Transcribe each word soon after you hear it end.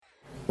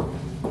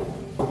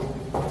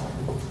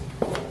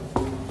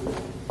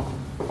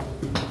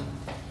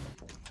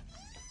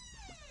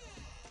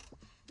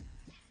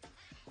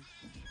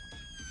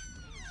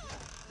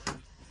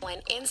on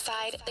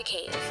Inside the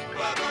Cave.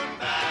 Welcome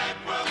back,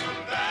 welcome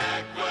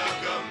back,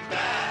 welcome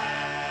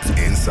back.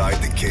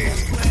 Inside the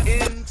Cave.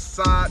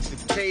 Inside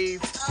the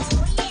Cave.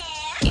 Oh,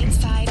 yeah.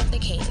 Inside the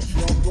Cave.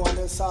 I'm going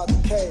inside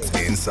the cave.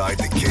 Inside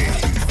the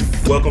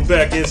Cave. Welcome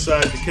back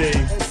Inside the Cave.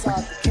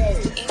 Inside the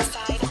cave.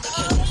 Inside the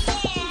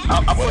Cave.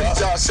 I'm putting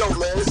y'all show,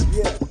 man.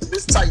 Yeah.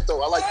 This tight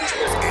though. I like this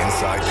thing.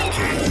 Inside the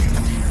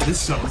Cave. This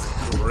sounds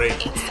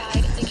great.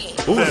 Inside the Cave.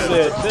 Who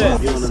said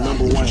that? You're on the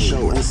number one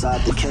show,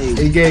 Inside the Cave.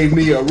 It gave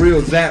me a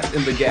real zap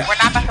in the gap. We're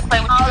not about to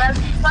play with. Oh, that's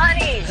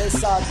funny.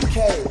 Inside the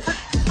cave.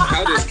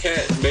 How does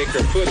Cat make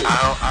her footage?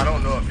 I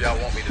don't know if y'all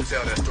want me to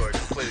tell that story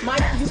completely.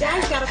 Mike, you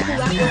guys gotta pull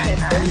out with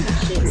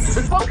that shit.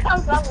 Who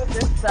comes up with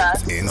this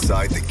stuff?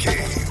 Inside the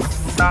Cave.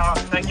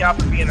 Thank y'all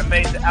for being a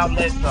major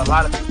outlet to a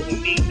lot of people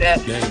who need that.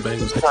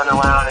 Gangbangers. Turn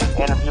around and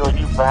interviewing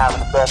you for having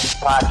the best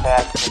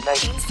podcast in the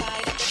nation.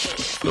 Inside the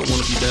Cave. Don't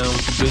want to be down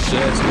with you bitch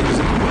ass niggas.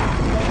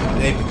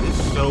 David, this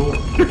show is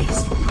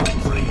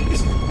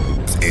crazy.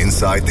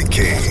 Inside the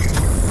Cave.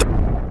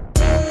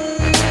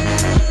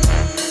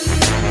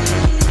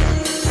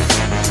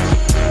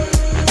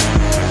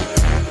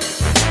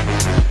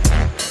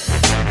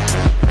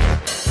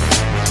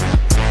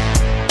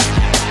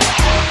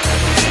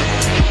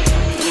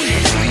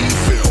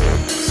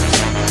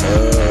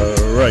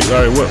 All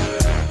right, well,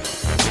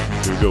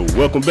 here we go.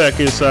 Welcome back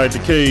Inside the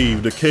Cave,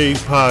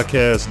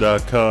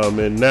 thecavepodcast.com,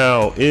 and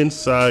now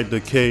Inside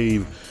the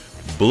Cave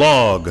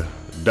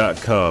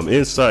blog.com,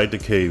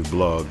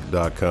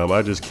 InsideTheCaveblog.com.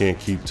 I just can't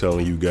keep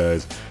telling you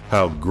guys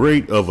how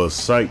great of a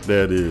site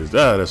that is.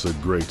 That's a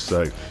great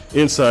site.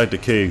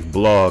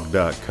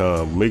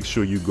 InsideTheCaveblog.com. Make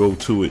sure you go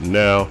to it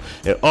now,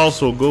 and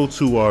also go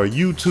to our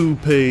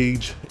YouTube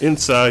page,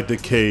 Inside the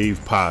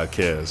Cave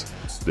Podcast.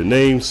 The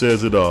name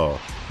says it all.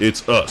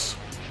 It's us.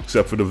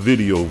 Except for the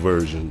video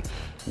version.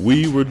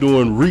 We were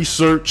doing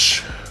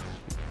research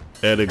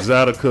at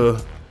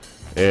Exotica,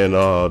 and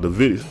the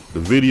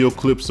video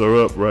clips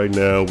are up right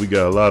now. We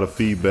got a lot of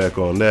feedback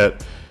on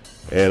that,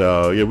 and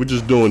yeah, we're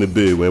just doing it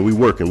big, man. We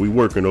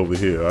working over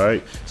here. All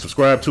right,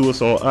 subscribe to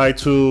us on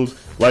iTunes,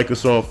 like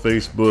us on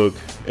Facebook,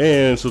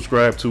 and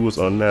subscribe to us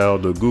on now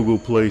the Google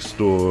Play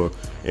Store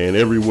and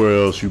everywhere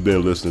else you've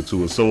been listening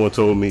to us. Someone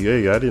told me,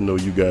 hey, I didn't know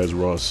you guys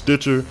were on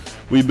Stitcher.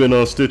 We've been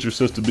on Stitcher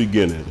since the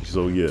beginning,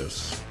 so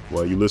yes.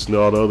 While you listen to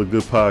all the other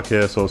good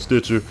podcasts on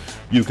Stitcher,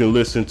 you can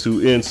listen to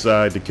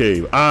Inside the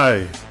Cave.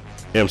 I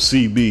am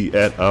CB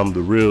at I'm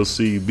the Real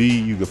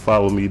CB. You can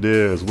follow me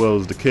there, as well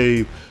as the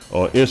Cave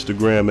on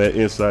Instagram at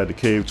Inside the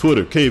Cave,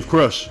 Twitter Cave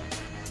Crush,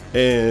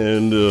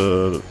 and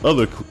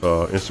other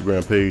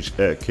Instagram page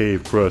at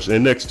Cave Crush.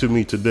 And next to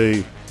me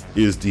today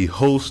is the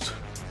host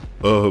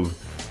of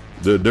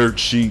the Dirt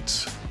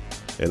Sheets,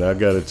 and I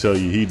gotta tell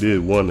you, he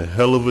did one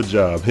hell of a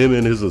job. Him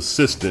and his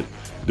assistant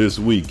this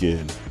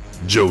weekend.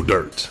 Joe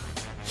Dirt.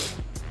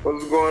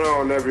 What's going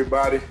on,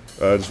 everybody?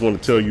 I just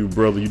want to tell you,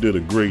 brother, you did a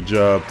great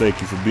job.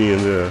 Thank you for being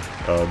there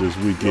this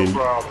weekend. No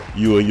problem.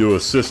 You and your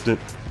assistant.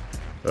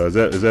 Is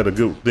that a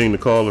good thing to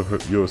call her,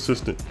 your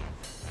assistant?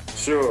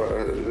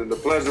 Sure. The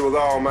pleasure was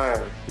all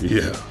mine.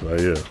 Yeah.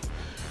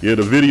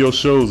 The video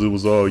shows it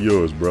was all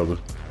yours, brother.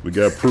 We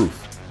got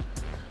proof.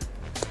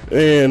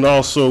 And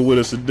also with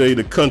us today,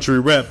 the country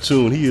rap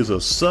tune. He is a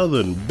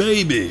Southern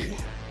baby.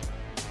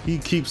 He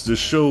keeps the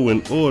show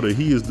in order.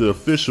 He is the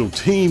official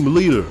team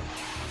leader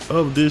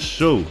of this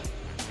show.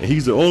 And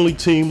he's the only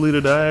team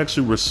leader that I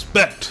actually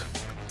respect.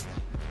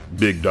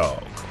 Big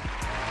Dog.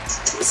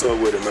 What's up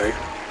with it, man?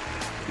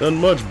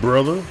 Nothing much,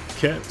 brother.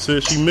 Kat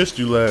said she missed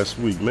you last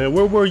week, man.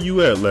 Where were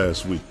you at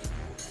last week?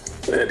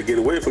 I had to get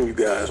away from you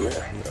guys, man.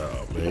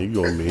 Oh, man, you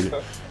don't mean it.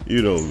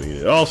 You don't mean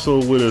it.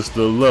 Also with us,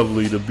 the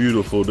lovely, the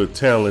beautiful, the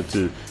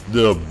talented,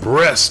 the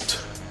breast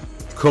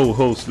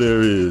co-host there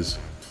is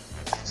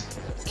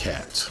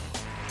Kat.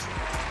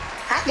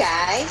 Hi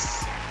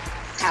guys,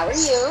 how are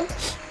you?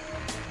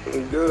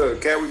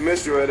 Good. Cat, we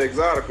missed you at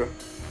Exotica.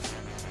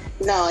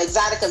 No,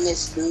 Exotica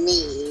missed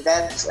me.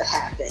 That's what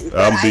happened.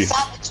 I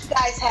saw that you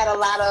guys had a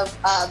lot of,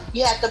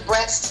 you had the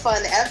best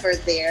fun ever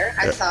there.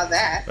 I saw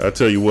that. I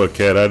tell you what,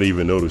 Kat, I didn't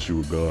even notice you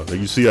were gone.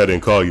 Like, you see, I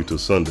didn't call you till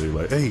Sunday.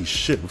 Like, hey,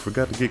 shit, we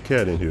forgot to get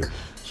Kat in here.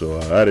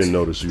 So I didn't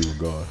notice you were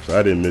gone. So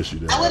I didn't miss you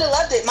there. I would have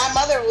loved it. My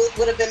mother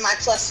would have been my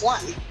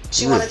 +1.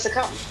 She wanted to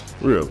come.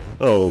 Really?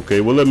 Oh, okay.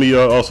 Well, let me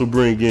also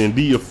bring in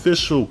the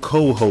official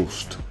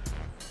co-host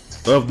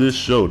of this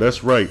show.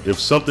 That's right. If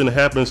something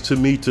happens to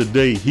me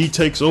today, he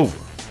takes over.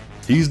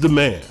 He's the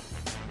man.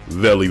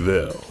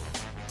 Velivel.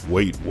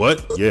 Wait,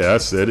 what? Yeah, I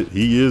said it.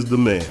 He is the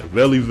man.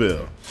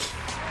 Velivel.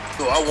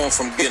 So I went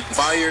from getting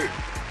fired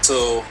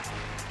to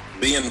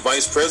being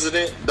vice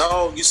president.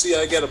 Dog, you see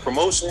I got a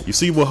promotion. You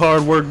see what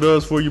hard work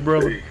does for you,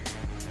 brother? Hey,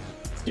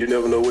 you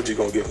never know what you're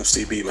going to get from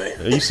CB, man.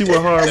 You see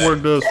what hard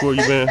work does for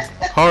you, man?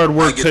 Hard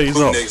work pays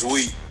off. Next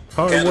week.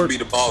 Hard work. Be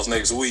the boss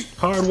next week.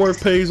 Hard work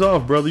pays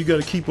off, brother. You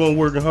got to keep on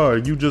working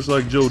hard. You just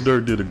like Joe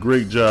Dirt did a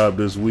great job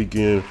this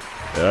weekend.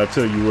 And I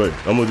tell you what,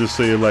 I'm going to just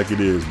say it like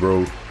it is,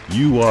 bro.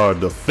 You are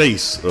the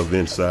face of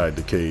Inside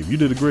the Cave. You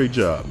did a great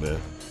job, man.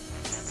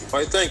 All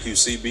right, thank you,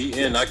 CB.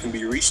 And I can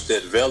be reached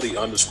at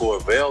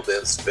Valley_Vel.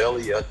 That's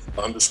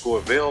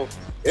Valley_Vel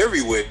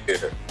everywhere.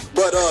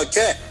 But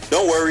Cat,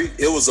 don't worry.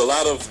 It was a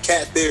lot of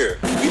cat there.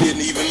 We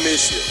didn't even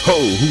miss you. Oh,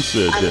 who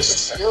said I'm that?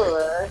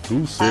 sure.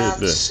 Who said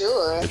that?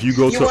 Sure. If you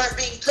go you weren't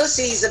being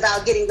pussies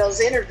about getting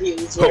those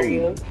interviews, were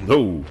you?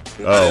 No.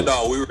 Not at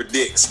all. We were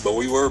dicks, but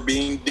we were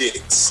being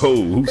dicks.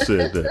 Oh, who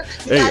said that?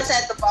 You guys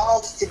had the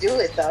balls to do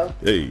it, though.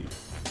 Hey,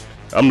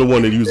 I'm the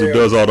one that usually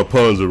does all the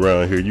puns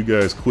around here. You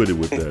guys quit it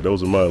with that.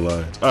 Those are my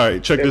lines. All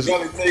right, check this.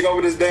 If take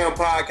over this damn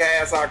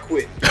podcast, I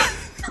quit.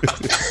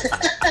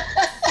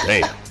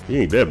 Damn, he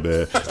ain't that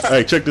bad. All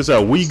right, check this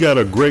out. We got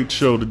a great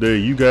show today.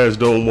 You guys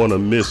don't want to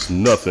miss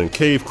nothing.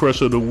 Cave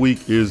Crusher of the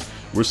Week is,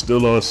 we're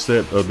still on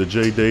set of the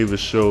Jay Davis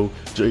show.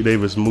 Jay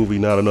Davis movie,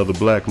 Not Another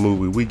Black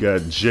Movie. We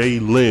got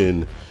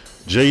Jay-Lynn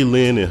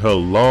and her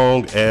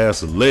long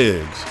ass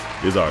legs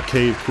is our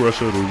Cave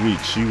Crusher of the Week.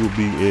 She will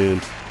be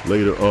in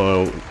later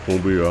on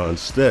when we're on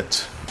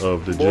set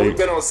of the Boy, we've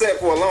been on set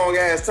for a long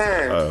ass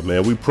time.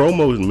 Man, we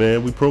promoting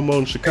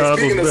Chicago's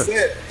Speaking of best.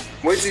 set,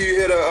 wait till you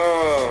hear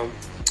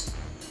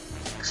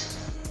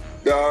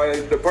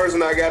the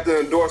person I got to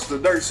endorse the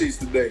dirt sheets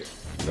today.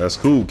 That's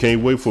cool.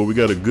 Can't wait for it. We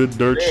got a good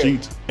dirt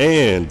sheet.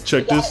 And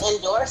check this.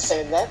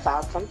 Endorser. That's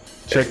awesome.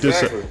 Check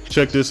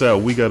this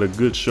out. We got a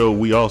good show.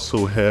 We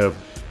also have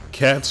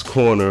Cat's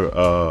Corner.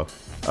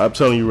 I'm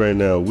telling you right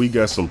now, we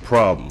got some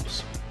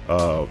problems.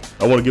 I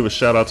want to give a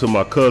shout out to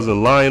my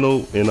cousin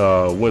Lionel in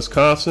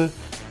Wisconsin,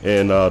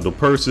 and the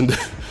person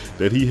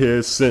that he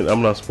has sent. I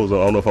don't know if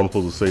I'm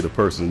supposed to say the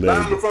person's name.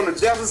 Lionel from the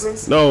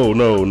Jeffersons? No.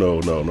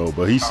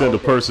 But he sent a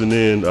person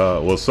in.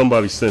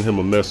 Somebody sent him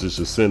a message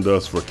to send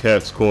us for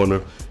Cat's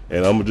Corner,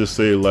 and I'm gonna just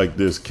say it like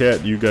this: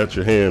 Cat, you got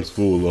your hands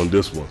full on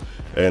this one.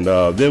 And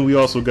then we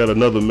also got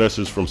another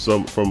message from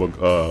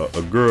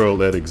a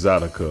girl at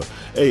Exotica.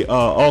 Hey,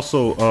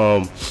 also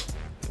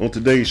on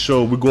today's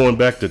show, we're going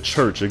back to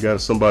church. I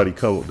got somebody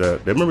come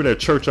that remember that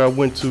church I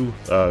went to.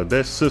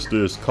 That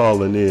sister is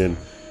calling in.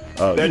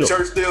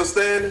 Church still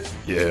standing?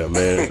 Yeah,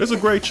 man, it's a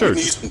great church.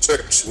 We need some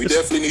church. We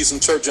definitely need some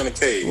church in the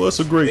cave. Well,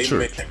 it's a great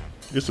Amen. church.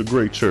 It's a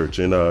great church,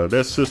 and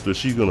that sister,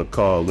 she's gonna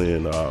call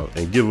in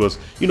and give us,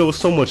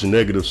 so much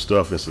negative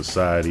stuff in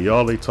society.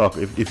 All they talk,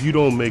 if you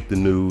don't make the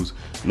news,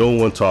 no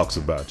one talks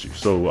about you.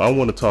 So I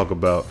want to talk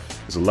about,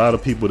 there's a lot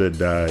of people that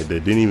died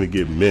that didn't even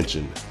get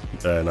mentioned,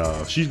 and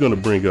she's gonna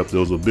bring up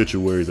those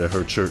obituaries at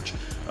her church,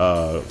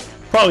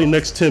 probably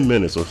next 10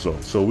 minutes or so.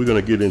 So we're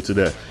gonna get into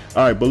that.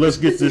 All right, but let's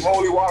get this.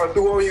 Holy water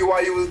threw on you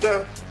while you was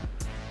there.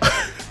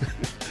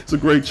 It's a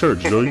great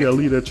church, you gotta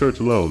leave that church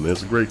alone, man.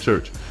 It's a great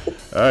church.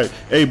 All right,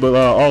 hey, but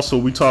also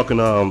we're talking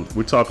a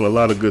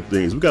lot of good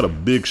things. We got a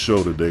big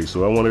show today,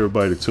 so I want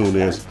everybody to tune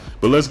in.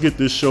 But let's get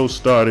this show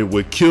started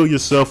with "Kill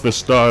Yourself and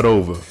Start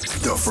Over."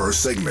 The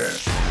first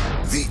segment,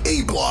 the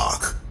A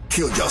Block.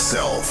 Kill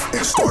yourself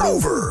and start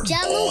over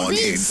on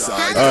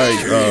Inside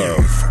All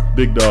right,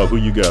 Big Dog, who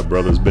you got,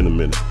 brother? It's been a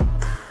minute.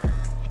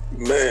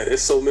 Man,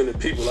 there's so many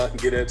people I can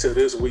get into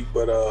this week,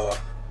 but I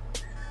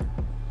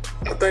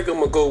think I'm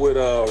gonna go with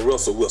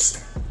Russell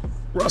Wilson.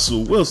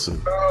 Russell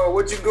Wilson. Oh,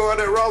 what you going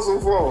at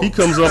Russell for? He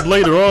comes up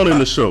later on in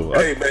the show.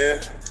 Hey, man.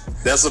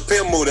 That's a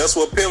pimp move. That's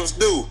what pimps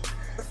do.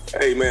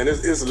 Hey, man,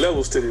 it's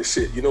levels to this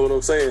shit. You know what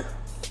I'm saying?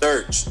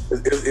 Search.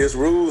 It's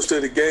rules to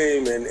the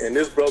game, and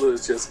this brother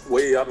is just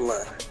way out of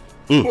line.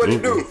 What'd he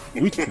do?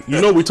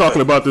 We're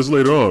talking about this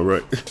later on,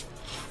 right?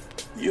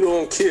 You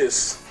don't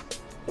kiss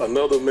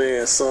another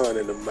man's son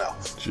in the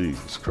mouth.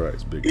 Jesus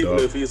Christ, Big Even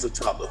Dog. if he's a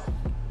toddler.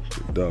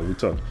 Big Dog, we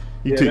talking.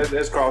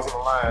 That's crossing the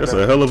line. That's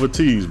a hell of a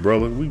tease,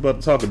 brother. We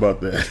about to talk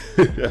about that.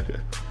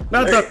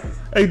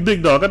 Hey,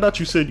 Big Dog, I thought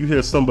you said you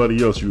had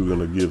somebody else you were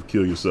gonna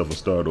kill yourself and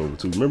start over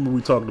to. Remember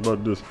we talked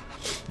about this?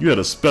 You had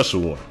a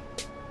special one.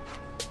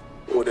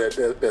 Or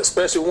that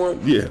special one?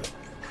 Yeah.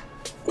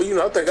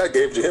 Well, I think I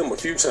gave it to him a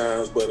few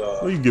times, but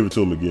well, you give it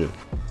to him again.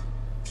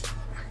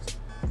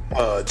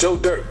 Joe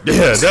Dirt.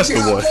 Yeah, that's the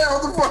one.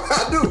 What the fuck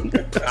I do?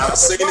 I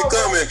seen it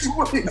coming.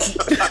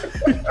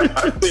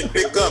 I didn't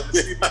pick up.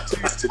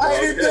 I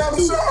ain't been on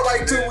the show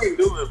like 2 weeks.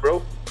 Do it,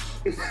 bro.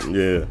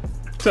 Yeah.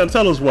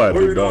 Tell us why,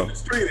 Big Word Dog. on the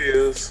street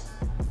is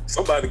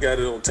somebody got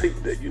it on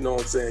tape that, you know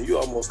what I'm saying, you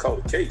almost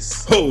caught a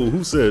case. Oh,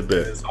 who said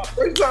that?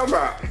 What you talking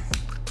about?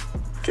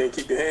 Can't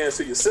keep your hands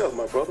to yourself,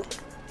 my brother.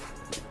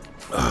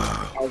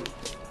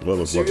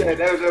 Motherfucker.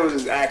 That was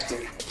just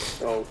acting.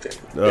 Okay.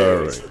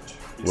 All right.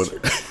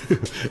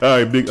 All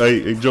right,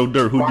 hey, Joe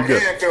Dirt, who My you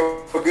got? hand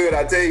felt good,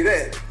 I tell you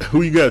that.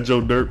 Who you got, Joe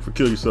Dirt, for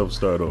Kill Yourself and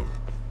Start Over?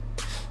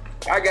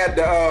 I got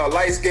the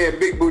light-skinned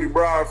big booty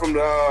broad from the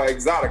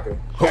Exotica.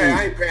 Oh. Hey,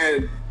 I ain't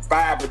paying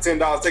 $5 or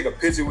 $10 to take a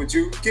picture with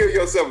you. Kill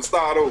yourself and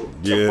start over.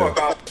 Yeah. The fuck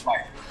out of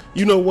life.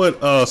 You know what?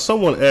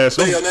 Someone asked.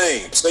 Say your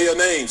name. Say your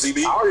name,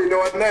 ZB. I already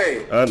know her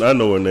name. I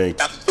know her name.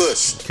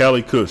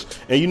 Callie Cush.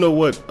 And you know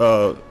what?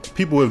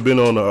 People have been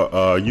on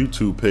our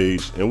YouTube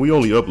page, and we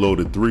only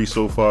uploaded 3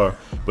 so far.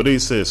 But they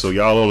said, so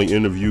y'all only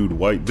interviewed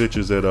white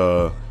bitches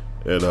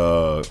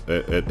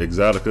at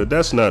Exotica.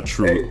 That's not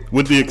true. Hey,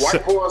 with the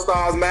white porn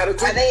stars matter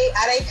too. Are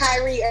they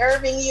Kyrie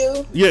Irving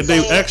you? Yeah, they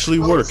saying, actually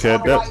work,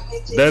 Kat. white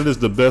bitches? That is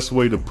the best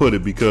way to put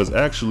it, because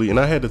actually, and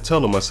I had to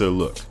tell them, I said,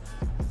 look,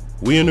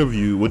 we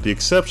interview, with the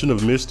exception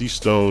of Misty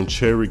Stone,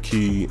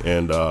 Cherokee,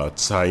 and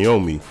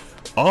Tayomi,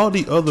 all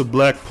the other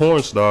black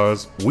porn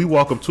stars, we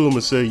walk up to them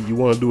and say, you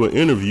want to do an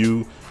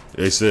interview?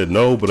 They said,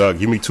 no, but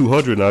give me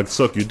 $200 and I'll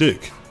suck your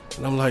dick.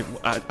 And I'm like,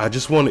 I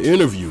just want to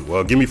interview.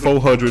 Well, give me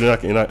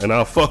 $400 and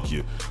I'll fuck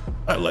you.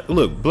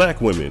 Look,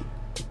 black women,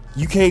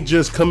 you can't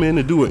just come in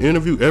and do an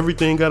interview.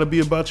 Everything got to be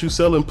about you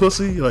selling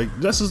pussy. Like,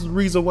 this is the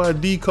reason why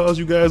D calls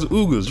you guys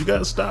oogers. You got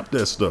to stop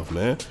that stuff,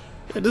 man.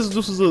 Yeah, this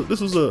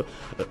was a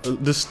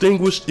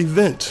distinguished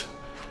event.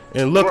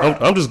 And look, right.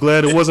 I'm just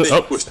glad it wasn't.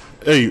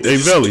 Hey,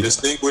 Veli.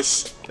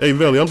 Distinguished. Hey,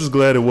 Veli, I'm just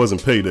glad it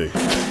wasn't payday.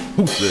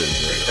 Who said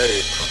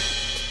that?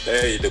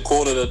 Hey, the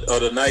quote of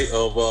the night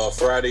of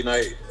Friday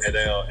night at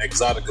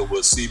Exotica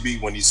was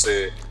CB when he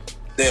said,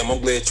 "Damn, I'm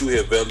glad you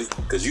here, Veli,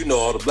 because you know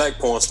all the black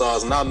porn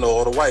stars and I know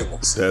all the white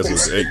ones." Yeah,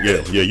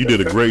 you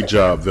did a great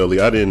job, Veli.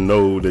 I didn't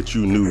know that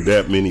you knew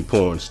that many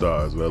porn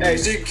stars, Veli. Hey,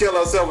 she can kill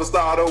herself and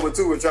start over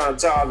too and trying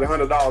to charge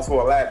 $100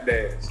 for a lap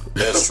dance.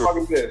 That's true. What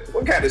the fuck is this?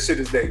 What kind of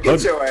shit is that?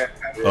 Get your ass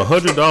out here.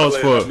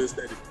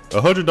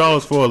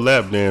 $100 for a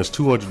lap dance,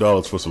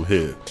 $200 for some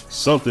head.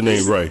 Something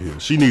ain't right here.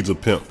 She needs a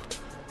pimp.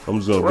 I'm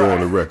just gonna go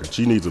on the record.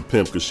 She needs a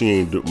pimp because she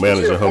ain't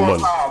managing her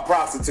money.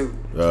 Prostitute.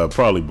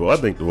 Probably, but I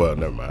think. Well,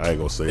 never mind. I ain't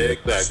gonna say that.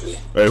 Exactly.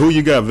 Hey, who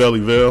you got, Veli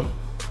Vel?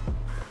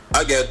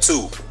 I got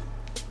two.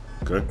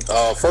 Okay.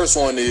 First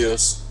one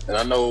is, and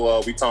I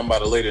know we talking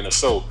about it later in the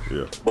show.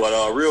 Yeah. But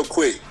real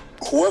quick,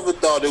 whoever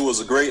thought it was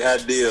a great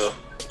idea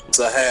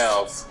to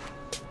have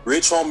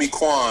Rich Homie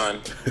Quan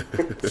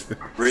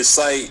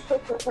recite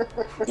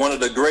one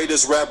of the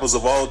greatest rappers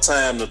of all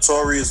time,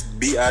 Notorious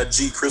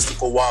B.I.G.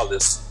 Christopher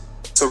Wallace,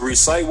 to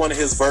recite one of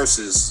his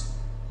verses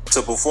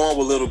to perform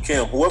with Lil'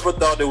 Kim. Whoever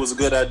thought it was a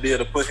good idea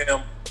to put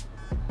him,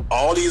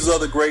 all these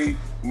other great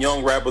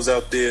young rappers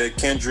out there,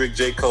 Kendrick,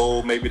 J.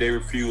 Cole, maybe they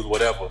refuse,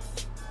 whatever.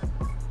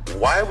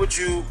 Why would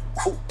you?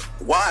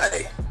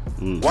 Why?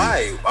 Mm-hmm.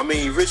 Why? I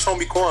mean, Rich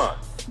Homie Quan,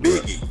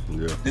 Biggie.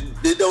 Yeah.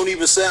 They don't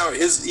even sound.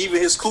 His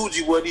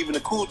Coogee wasn't even the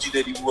Coogee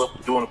that he was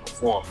doing a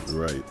performance.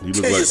 Right.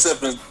 Kill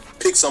yourself and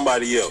pick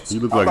somebody else. He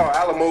looked I like thought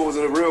Alamo was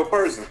a real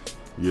person.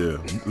 Yeah,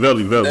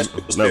 Veli. Now,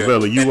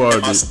 Veli, you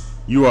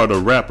are the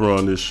rapper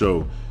on this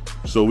show,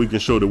 so we can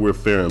show that we're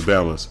fair and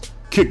balanced.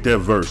 Kick that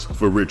verse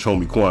for Rich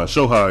Homie Quan.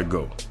 Show how it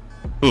go.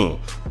 Go.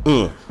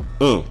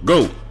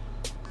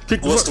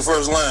 Kick What's the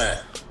first line?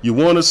 You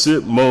wanna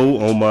sit Mo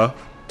on my.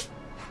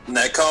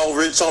 Now call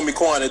Rich Homie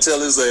Quan and tell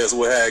his ass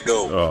how it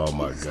go. Oh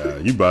my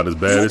God, you about as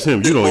bad as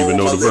him. You don't even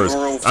know the verse.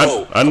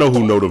 I know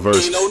who know the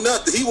verse. He know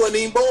nothing. He wasn't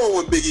even born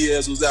when Biggie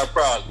ass was out.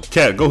 Probably.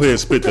 Kat, go ahead and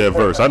spit that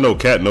verse. I know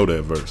Kat know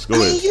that verse. Go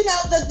ahead. You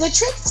know the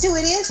trick to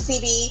it is,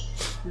 CB,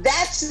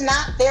 that's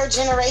not their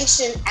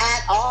generation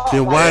at all.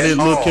 Then why did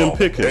Lil' Kim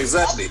pick him?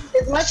 Exactly.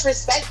 As much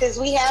respect as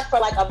we have for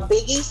like a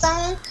Biggie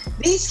song,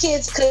 these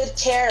kids could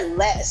care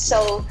less.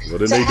 So well,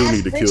 then they do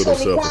need to kill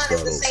themselves.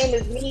 It's the same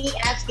as me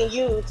asking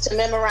you to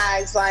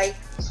memorize like,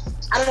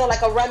 I don't know,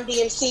 like a Run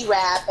DMC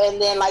rap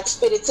and then like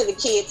spit it to the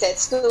kids at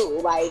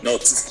school. Like, no,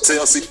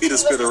 tell CB to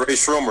spit a Ray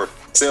Shrummer.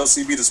 Tell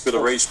CB to spit a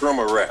Ray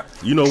Shrummer rap.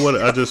 You know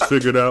what I just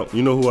figured out?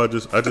 You know who I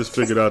just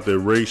figured out that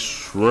Ray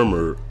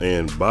Shrummer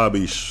and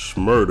Bobby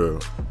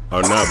Shmurda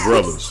are not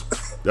brothers.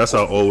 That's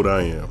how old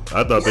I am.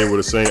 I thought they were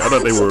the same. I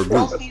thought they were a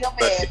group.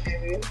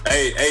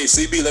 Hey,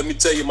 CB, let me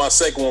tell you my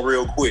second one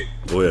real quick.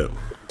 Go ahead.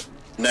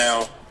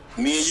 Now,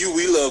 me and you,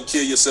 we love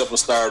Kill Yourself and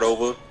Start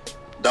Over.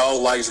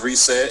 Dog likes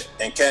Reset,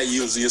 and Cat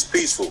usually is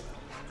Peaceful.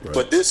 Right.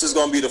 But this is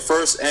gonna be the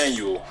first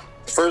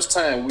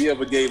time we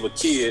ever gave a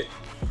kid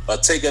a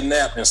take a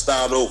nap and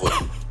start over.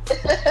 You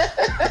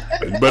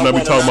better not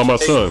be talking about my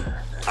son.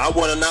 I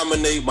want to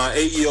nominate my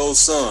 8-year-old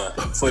son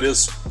for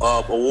this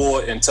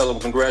award and tell him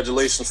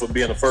congratulations for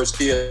being the first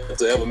kid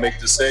to ever make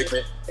this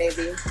segment.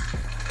 Baby.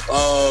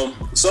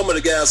 Some of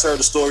the guys heard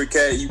the story,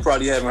 Cat. You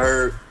probably haven't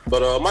heard,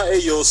 but my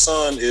 8-year-old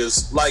son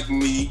is like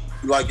me,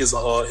 like his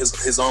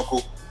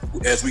uncle,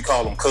 as we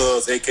call him,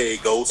 Cuz, aka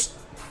Ghost.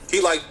 He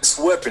likes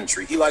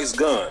weaponry. He likes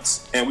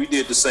guns, and we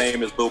did the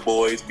same as little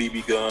boys: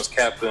 BB guns,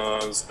 cap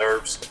guns,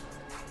 Nerfs.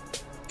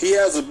 He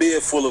has a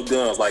bed full of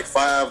guns, like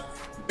 5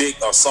 big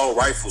assault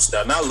rifle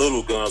style, not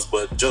little guns,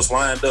 but just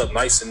lined up,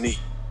 nice and neat.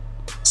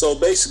 So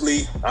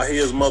basically, I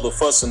hear his mother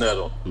fussing at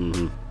him.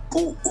 Mm-hmm.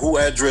 Who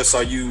address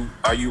are you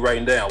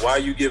writing down? Why are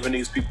you giving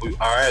these people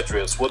our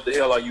address? What the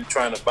hell are you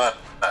trying to buy?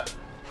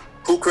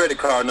 Who credit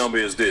card number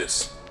is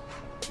this?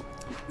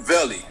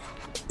 Veli,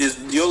 is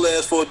your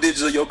last 4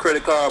 digits of your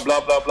credit card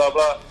blah blah blah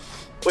blah?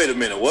 Wait a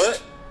minute,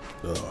 what?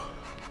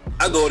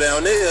 I go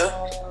down there,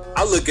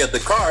 I look at the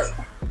card.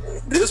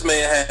 This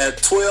man had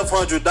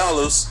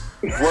 $1,200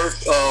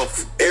 worth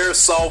of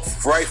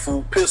airsoft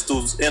rifle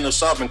pistols in a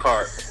shopping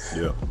cart.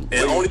 Yeah. And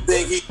the only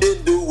thing he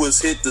didn't do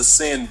was hit the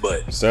send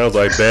button. Sounds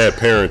like bad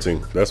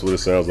parenting. That's what it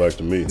sounds like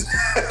to me.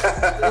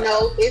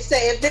 No, it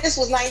said if this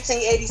was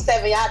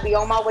 1987, I'd be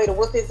on my way to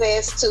whoop his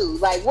ass too.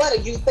 Like, what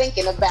are you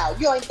thinking about?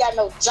 You ain't got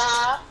no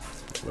job.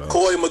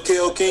 Corey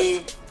McHale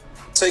King,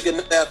 take a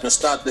nap and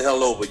start the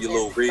hell over, you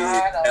little red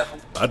apple.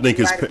 I think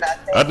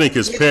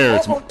his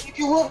parents. Did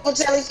you whoop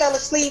until he fell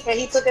asleep and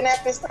he took a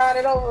nap and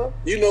started over?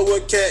 You know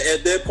what, Cat?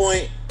 At that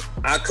point,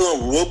 I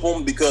couldn't whoop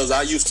him because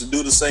I used to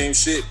do the same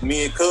shit.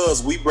 Me and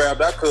Cuz, we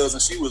grabbed our cousin.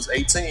 She was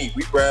 18.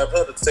 We grabbed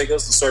her to take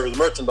us to service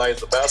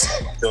merchandise. The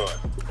basketball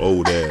done.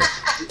 Old ass.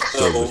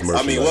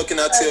 I mean, what can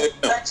I tell you?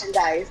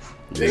 Merchandise.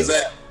 Yeah.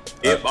 Exactly.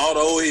 If all the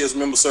old heads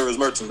remember service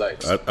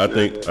merchandise. I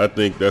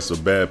think that's a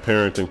bad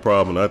parenting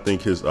problem. I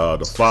think his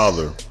the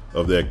father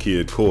of that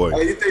kid, Coy,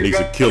 needs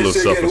to kill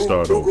himself and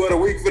start over. Who got a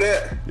week for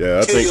that?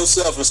 Yeah, Kill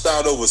yourself and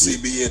start over,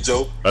 CB and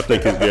Joe. I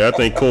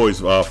think Coy's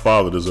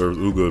father deserves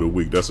Ugo of the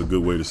week. That's a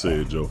good way to say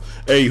it, Joe.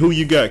 Hey, who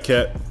you got,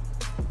 Kat?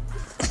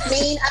 I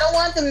mean, I don't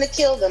want them to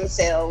kill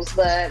themselves,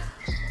 but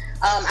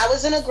I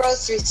was in a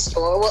grocery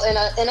store,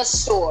 in a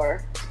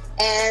store,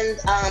 and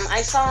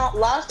I saw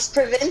loss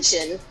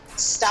prevention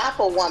stop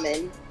a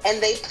woman,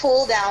 and they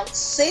pulled out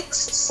 6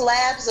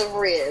 slabs of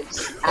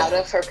ribs out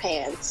of her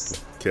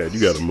pants. Kat, you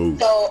gotta move.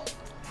 So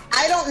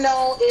I don't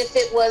know if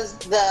it was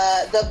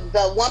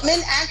the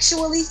woman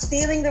actually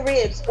stealing the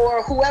ribs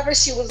or whoever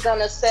she was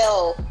gonna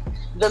sell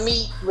the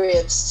meat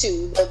ribs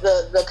to,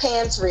 the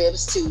pants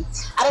ribs to.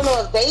 I don't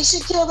know if they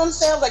should kill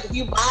themselves. Like, if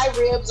you buy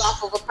ribs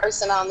off of a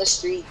person on the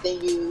street,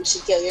 then you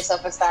should kill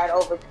yourself and start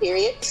over,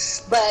 period.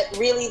 But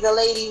really, the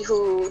lady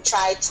who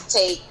tried to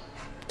take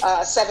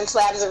 7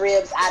 slabs of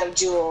ribs out of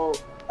Jewel,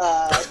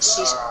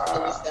 she should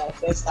kill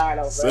herself and start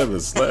over. 7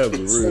 slabs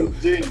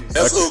of ribs.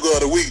 That's Ugo of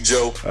the week,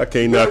 Joe. I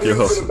can't knock your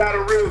hustle.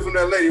 About ribs from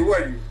that lady,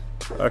 what you?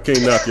 I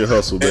can't knock your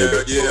hustle,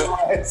 baby. Yeah.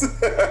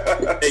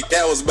 Hey,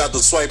 Cat was about to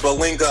swipe her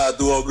link card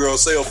through old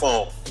girl's cell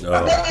phone.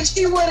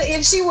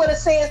 If she would have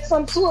said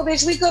something to her,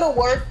 bitch, we could have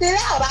worked it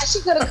out.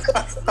 She could have,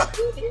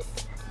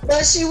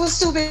 but she was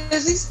too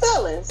busy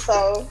stealing.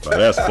 So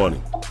that's funny.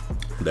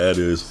 That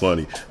is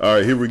funny. All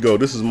right, here we go.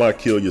 This is my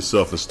kill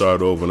yourself and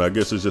start over, and I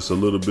guess it's just a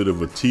little bit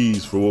of a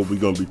tease for what we're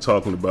going to be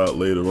talking about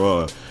later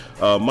on.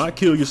 My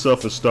kill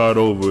yourself and start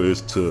over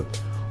is to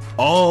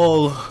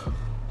all.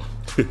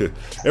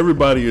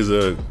 Everybody is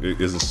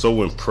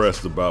so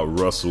impressed about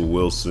Russell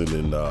Wilson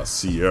and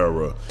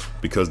Sierra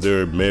because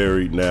they're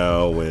married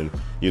now, and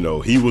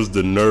he was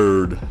the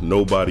nerd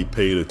nobody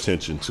paid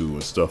attention to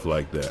and stuff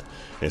like that.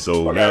 And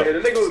so now the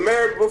nigga was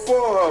married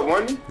before her,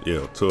 wasn't he?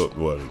 Yeah,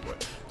 anyway.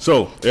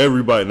 So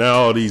everybody now,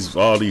 all these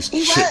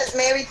he was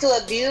married to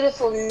a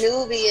beautiful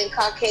Nubian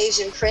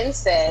Caucasian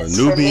princess.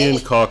 A Nubian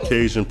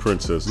Caucasian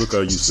princess. Look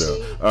how you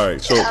sound. All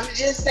right, so I'm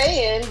just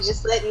saying,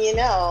 just letting you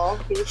know.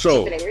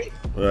 So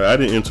I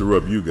didn't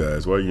interrupt you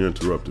guys. Why are you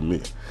interrupting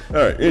me? All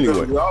right.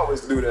 Anyway, we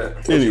always do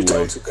that. Anyway,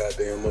 talk too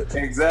goddamn much.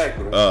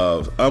 Exactly.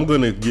 I'm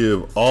gonna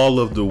give all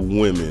of the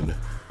women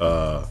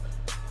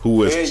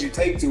who is. And you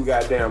take too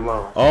goddamn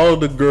long. All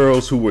the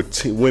girls who were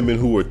women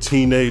who were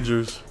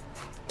teenagers,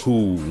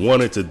 who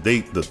wanted to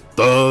date the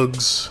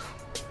thugs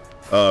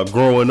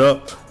growing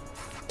up,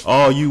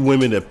 all you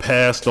women that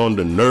passed on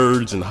the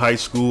nerds in high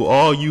school,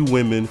 all you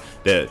women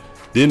that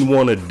didn't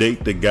want to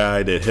date the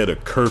guy that had a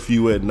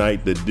curfew at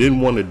night, that didn't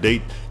want to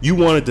date, you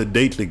wanted to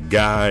date the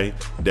guy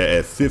that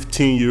at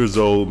 15 years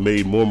old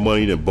made more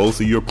money than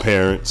both of your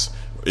parents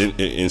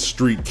in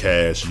street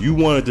cash. You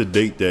wanted to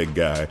date that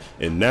guy,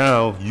 and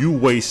now you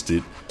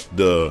wasted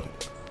the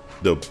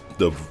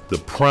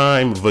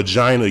prime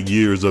vagina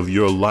years of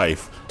your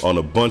life on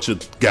a bunch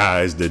of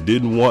guys that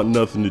didn't want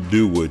nothing to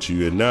do with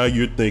you, and now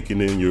you're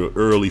thinking in your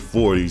early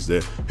 40s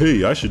that,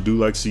 hey, I should do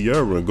like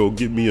Sierra and go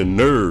get me a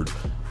nerd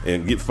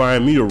and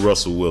find me a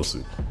Russell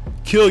Wilson.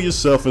 Kill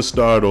yourself and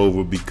start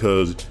over,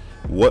 because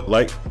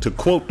to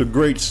quote the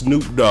great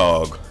Snoop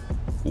Dogg,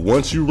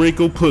 once you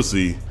wrinkle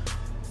pussy,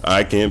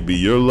 I can't be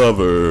your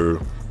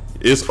lover.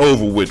 It's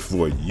over with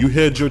for you. You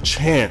had your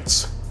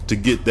chance to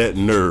get that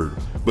nerd,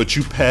 but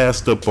you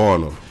passed up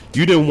on him.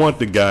 You didn't want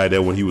the guy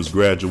that when he was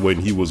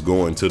graduating, he was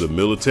going to the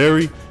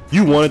military.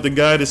 You wanted the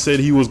guy that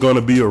said he was going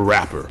to be a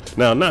rapper.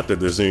 Now, not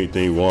that there's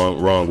anything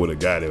wrong with a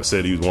guy that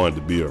said he wanted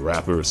to be a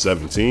rapper at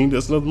 17.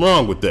 There's nothing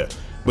wrong with that.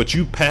 But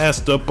you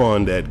passed up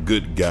on that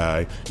good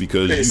guy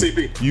because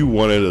you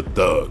wanted a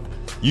thug.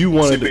 You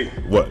wanted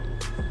what?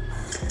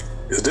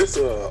 Is this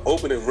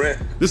opening rant?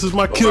 This is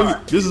my kill.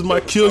 This is my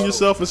kill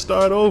yourself and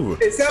start over.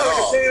 It sounds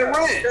like a damn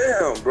rant.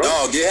 Damn, bro.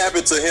 Dog, it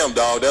happened to him,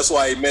 dog. That's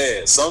why he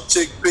mad. Some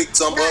chick picked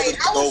some other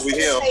nigga over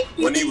him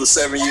when he was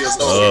 7 years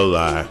old. A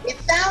lie. It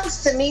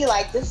sounds to me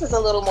like this is a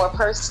little more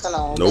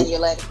personal than you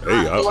let it.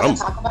 Hey, you want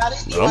to talk about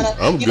it?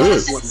 I'm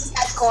good.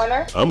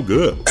 Corner? I'm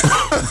good.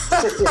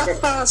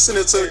 Send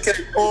it to the Cap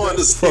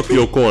corner. Fuck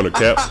your corner,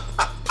 Cap.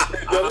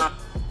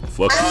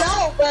 Fuck. I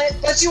know,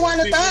 but you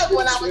want to thug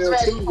when I was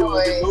ready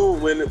for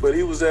it. But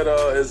he was at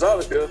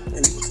Exotica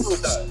and he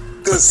was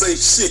couldn't say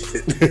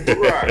shit.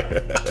 Right.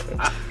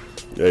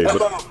 Hey, How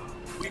but, about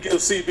we give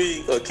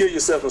CB kill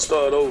yourself and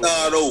start over?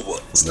 Start over.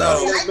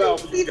 I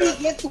think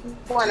CB gets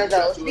one of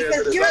those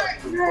because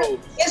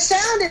it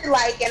sounded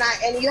like,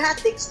 and you have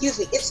to excuse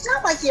me, it's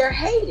not like you're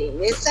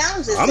hating. It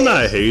sounds as I'm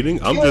not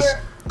hating. I'm just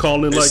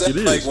calling it like it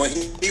is. Like when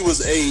he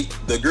was 8,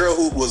 the girl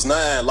who was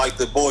 9 liked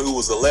the boy who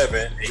was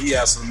 11, and he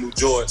had some new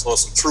Jordans or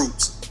some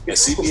troops. And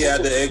CB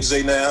had the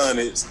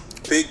XJ900s.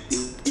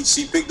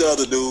 She picked the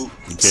other dude.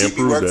 You can't CB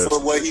prove worked that. for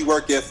where he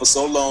worked at for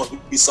so long.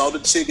 He saw the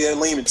chick at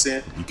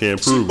Leamington. You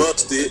can't prove it. She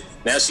busted.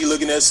 Now she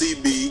looking at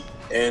CB,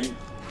 and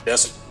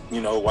that's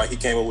why he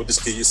came up with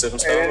this kill yourself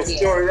and start over.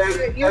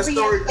 You're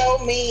being so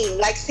mean.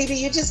 Like CB,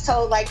 you just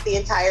told like the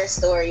entire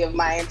story of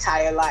my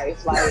entire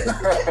life. Like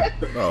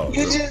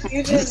you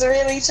just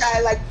really try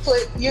like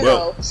put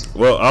know.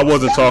 Well, I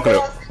wasn't talking.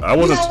 I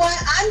wasn't. You know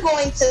what? I'm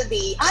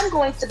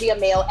going to be a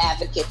male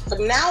advocate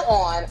from now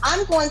on.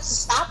 I'm going to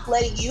stop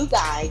letting you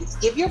guys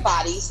give your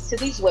bodies to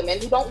these women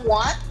who don't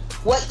want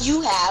what you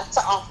have to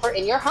offer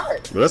in your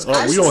heart. Well, that's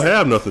all. We don't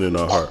have nothing in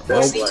our heart.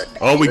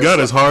 All we got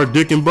is hard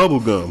dick and bubble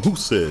gum. Who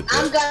said that?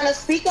 I'm gonna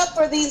speak up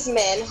for these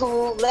men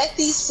who let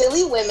these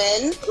silly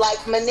women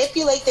like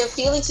manipulate their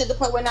feelings to the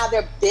point where now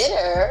they're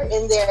bitter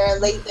in their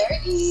late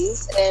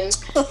 30s and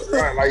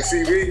right, like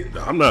CB.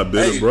 I'm not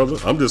bitter, brother.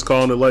 I'm just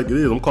calling it like it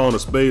is. I'm calling a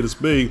spade,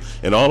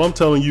 and all I'm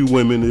telling you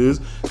women is,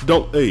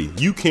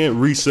 you can't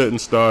reset and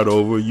start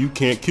over. You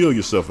can't kill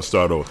yourself and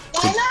start over.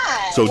 Why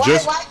not? So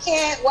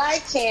why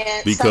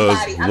can't because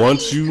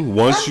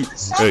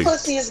some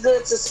pussy is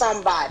good to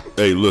somebody.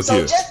 Hey, look so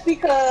here. Just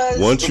because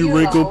once you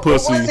wrinkle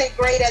pussy, it wasn't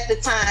great at the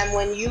time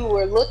when you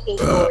were looking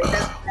for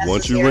it.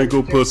 Once you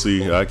wrinkle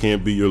pussy, I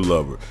can't be your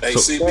lover. Hey,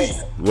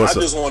 CB, I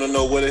just want to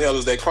know where the hell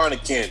is that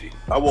chronic candy?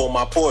 I want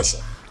my portion.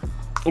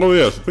 Oh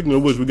yeah. Speaking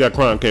of which, we got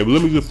chronic candy. But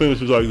let me just finish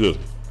this like this.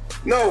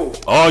 No.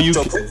 All you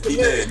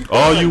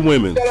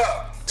women. Shut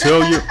up.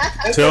 Tell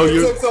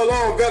your took so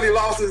long, Belly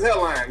lost his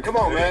headline. Come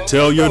on, man.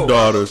 Tell your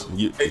daughters.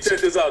 Hey, check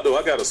this out though.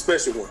 I got a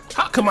special one.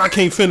 How come I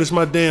can't finish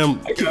my damn?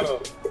 I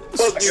got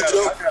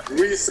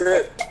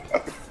reset /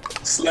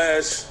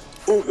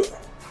 Uga.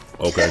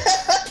 Okay.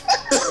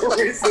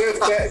 Reset /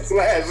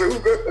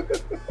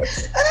 Uga.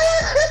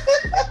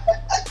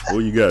 What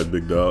you got,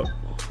 big dog?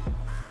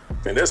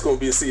 And that's gonna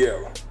be a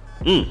Sierra.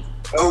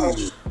 Oh.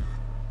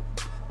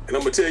 And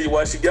I'm gonna tell you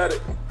why she got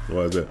it.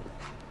 Why is that?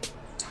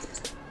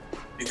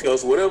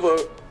 Because whatever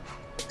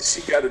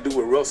she got to do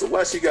with Russell,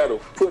 why she got to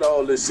put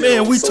all this shit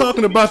Man, we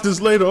talking about this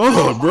later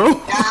on, bro.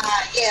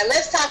 Yeah,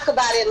 let's talk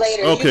about it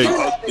later. Okay.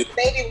 This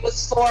baby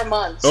was 4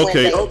 months.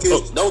 Okay.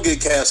 Don't get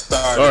cast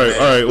started. All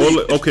right.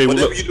 Well, okay.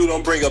 Whatever you do,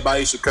 don't bring up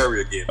Aisha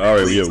Curry again. All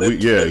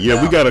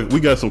right. We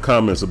got some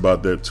comments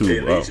about that too. Hey,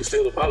 Aisha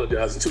still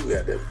apologizing too,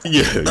 goddamn.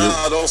 Yeah.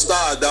 Nah, don't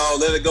start, dog.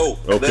 Let it go.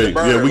 Okay.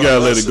 We gotta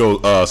let it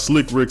go.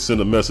 Slick Rick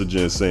sent a message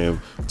in saying,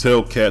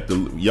 "Tell Kat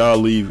to y'all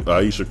leave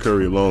Aisha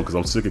Curry alone because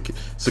I'm sick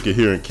of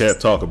hearing Kat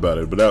talk about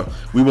it." But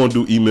we won't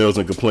do emails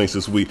and complaints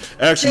this week.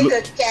 Actually,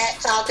 sick of Kat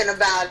talking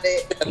about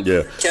it.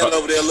 Yeah. Kat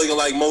over there looking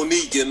like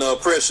Monique and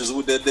Precious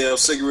with that damn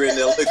cigarette and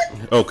that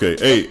liquor. Okay.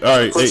 Hey. All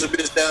right. Push the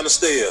bitch down the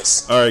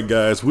stairs. All right,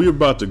 guys. We're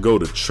about to go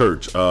to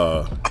church.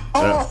 I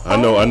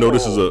know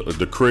this is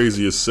the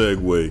craziest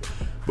segue,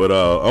 but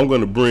I'm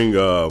gonna bring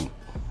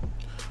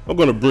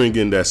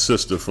in that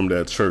sister from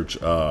that church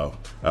I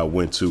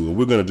went to, and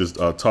we're gonna just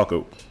talk.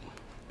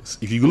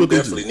 If you look,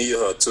 definitely need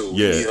her too.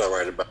 Yeah. We need her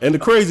right about. And the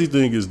crazy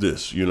thing is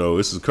this,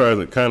 this is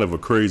kind of a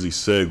crazy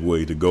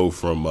segue to go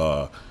from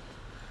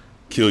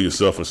kill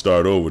yourself and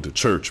start over to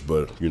church.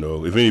 But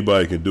if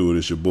anybody can do it,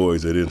 it's your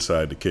boys at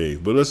Inside the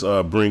Cave. But let's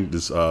bring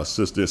this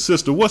sister.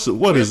 Sister,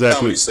 what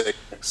exactly?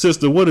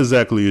 Sister, what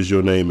exactly is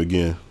your name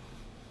again?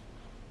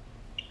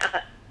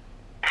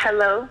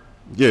 Hello.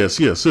 Yes,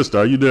 sister.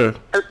 Are you there?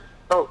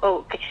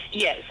 Okay.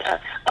 Yes.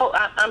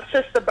 I'm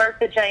Sister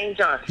Bertha Jane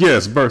Johnson.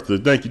 Yes, Bertha.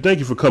 Thank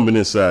you for coming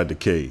inside the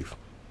cave.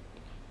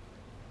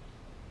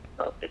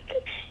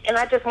 And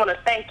I just want to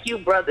thank you,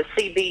 Brother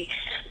CB.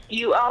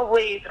 You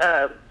always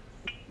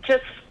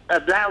just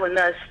allowing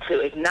us to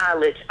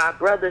acknowledge our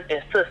brothers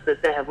and sisters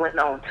that have went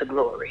on to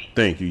glory.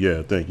 Thank you.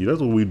 Yeah, thank you. That's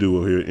what we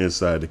do here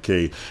inside the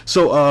cave.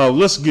 So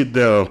let's get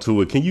down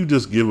to it. Can you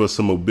just give us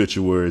some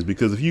obituaries?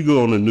 Because if you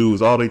go on the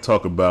news, all they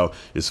talk about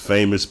is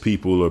famous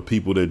people or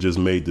people that just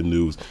made the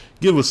news.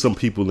 Give us some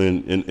people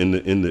in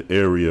the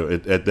area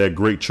at that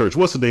great church.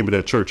 What's the name of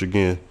that church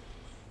again?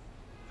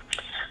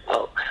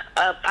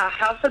 Our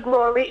House of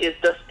Glory is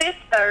the Fifth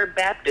Third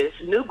Baptist,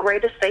 New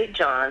Greater St.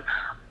 John,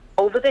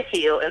 Over the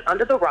Hill and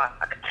Under the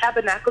Rock,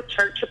 Tabernacle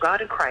Church of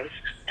God in Christ,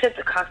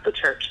 Pentecostal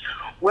Church,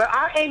 where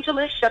our angel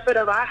and shepherd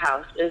of our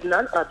house is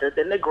none other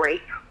than the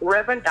great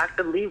Reverend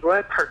Dr.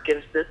 Leroy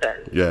Perkins III.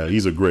 Yeah,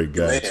 he's a great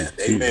guy.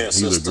 Amen.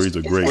 He's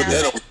a great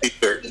guy.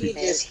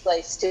 This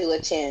place to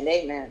attend.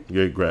 Amen.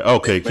 Yeah, great.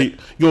 Okay,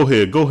 go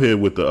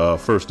ahead with the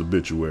first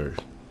obituary.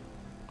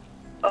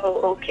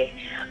 Oh, okay.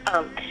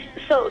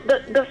 So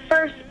the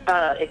first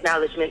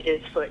acknowledgement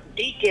is for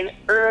Deacon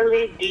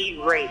Early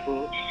D.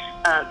 Rayton.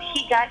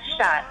 He got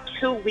shot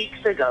 2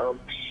 weeks ago.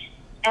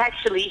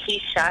 Actually, he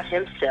shot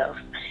himself.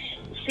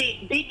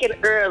 See, Deacon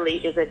Early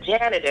is a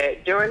janitor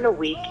during the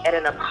week at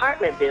an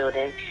apartment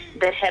building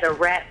that had a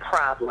rat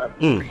problem.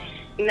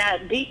 Now,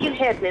 Deacon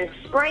had been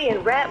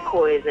spraying rat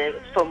poison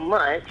for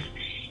months,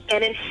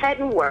 and it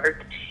hadn't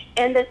worked,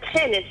 and the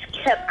tenants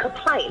kept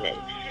complaining.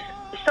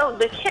 So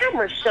the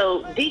camera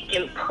showed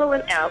Deacon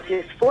pulling out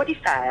his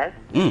 .45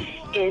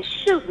 and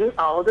shooting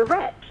all the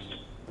rats.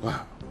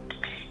 Wow.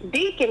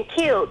 Deacon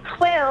killed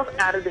 12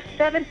 out of the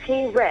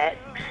 17 rats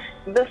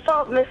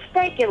before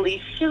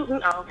mistakenly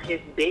shooting off his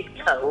big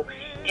toe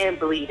and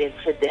bleeding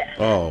to death.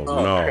 Oh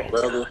no,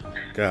 brother.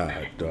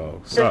 God,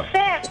 dog. The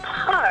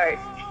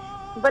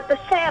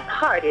sad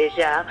part is,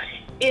 y'all,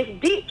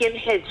 if Deacon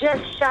had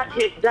just shot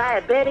his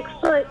diabetic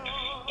foot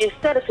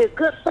instead of his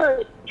good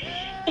foot,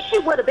 he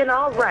would have been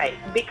all right,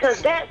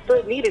 because that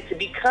foot needed to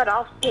be cut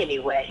off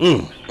anyway.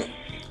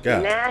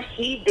 God. Now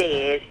he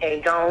dead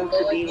and gone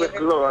to be with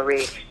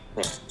glory.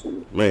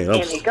 Man,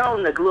 and he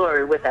gone to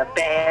glory with a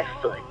bad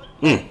foot.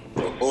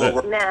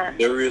 Now,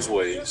 there is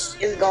ways.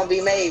 It's gonna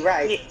be made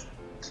right.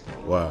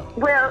 Wow.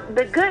 Well,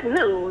 the good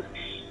news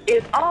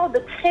is all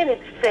the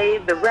tenants say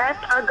the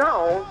rats are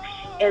gone,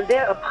 and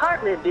their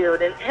apartment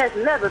building has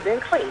never been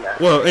cleaned up.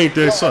 Well, ain't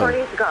that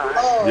something? Praise God.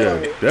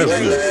 Yeah, that's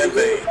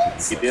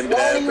good. He didn't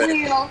have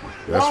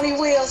Ronnie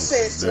Will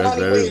says. That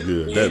is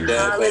good. That is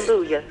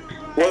Hallelujah.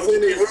 Was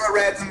any hood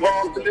rats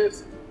involved in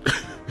this?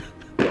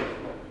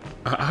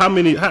 How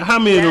many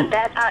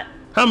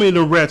of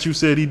the rats you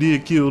said he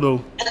did kill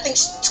though? I think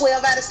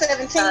 12 out of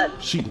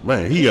 17.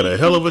 Man, he got a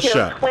hell of a killed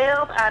shot.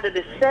 12 out of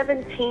the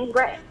 17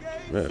 rats.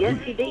 Man,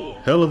 Yes, he did.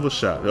 Hell of a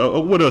shot.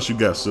 What else you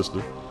got,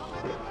 sister?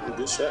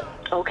 Good shot.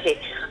 Okay.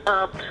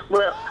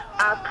 Well,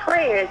 our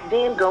prayers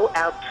then go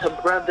out to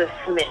Brother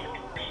Smith.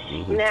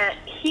 Now,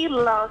 he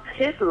lost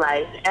his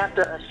life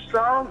after a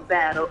strong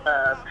battle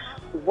of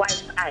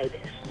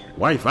wife-itis.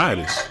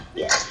 Wife-itis?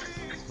 Yes.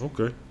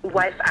 Okay.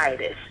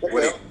 Wife-itis.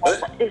 Wait,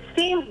 what? It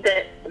seems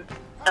that,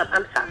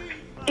 I'm sorry.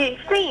 It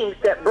seems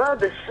that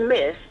Brother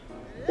Smith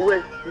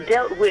was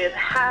dealt with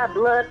high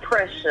blood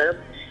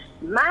pressure,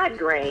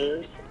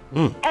 migraines,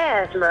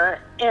 asthma,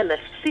 and a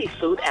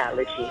seafood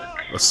allergy.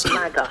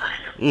 My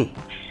God.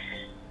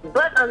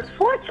 But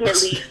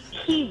unfortunately,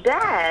 he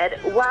died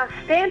while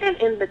standing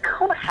in the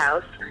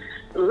courthouse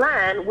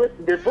line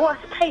with divorce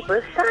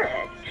papers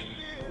signed.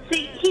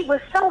 See, he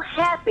was so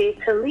happy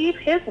to leave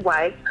his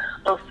wife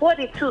of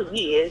 42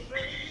 years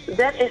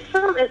that as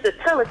soon as the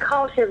teller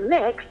called him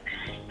next,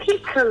 he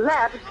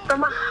collapsed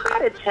from a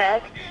heart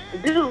attack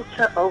due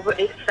to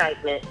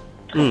overexcitement.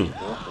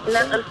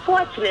 Now,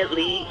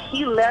 unfortunately,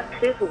 he left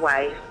his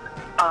wife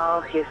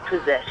all his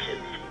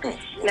possessions.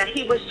 Now,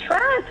 he was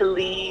trying to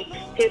leave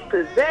his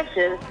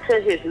possessions to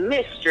his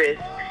mistress,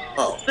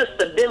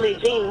 Sister Billie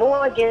Jean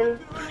Morgan,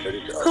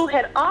 who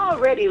had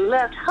already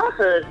left her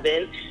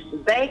husband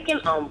banking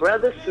on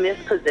Brother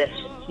Smith's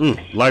possessions.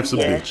 Life's a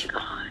Yes, bitch.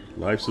 God.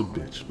 Life's a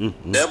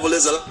bitch. Devil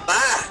is a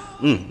lie.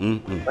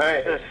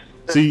 Right.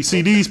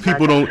 See, these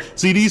people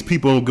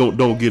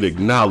don't get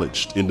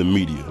acknowledged in the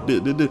media.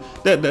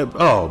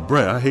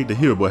 Brent, I hate to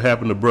hear what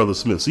happened to Brother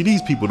Smith. See,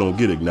 these people don't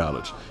get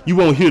acknowledged. You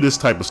won't hear this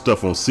type of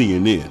stuff on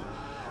CNN.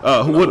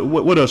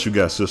 What else you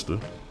got, sister?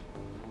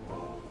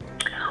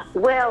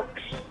 Well,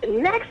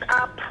 next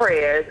our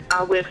prayers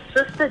are with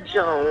Sister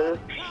Jones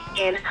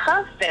and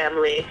her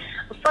family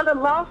for the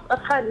loss of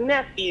her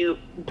nephew,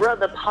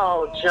 Brother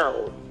Paul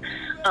Jones,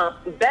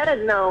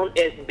 better known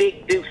as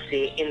Big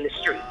Deucey in the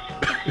streets.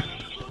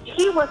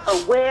 He was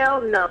a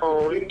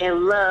well-known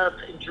and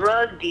loved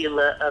drug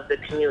dealer of the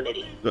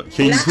community.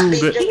 Can you prove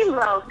that? He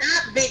lost.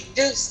 Not Big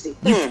Deucey.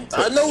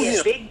 I know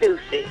him. Big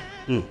Deucey.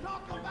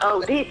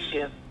 Oh, did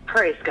you?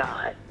 Praise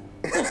God.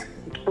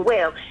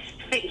 Well,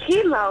 see,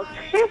 he lost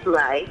his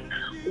life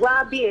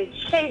while being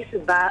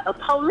chased by a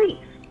police.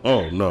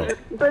 Oh, no.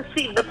 But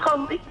see, the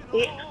police,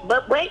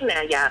 but wait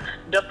now, y'all.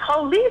 The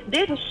police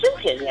didn't shoot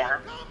him, y'all.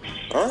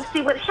 Huh?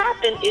 See, what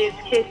happened is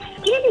his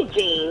skinny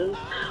jeans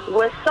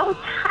were so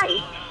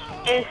tight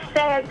and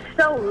sagged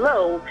so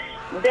low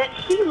that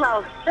he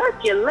lost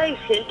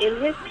circulation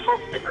in his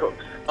testicles.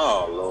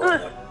 Oh,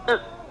 Lord.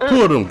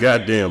 Pull them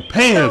goddamn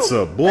pants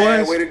up,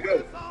 boys. Way to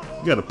go.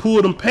 You gotta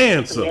pull them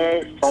pants up.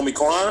 Yes. Homie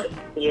Quan?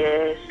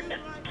 Yes.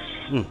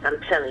 I'm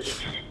telling you.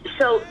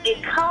 So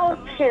it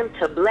caused him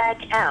to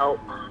black out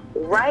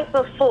right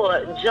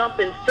before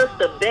jumping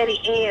Sister Betty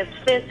Ann's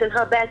fence in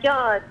her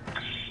backyard.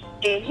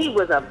 And he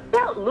was a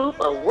belt loop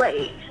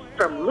away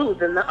from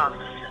losing the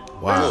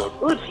officer. Wow.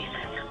 Oh, Jesus.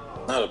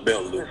 Not a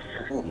belt loop.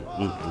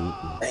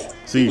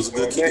 See, he was a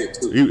good kid,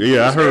 too.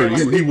 I heard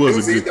he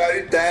was a He good. thought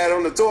he died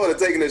on the toilet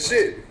taking a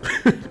shit.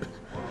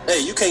 Hey,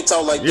 you can't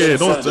talk like that. Yeah, in front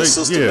don't of your take.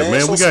 sister, Yeah,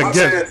 man, So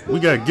we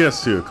got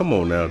guests here. Come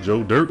on now,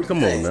 Joe Dirt.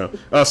 Come on now.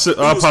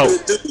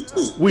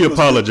 We He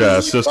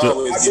apologize, sister.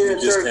 always I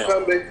did just church now.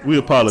 Sunday. We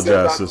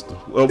apologize, sister.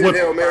 Did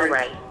Hail Mary. All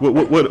right.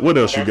 What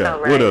else you That's got?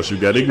 all right. What else you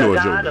got? He's Ignore a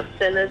Joe God Dirt. of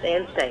sinners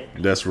and saints.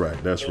 That's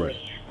right. That's right.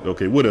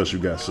 Okay, what else you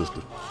got,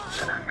 sister?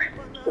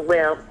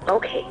 Well,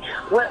 okay.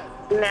 Well,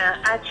 now,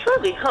 I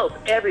truly hope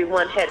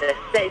everyone had a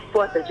safe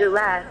 4th of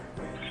July.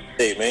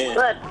 Amen.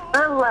 But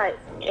unlike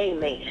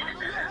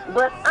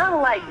But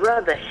unlike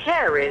Brother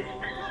Harris,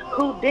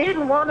 who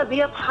didn't want to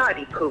be a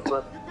party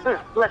pooper,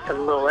 bless the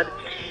Lord,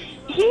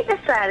 he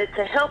decided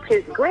to help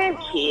his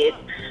grandkids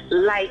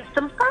light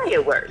some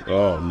fireworks.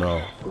 Oh,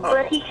 no.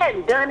 But he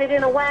hadn't done it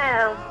in a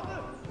while.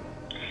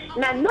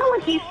 Now,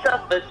 knowing he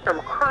suffers from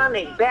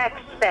chronic back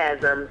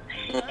spasms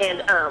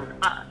and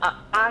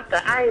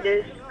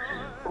arthritis,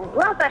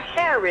 Brother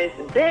Harris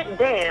bent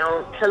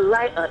down to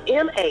light a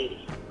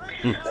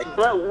M80.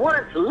 But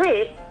once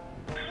lit,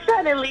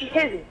 suddenly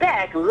his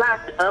back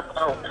locked up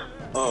on him.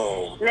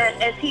 Oh. Now,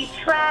 as he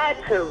tried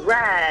to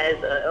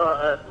rise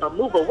or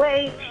move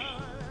away,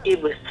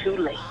 it was too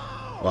late.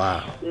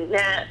 Wow.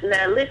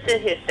 Now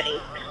listen here,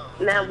 Saints.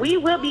 Now, we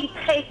will be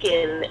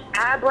taking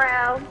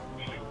eyebrow,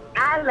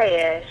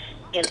 eyelash,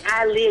 and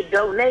eyelid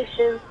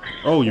donations.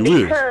 Oh, you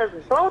will? Because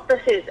both of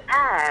his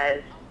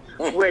eyes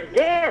were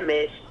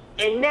damaged,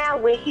 and now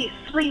when he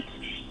sleeps,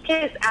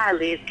 his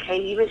eyelids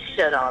can't even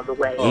shut all the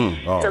way.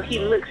 So he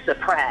looks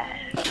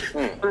surprised.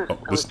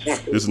 This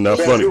is not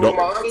funny. My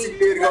auntie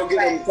did go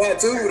get him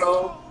tattooed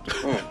on.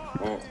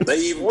 They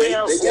even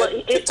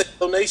they take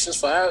donations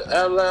for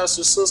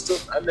eyelashes, sister.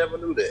 I never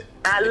knew that.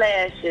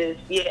 Eyelashes,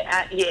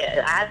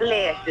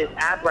 eyelashes,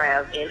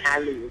 eyebrows, and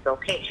eyelids.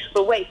 Okay,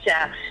 but wait,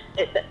 y'all.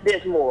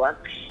 There's more.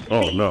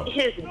 Oh, See, no.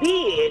 His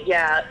beard,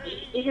 y'all.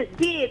 His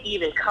beard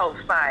even caught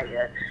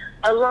fire,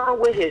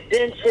 along with his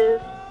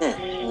dentures.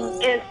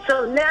 And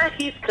so now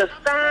he's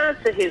confined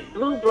to his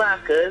blue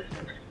blockers,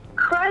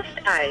 crushed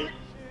ice,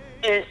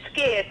 and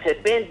scared to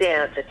bend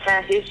down to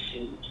tie his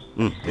shoes.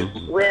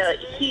 Well,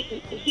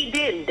 he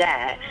didn't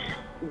die,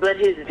 but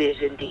his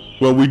vision did.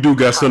 Well, we do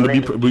got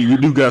something to we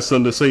do got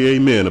something to say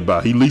amen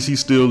about. At least he's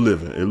still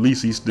living. At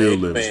least he's still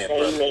living.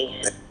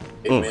 Amen.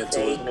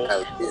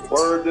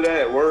 Word to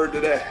that. Word to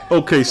that.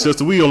 Okay,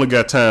 sister, we only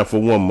got time for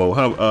one more.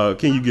 How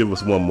can you give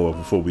us one more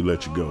before we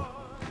let you go?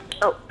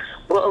 Oh,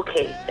 well,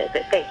 okay.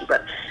 Thank you,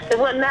 brother.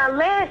 Well, now,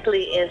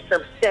 lastly, in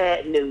some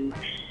sad news,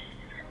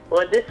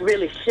 well, this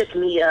really shook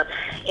me up,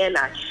 and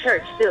our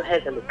church still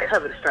hasn't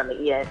recovered from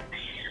it yet.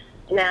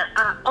 Now,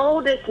 our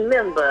oldest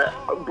member,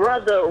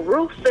 Brother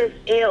Rufus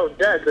L.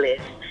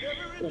 Douglas,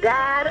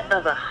 died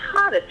of a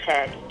heart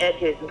attack at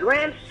his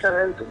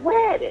grandson's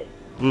wedding.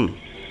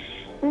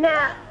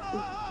 Now,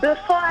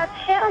 before I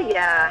tell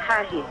y'all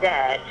how he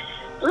died,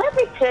 let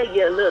me tell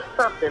you a little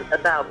something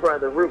about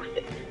Brother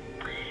Rufus.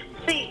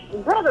 See,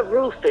 Brother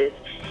Rufus,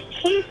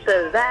 he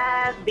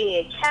survived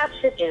being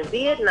captured in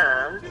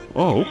Vietnam.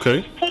 Oh,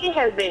 okay. He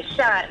has been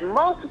shot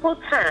multiple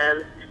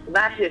times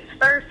by his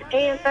first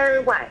and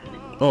third wife.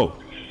 Oh.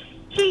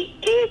 He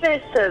even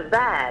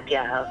survived,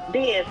 y'all,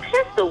 being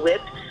pistol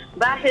whipped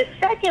by his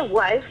second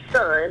wife's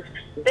son's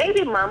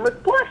baby mama's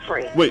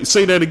boyfriend. Wait,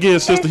 say that again,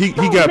 sister. He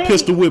got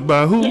pistol whipped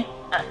by who?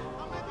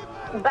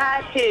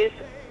 By his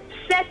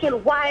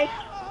second wife's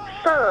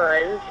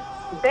son's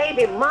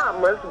baby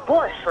mama's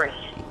boyfriend.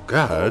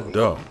 God,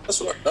 dog. That's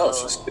what I thought.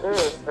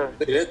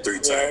 She did that 3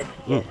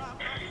 times.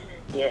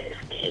 Yes,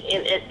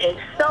 and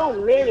so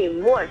many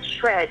more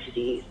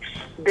tragedies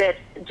that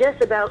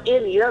just about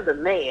any other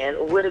man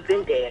would have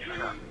been dead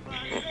from.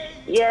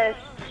 Yes,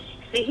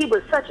 see, he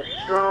was such a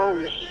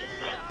strong man.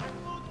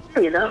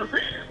 You know,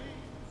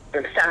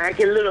 I'm sorry, I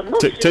get a little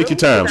emotional. Take your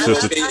time,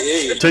 sister.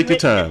 Take your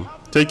time.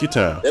 Take your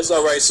time. That's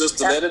all right,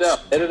 sister. Let it out.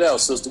 Let it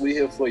out, sister. We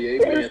here for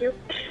you. Amen. Thank you.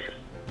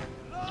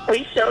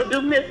 We sure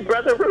do miss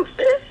Brother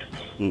Rufus.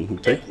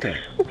 Take your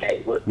time.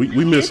 Okay, well,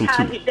 we miss him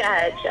how too. he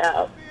died,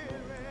 y'all.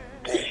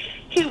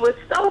 He was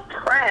so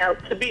proud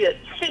to be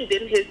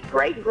attending his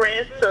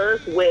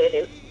great-grandson's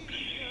wedding.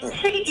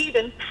 He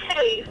even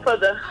paid for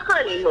the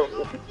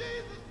honeymoon.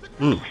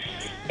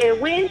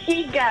 And when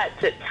he got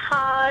to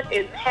Todd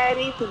and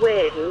Patty's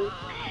wedding,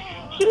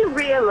 he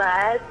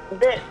realized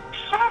that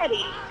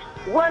Patty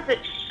wasn't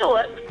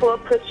short for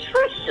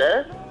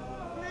Patricia,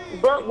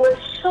 but was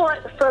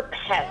short for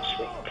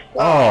Patrick.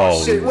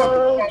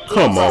 Oh,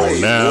 come on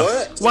now.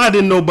 What? Why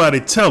didn't nobody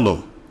tell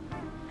him?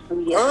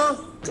 Yeah,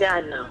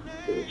 I know.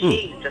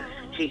 Jesus.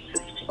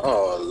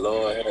 Oh,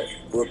 Lord.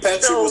 Well,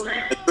 Patrick was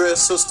wearing a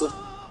dress, sister?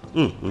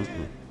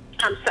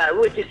 I'm sorry,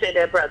 what you say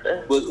there,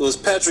 brother? Was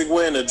Patrick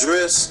wearing a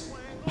dress,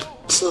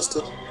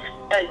 sister?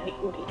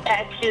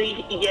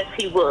 Actually, yes,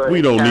 he was.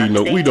 We don't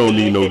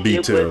need no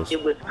details.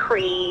 It was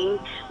cream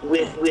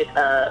with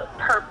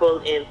purple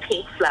and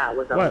pink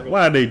flowers on it.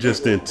 Why they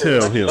just didn't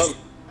tell him?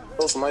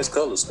 Those some nice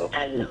colors, though.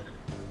 I know.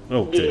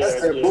 Okay.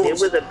 Yeah, it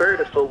was a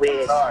beautiful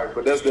wedding. Sorry,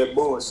 but that's that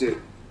bullshit.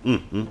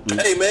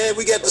 Hey, man,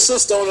 we got the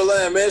sister on the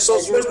line, man. Show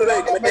some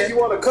respect, man. You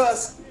want to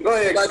cuss? Go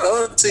ahead. Like an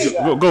auntie.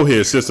 Go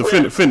ahead, sister.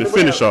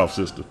 Finish off,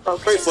 sister.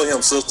 Pray for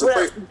him, sister.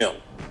 Pray for him.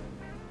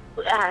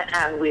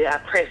 I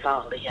pray for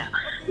all of y'all.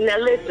 Now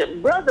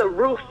listen, Brother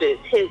Rufus,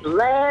 his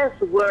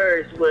last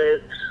words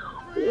was,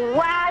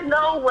 "Why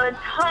no one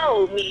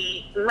told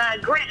me my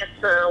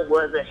grandson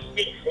was a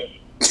sissy?"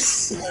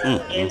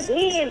 And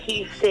then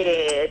he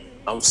said,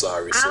 "I'm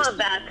sorry, I'm sister.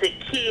 about to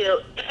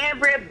kill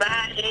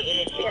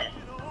everybody in here."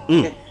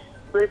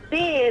 But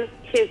then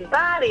his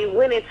body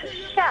went into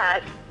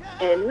shock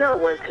and no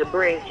one could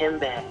bring him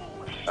back.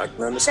 I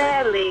can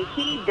understand. Sadly,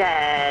 he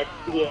died.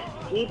 Yes,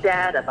 he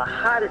died of a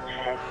heart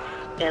attack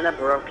and a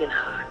broken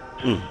heart.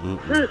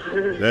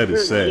 That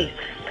is sad.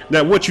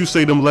 Now, what you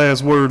say them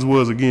last words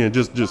was again,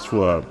 just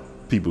for our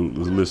people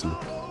who's listening.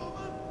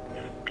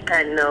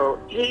 I know.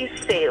 He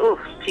said, "Oh,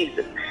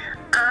 Jesus,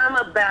 I'm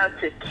about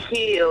to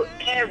kill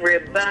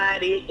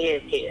everybody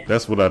in here."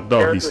 That's what I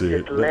thought he Those were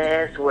said. his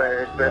last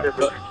words, brother.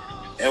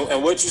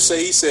 And what you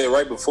say he said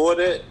right before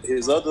that,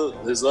 his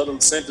other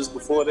sentence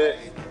before that?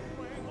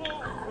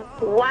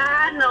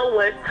 Why no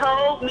one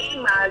told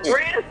me my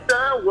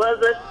grandson was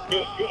a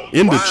sissy?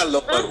 In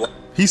the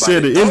he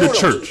said it in the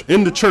church.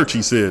 In the church,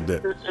 he said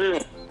that.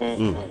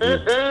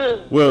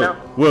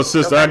 Well,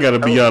 sister, I gotta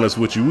be honest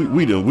with you.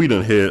 We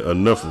done had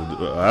enough.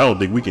 I don't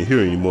think we can hear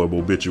any more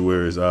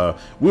obituaries.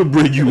 We'll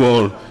bring you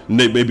on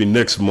maybe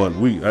next month.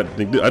 I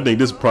think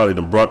this probably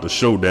done brought the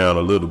show down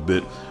a little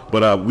bit.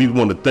 But we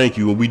want to thank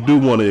you, and we do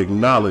want to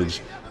acknowledge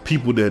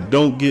people that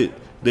don't get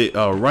the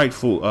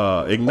rightful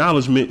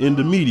acknowledgement in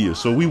the media.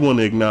 So we want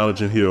to acknowledge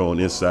them here on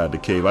Inside the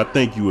Cave. I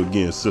thank you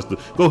again, sister.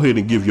 Go ahead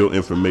and give your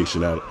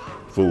information out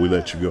before we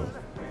let you go.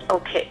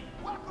 Okay.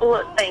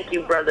 Well, thank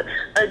you, brother.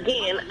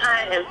 Again,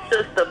 I am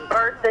Sister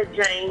Bertha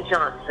Jane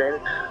Johnson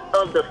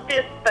of the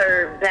 5th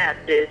Third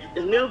Baptist,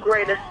 New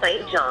Greater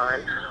St.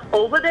 John,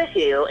 Over the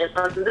Hill and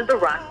Under the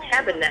Rock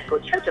Tabernacle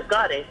Church of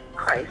God in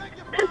Christ,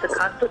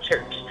 Pentecostal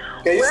Church,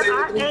 where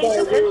our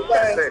angels and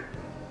shepherds.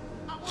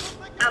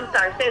 I'm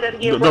sorry, say that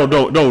again.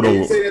 Don't. Can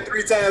you say that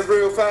 3 times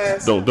real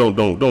fast?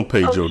 Don't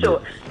pay Joe.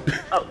 Sure.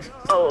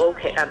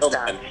 Okay. I'm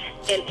sorry.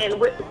 And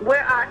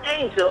where our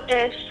angel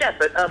and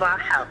shepherd of our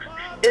house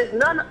is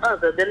none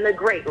other than the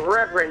great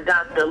Reverend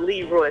Dr.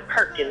 Leroy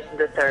Perkins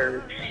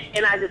III.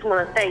 And I just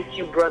want to thank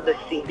you, Brother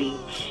CB.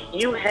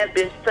 You have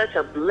been such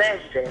a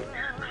blessing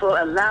for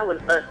allowing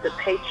us to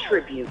pay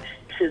tribute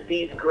to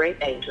these great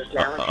angels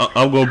now.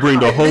 I'm going to bring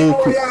the whole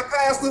crew.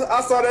 Pastor,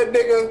 I saw that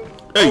nigga.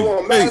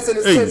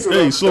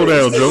 Hey, slow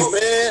down,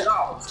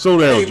 Joe.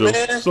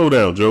 Slow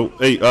down, Joe.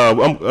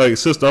 Hey,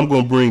 sister, I'm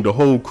going to bring the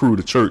whole crew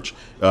to church.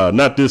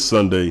 Not this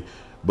Sunday.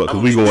 But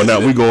cause we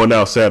going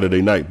out Saturday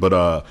night. But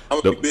I'm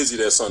gonna be busy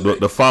that Sunday.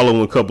 The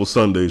following couple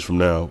Sundays from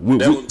now, we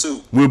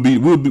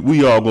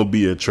all gonna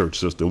be at church,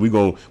 sister. We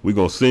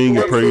gonna sing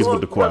and praise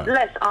with the choir.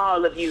 Bless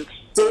all of you,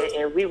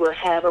 and we will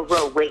have a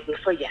row waiting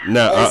for y'all.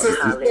 Now, since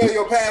you tell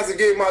your pastor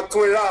give my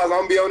 $20, I'm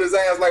gonna be on his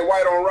ass like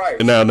white on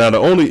rice. Now, the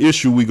only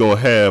issue we gonna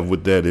have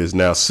with that is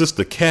now,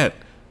 Sister Cat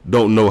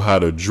don't know how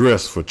to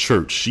dress for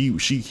church.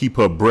 She keep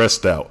her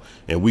breast out.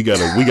 And we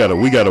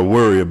gotta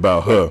worry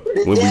about her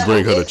when we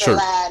bring her to church.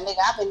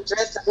 I've been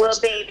dressing. Well,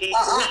 baby,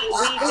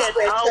 we just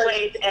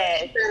always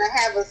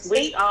ask.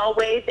 We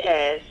always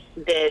ask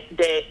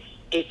that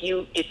if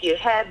you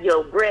have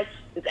your breasts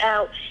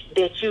out,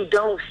 that you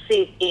don't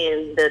sit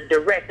in the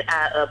direct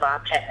eye of our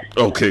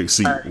pastor. Okay,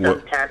 see.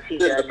 Sometimes he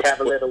does have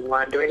a little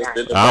wandering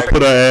eye. I'll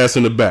put her ass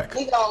in the back.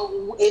 You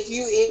know,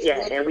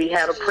 and we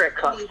have a prayer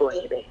closet for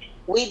you, baby.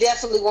 We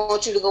definitely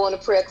want you to go in the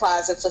prayer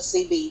closet for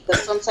CB,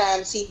 because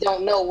sometimes he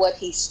don't know what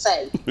he's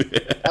saying,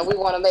 and we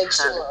want to make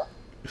sure.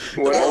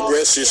 The more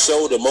breast you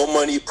show, the more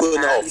money you put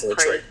in the offering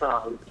tray.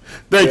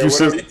 Thank you,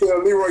 sister. You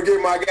tell Leroy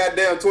give my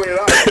goddamn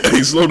 $20.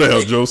 Hey, slow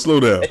down, Joe. Slow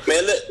down. Hey,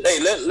 man,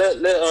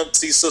 let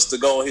Auntie Sister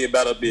go on here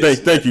about her business.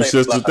 Thank you,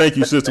 sister. Thank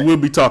you, sister. We'll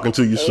be talking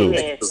to you soon.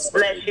 Amen.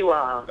 Bless you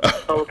all.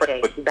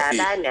 Okay.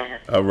 Bye now.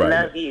 All right.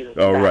 Love you.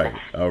 All right.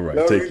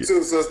 Love Take you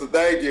too, sister.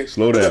 Thank you.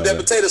 Slow down. That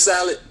potato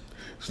salad.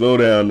 Slow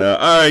down now.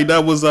 All right,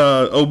 that was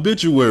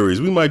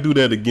obituaries. We might do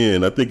that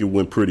again. I think it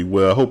went pretty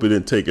well. I hope it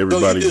didn't take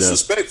everybody you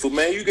disrespectful,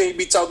 man. You can't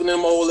be talking to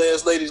them old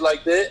ass ladies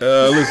like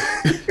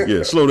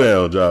that. Slow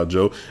down,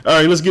 Joe. All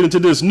right, let's get into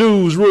this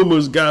news,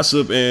 rumors,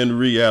 gossip, and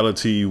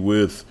reality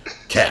with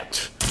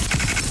Cat.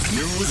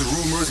 News,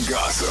 rumors,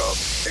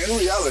 gossip, and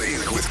reality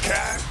with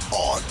Cat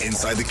on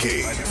Inside the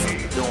Cave.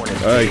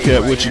 All right,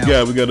 Cat, what you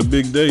got? We got a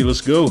big day.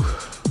 Let's go.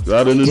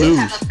 Out in the news. We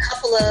have a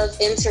couple of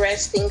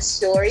interesting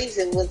stories.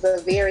 It was a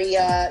very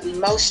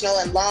emotional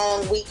and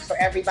long week for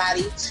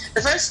everybody.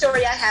 The first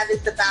story I have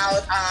is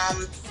about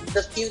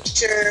the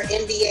future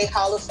NBA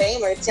Hall of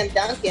Famer Tim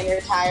Duncan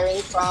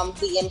retiring from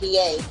the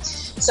NBA.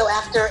 So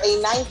after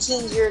a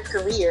 19-year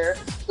career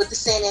with the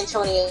San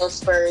Antonio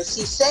Spurs,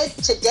 he said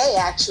today,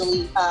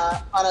 actually,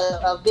 on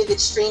a Vivid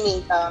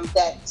streaming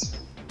that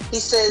he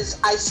says,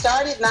 I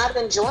started not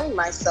enjoying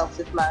myself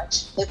as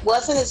much. It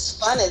wasn't as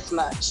fun as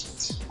much.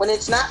 When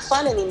it's not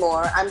fun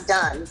anymore, I'm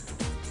done.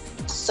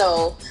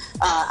 So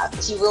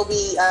he will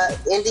be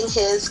ending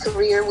his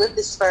career with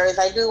the Spurs.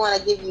 I do want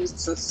to give you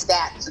some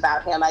stats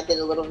about him. I did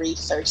a little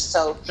research.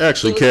 So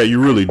actually, Kat,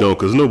 you really don't,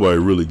 because nobody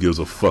really gives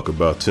a fuck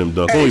about Tim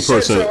Duncan. Only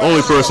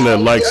person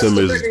that likes him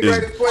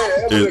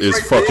is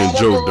fucking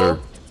Joe Dirt.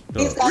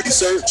 He's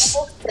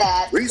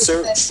got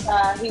research.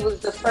 He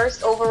was the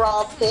first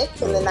overall pick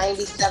in the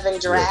 '97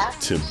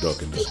 draft. Tim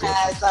Duncan. He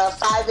has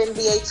 5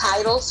 NBA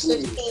titles,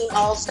 15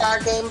 All-Star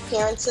game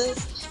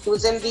appearances. He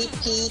was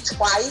MVP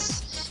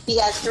twice. He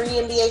has 3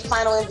 NBA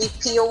Final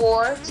MVP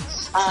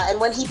awards. And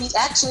when he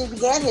actually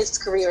began his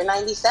career in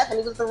 '97,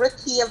 he was the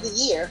Rookie of the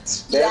Year.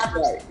 He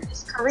averaged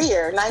his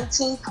career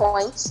 19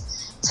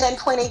 points,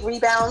 10.8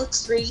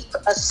 rebounds, 3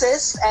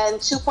 assists, and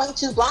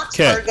 2.2 blocks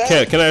per game.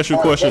 Kat, can I ask you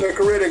a question? Better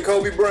career than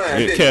Kobe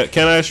Bryant. Yeah, Kat,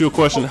 can I ask you a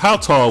question? How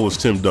tall was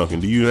Tim Duncan?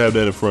 Do you have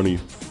that in front of you?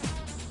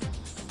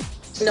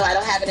 No, I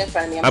don't have it in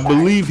front of me. I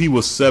believe he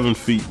was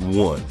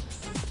 7'1".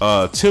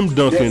 Tim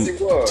Duncan.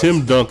 Yes,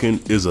 Tim Duncan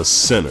is a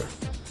center.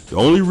 The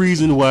only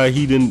reason why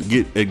he didn't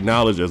get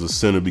acknowledged as a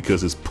center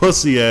because his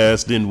pussy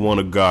ass didn't want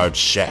to guard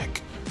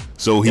Shaq.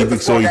 So he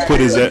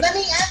put his ass.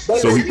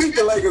 So he beat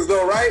the Lakers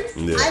though, right?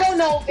 Yeah. I don't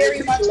know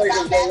very much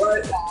about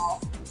basketball,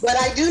 but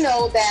I do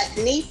know that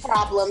knee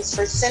problems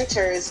for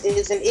centers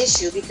is an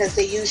issue because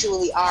they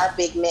usually are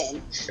big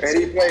men. And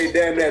he played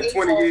damn near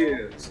 20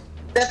 years.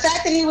 The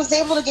fact that he was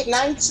able to get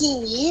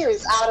 19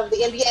 years out of the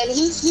NBA, and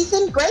he's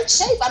in great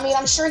shape. I mean,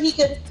 I'm sure he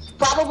could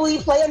probably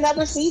play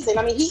another season.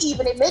 I mean, he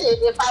even admitted,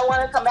 if I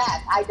want to come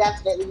back, I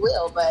definitely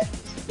will. But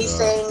he's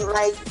saying,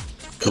 like,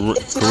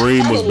 it's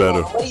Kareem was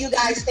better. What do you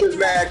guys think? He's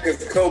mad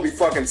because Kobe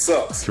fucking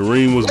sucks.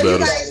 Kareem was better.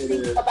 What do you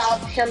guys think about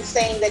him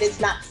saying that it's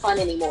not fun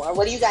anymore?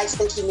 What do you guys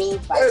think he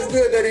means by It's that?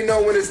 good that he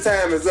know when his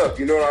time is up.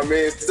 You know what I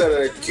mean? Instead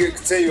of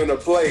continuing to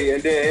play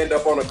and then end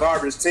up on a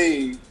garbage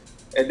team.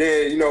 And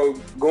then,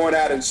 going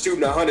out and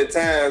shooting 100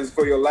 times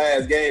for your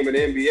last game in the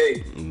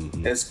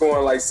NBA and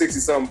scoring like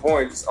 60-something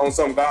points on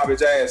some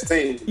garbage-ass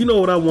team. You know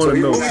what I want to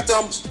know?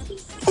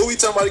 Who we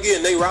talking about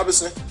again? Nate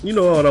Robinson? You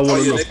know what I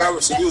want to know? Nate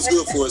Robinson, he was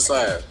good for his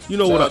side.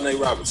 Nate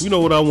Robinson. You know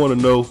what I want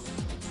to know?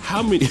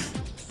 How many...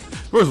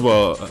 First of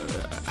all,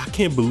 I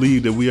can't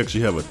believe that we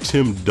actually have a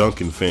Tim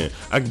Duncan fan.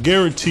 I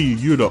guarantee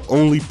you're the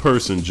only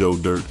person, Joe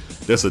Dirt,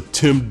 that's a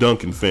Tim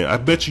Duncan fan. I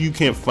bet you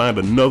can't find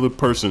another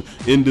person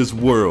in this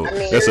world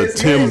that's a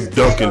Tim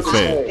Duncan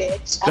fan.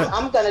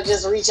 I'm going to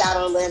just reach out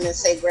on a limb and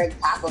say Greg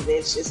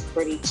Popovich is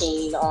pretty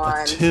keen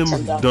on Tim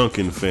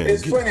Duncan fan.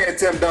 There's plenty of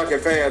Tim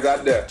Duncan fans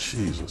out there.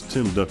 Jesus,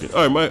 Tim Duncan.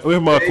 All right,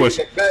 here's my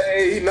question.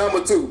 Hey, he's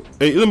number 2.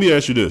 Hey, let me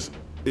ask you this.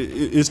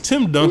 Is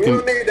Tim Duncan... We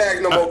don't need to ask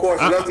no more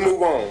questions. Let's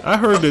move on. I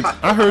heard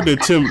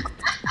that Tim Duncan...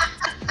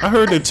 I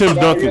heard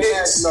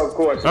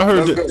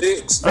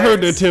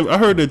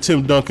that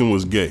Tim Duncan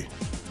was gay.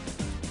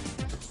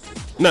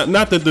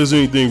 Not that there's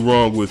anything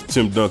wrong with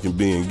Tim Duncan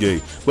being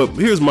gay, but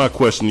here's my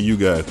question to you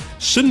guys: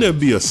 shouldn't there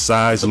be a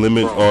size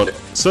limit on?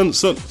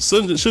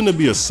 Shouldn't there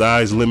be a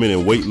size limit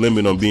and weight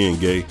limit on being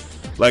gay?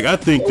 Like I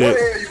think that. What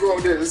the hell you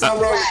going to do?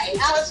 Right.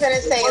 I was gonna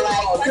say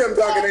Tim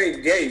Duncan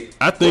ain't gay.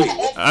 I think.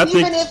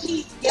 Even if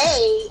he's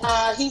gay,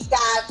 he's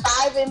got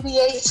 5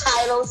 NBA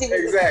titles. He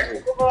was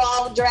an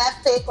overall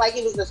draft pick. Like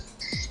he's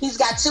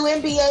got 2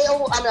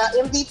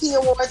 MVP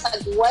awards.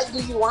 Like, what do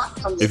you want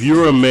from this? If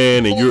you're a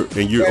man and you're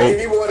he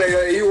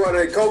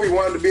wanted Kobe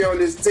wanted to be on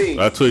this team.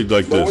 I tell you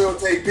like but this. We don't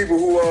take people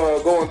who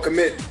go and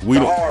commit the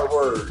hard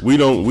word. We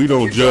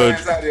don't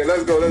judge.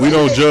 Let's go. We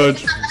don't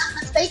judge. If I'm not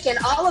mistaken,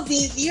 all of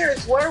these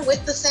years were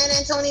with the San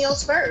Antonio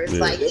Spurs. Yeah.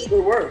 Like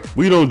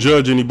we don't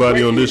judge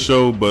anybody on this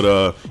show,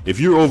 but if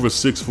you're over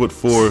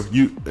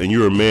 6'4", and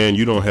you're a man,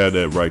 you don't have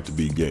that right to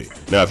be gay.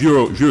 Now, if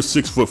you're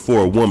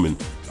 6'4", woman,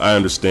 I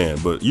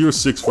understand, but you're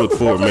 6'4", man.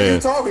 What are you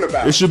talking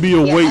about? It should be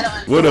a weight.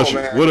 What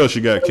else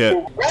you got,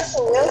 Kat?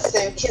 Russell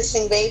Wilson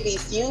kissing baby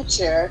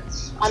Future.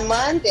 On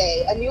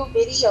Monday, a new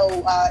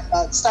video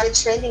started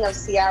trending of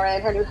Ciara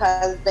and her new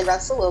husband,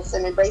 Russell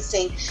Wilson,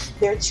 embracing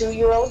their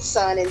 2-year-old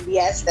son. And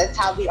yes, that's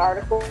how the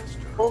article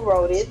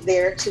wrote it,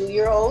 their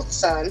 2-year-old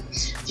son,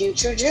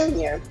 Future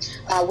Jr.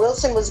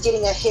 Wilson was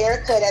getting a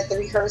haircut at the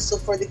rehearsal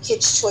for the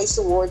Kids' Choice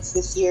Awards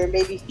this year.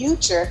 Baby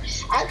Future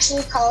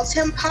actually calls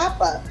him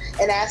Papa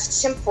and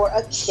asks him for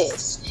a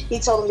kiss. He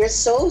told him, "You're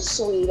so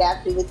sweet,"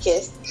 after the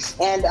kiss.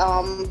 And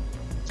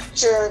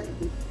Future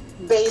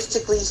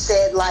basically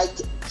said, like,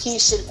 he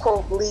should,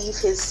 quote, leave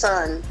his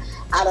son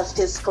out of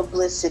his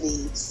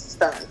publicity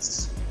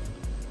stunts.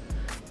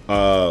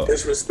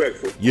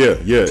 Disrespectful. Yeah,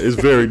 it's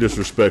very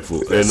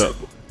disrespectful. And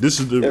this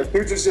is the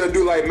Future should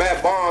do like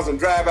Matt Barnes and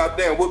drive out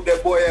there and whoop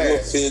that boy ass.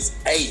 Whoop his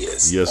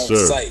ass. Yes, sir.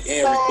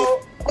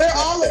 So we're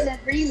all in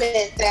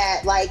agreement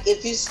that, like,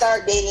 if you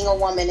start dating a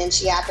woman and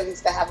she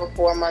happens to have a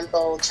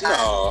 4-month-old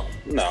child,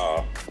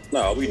 no,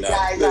 we you not.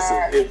 guys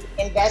are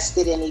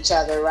invested in each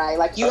other, right?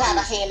 Like, you have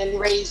a hand in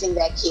raising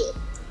that kid.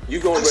 You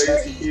gonna raise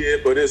the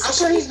kid, but I'm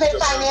sure he's been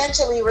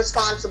financially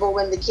responsible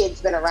when the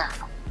kid's been around.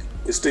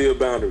 It's still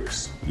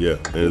boundaries. Yeah,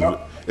 and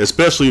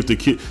especially if the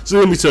kid. So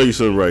let me tell you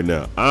something right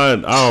now. I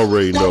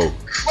already know.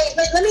 Hey,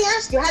 but let me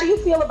ask you, how do you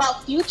feel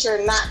about Future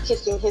not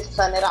kissing his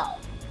son at all?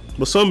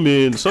 But some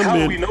men. How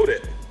do we know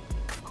that?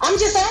 I'm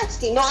just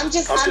asking. No, I'm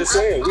just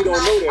saying we don't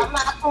know that. I'm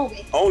not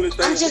approving. Only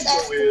thing I'm just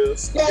asking.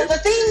 is. No, the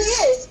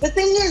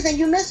thing is, and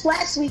you missed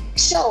last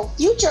week's show.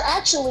 Future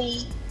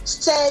actually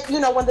said,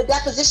 when the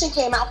deposition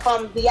came out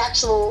from the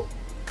actual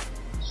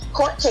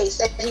court case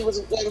that he was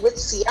in with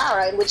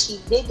Ciara, in which he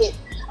did get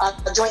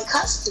joint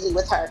custody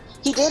with her.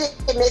 He did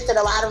admit that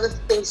a lot of the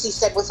things he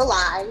said was a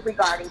lie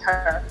regarding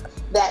her,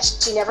 that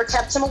she never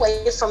kept him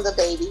away from the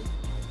baby,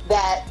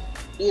 that,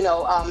 he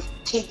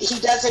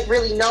doesn't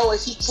really know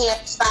if he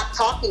can't stop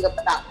talking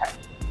about her.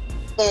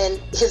 in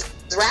his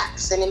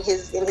raps and in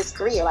his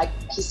career. Like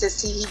he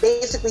says, he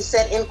basically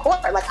said in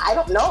court, like, I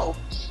don't know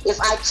if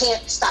I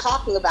can't stop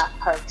talking about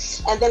her.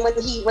 And then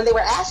when they were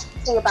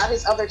asking about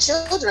his other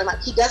children,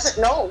 like, he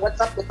doesn't know what's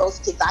up with those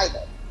kids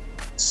either.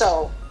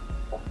 So,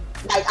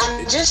 like,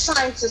 I'm just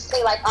trying to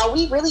say, like, are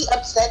we really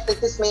upset that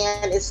this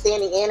man is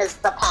standing in as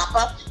the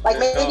pop-up? Like,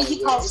 maybe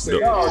he calls. No,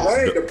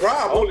 that ain't the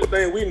problem. Only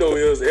thing we know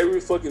is every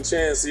fucking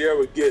chance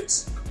Sierra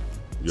gets,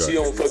 she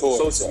on fucking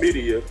social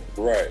media,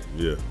 right?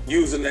 Yeah,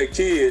 using that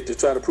kid to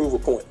try to prove a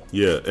point.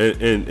 Yeah,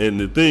 and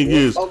the thing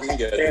is,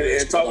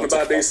 and talking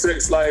about their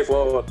sex life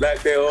or lack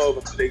thereof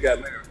until they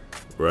got married.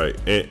 Right,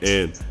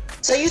 and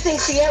so you think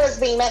Sierra's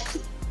being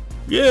messy?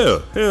 Yeah,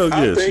 hell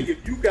yeah. I think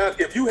if you got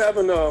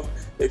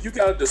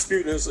a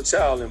dispute and there's a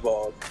child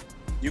involved,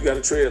 you got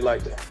to tread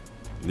like that.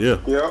 Yeah.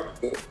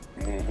 Yep.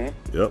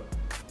 Mm-hmm. Yep.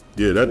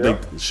 Yeah, that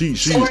thing. She.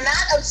 So we're not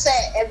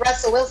upset at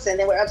Russell Wilson,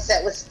 and we're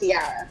upset with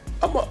Ciara.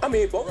 I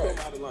mean, both of them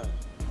out of line.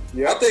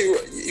 Yeah. I think,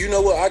 you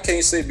know what, I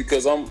can't say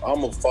because I'm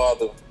a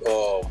father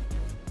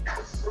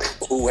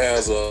who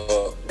has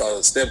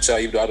a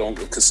stepchild, even though I don't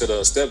consider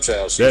a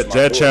stepchild.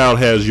 That child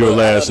has your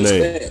last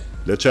name.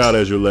 That child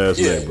has your last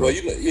name, bro. Well,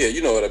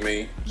 you know what I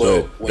mean. But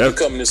so when you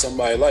come into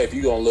somebody's life,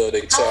 you gonna love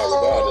their child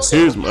regardless.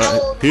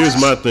 Here's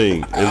my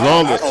thing.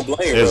 I don't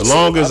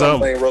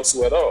blame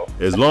Russell at all.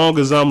 As long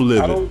as I'm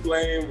living, I don't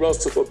blame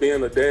Russell for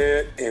being a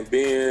dad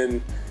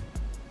and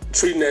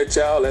treating that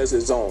child as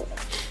his own.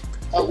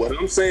 But what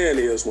I'm saying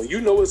is, when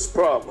you know it's a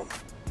problem,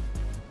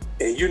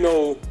 and you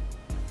know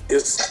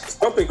it's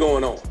something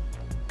going on.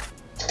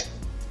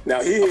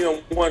 Now he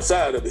hearing one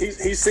side of it.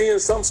 He's seeing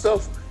some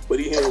stuff, but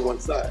he hearing one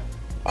side.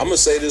 I'm gonna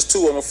say this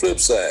too on the flip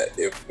side.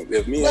 If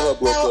me and her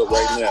broke up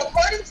right now,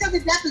 according to the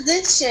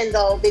deposition,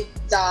 though, Big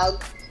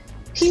Dog,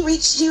 he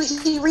reached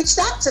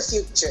out to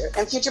Future,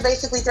 and Future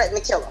basically threatened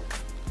to kill him.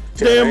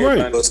 Damn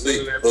right. But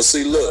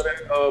see, look,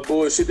 that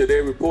bullshit that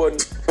they reporting,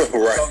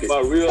 right? Talking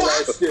about real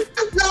life shit.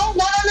 No,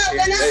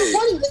 they're not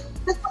reporting this.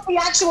 This was the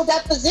actual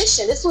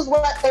deposition. This was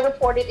what they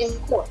reported in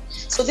court.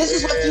 So this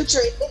is what Future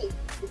admitted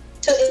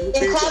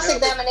in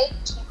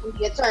cross-examination from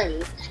the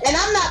attorney. And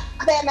I'm not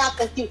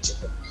bad-mouthing Future.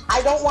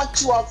 I don't want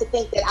you all to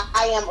think that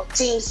I am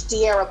Team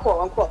Sierra,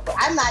 quote unquote.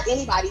 I'm not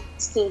anybody's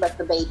team but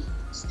the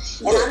babies.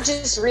 And I'm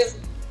just really.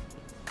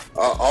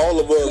 All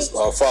of us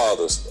are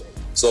fathers.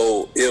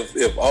 So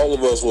if all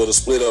of us were to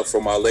split up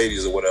from our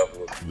ladies or whatever,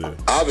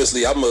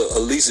 obviously at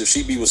least if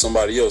she be with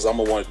somebody else, I'm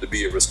gonna want it to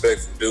be a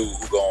respectful dude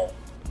who gonna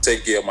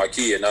take care of my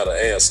kid, not an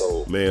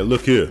asshole. Man,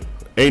 look here.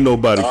 Ain't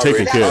nobody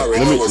taking care of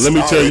it. Let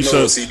me tell you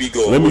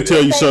something. Let me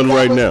tell you something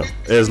right now.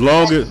 As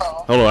long as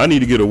hold on, I need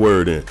to get a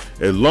word in.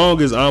 As long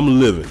as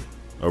I'm living,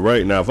 all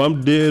right. Now, if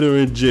I'm dead or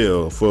in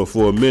jail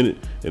for a minute,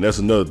 and that's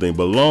another thing.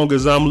 But long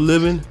as I'm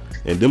living,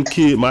 and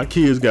my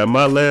kids got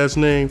my last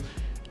name,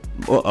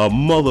 a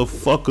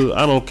motherfucker.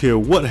 I don't care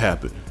what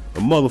happened. A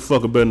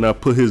motherfucker better not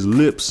put his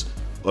lips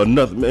or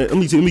nothing. Man, let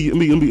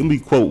me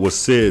quote what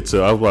said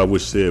to. I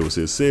wish said was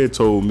said. Said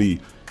told me,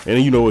 and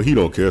you know what? He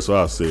don't care, so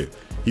I said.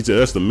 He said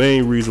that's the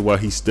main reason why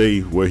he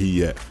stayed where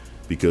he at,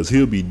 because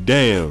he'll be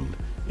damned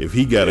if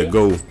he gotta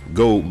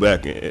go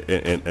back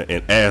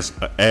and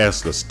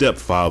ask a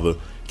stepfather,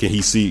 can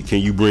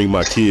you bring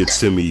my kids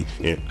to me?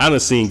 And I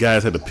done seen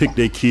guys had to pick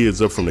their kids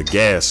up from the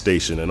gas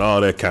station and all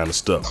that kind of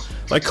stuff.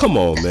 Like, come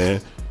on, man,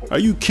 are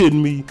you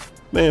kidding me?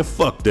 Man,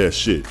 fuck that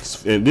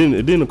shit. And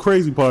then the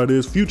crazy part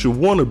is Future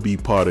wanna be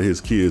part of his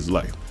kid's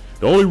life.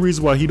 The only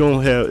reason why he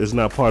is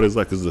not part of his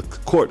life is the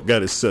court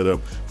got it set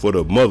up for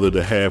the mother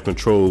to have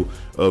control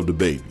of the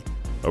baby.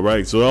 All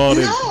right, so all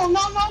that. No.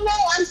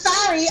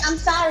 I'm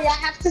sorry. I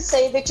have to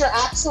say that you're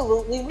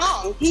absolutely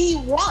wrong. He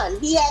won.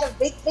 He had a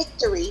big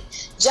victory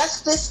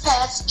just this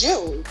past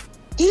June.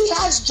 He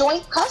has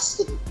joint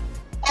custody,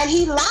 and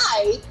he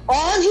lied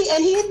and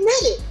he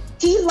admitted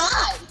he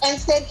lied and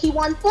said he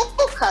won full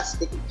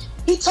custody.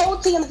 He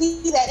told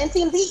TMZ that, and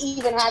TMZ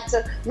even had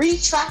to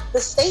retract the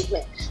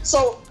statement.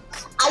 So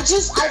I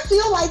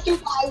feel like you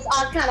guys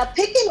are kind of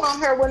picking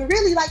on her when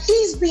really, like,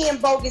 he's being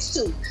bogus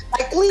too.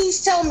 Like,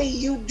 please tell me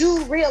you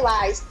do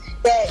realize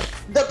that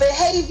the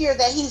behavior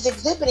that he's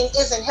exhibiting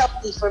isn't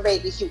healthy for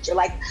baby Future.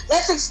 Like,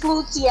 let's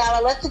exclude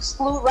Ciara, let's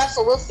exclude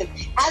Russell Wilson.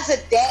 As a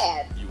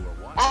dad,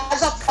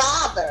 as a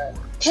father,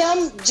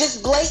 him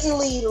just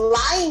blatantly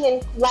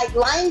lying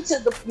to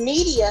the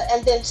media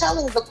and then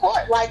telling the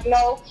court, like,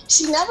 no,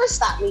 she never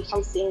stopped me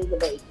from seeing the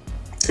baby.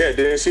 Yeah,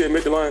 didn't she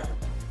admit the line?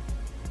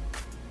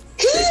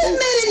 He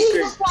admitted he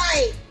was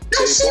lying.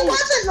 No, she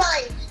wasn't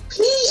lying.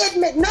 He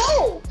admitted,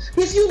 no.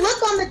 If you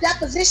look on the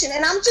deposition,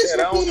 and I'm just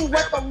repeating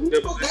what the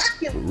legal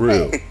document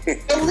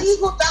said. The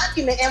legal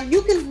document, and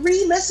you can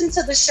re-listen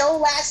to the show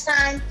last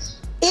time.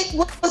 It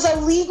was a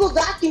legal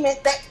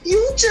document that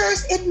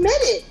Futures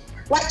admitted.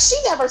 Like, she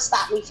never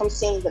stopped me from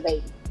seeing the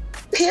baby.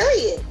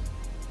 Period.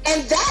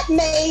 And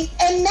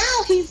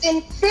now he's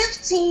in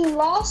 15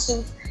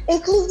 lawsuits,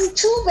 including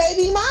 2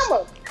 baby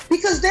mamas.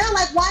 Because they're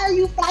like, why are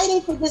you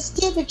fighting for this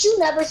kid that you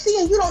never see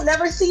and you don't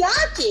never see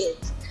our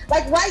kids?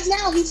 Like, right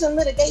now he's in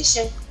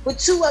litigation with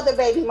 2 other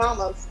baby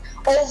mamas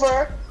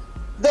over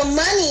the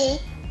money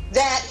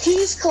that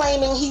he's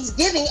claiming he's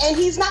giving, and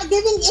he's not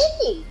giving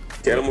any.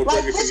 Cat, I'm gonna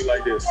break it to you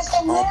like this.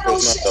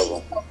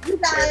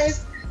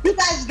 You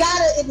guys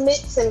gotta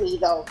admit to me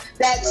though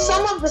that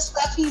some of the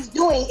stuff he's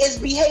doing is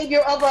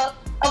behavior of a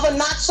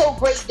not so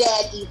great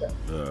dad either.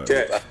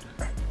 Cat,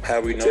 how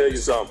we tell you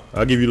something?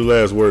 I'll give you the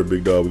last word,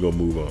 big dog. We're gonna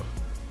move on.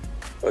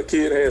 A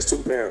kid has 2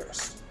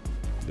 parents.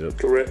 Yep.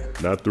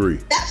 Correct. Not 3.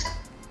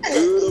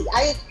 Definitely,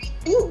 I agree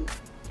with you.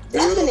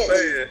 Definitely.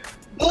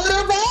 Good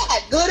or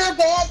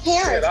bad parents.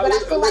 Yeah, but I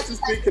feel like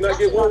speak. Can I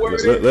get one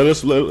word? Let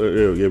us.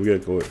 Yeah, we gotta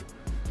go ahead.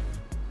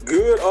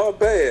 Good or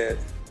bad,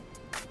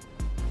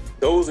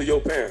 those are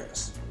your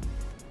parents.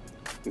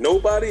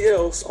 Nobody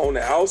else on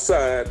the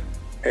outside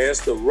has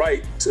the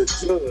right to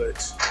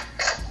judge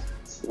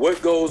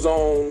what goes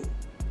on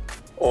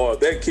or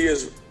that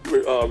kid's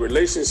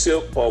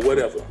relationship or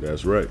whatever.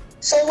 That's right.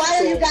 So why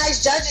are you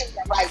guys judging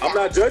them right now? I'm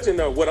not judging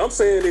them. What I'm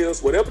saying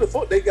is, whatever the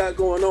fuck they got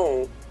going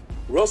on,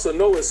 Russell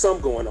knows there's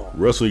something going on.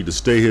 Russell need to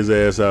stay his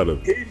ass out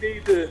of it. He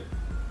need to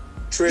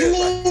tread. You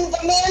mean the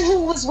man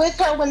who was with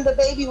her when the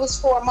baby was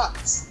 4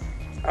 months?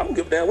 I don't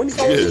give a damn when he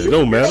Yeah, it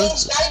don't matter.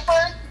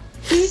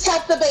 He's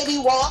helped the baby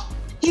walk.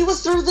 He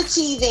was through the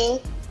teething.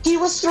 He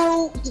was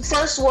through the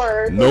first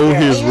word. Know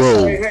his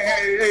role.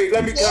 Hey,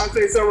 let me can I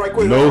say something right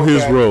quick? Know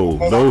his role.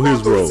 Know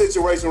his role. I'm the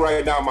situation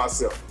right now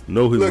myself.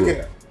 Know his role.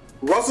 Look,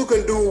 Russell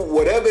can do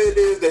whatever it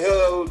is the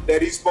hell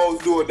that he's supposed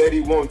to do or that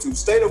he wants to.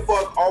 Stay the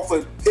fuck off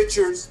of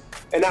pictures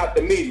and out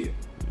the media.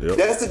 Yep.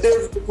 That's the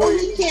difference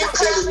between. That's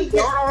the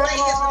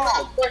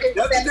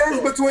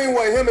difference between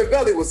what him and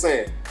Belly was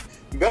saying.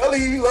 Belly,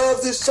 he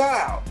loves his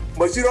child,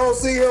 but you don't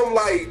see him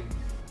like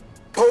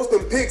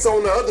posting pics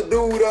on the other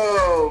dude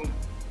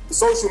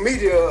social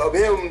media of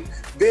him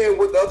being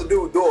with the other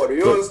dude's daughter.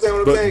 You understand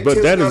what I'm saying?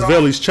 But that is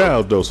Belly's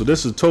child though, so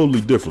this is totally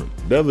different.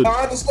 I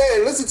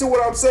understand. Listen to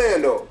what I'm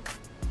saying though.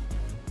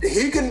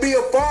 He can be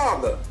a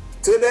father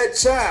to that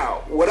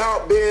child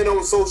without being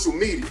on social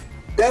media.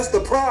 That's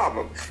the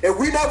problem. If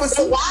we never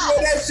see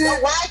that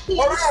shit,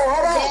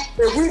 hold on.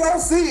 If we don't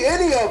see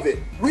any of it,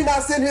 we're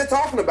not sitting here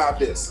talking about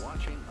this.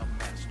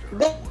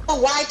 But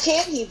why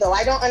can't he though?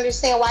 I don't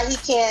understand why he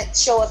can't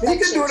show affection.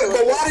 He can do it,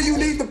 but why do you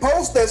need to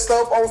post that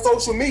stuff on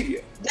social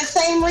media? The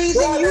same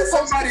reason you post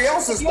somebody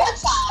else's your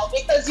child,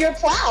 because you're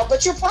proud,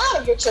 but you're proud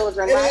of your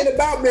children, right? It ain't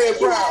about being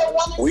proud.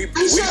 We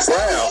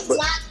proud, but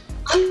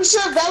I'm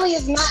sure Velly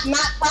is not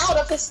proud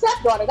of his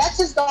stepdaughter. That's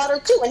his daughter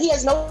too, and he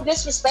has no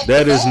disrespect.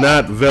 That is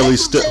not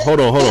Velly's Hold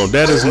on.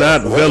 That is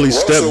not Velly's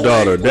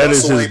stepdaughter. That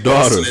is his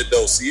daughter. It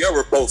though.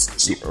 Sierra posting.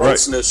 She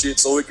posting that shit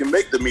so it can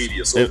make the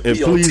media. So and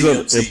please,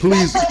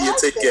 media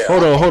take care.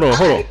 Hold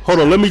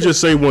on. Let me just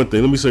say one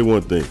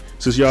thing.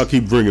 Since y'all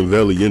keep bringing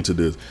Velly into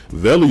this,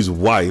 Velly's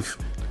wife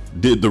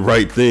did the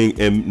right thing,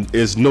 and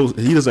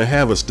he doesn't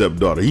have a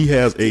stepdaughter. He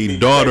has a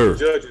daughter.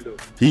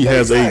 He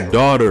has a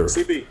daughter.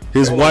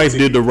 His wife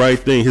did the right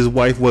thing. His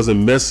wife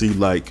wasn't messy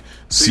like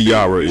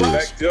Ciara is.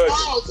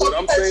 What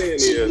I'm saying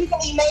is,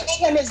 legally making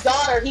him his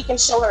daughter, he can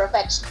show her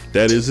affection.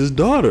 That is his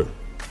daughter.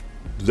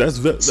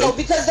 So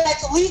because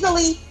that's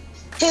legally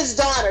his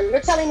daughter, you're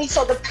telling me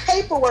so the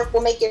paperwork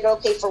will make it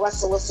okay for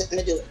Russell Wilson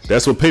to do it.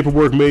 That's what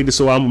paperwork made it.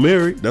 So I'm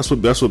married. That's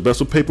what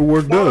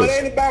paperwork does. No, it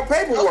ain't about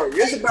paperwork.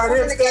 It's about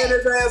him staying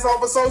his ass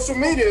off of social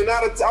media,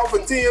 not off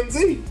of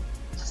TMZ.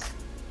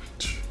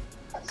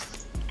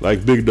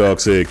 Like Big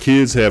Dog said,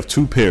 kids have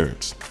 2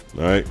 parents.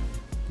 All right,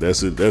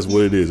 that's it. That's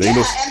what it is. And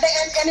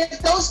if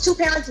those 2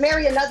 parents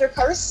marry another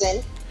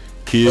person,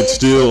 kids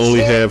still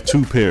only have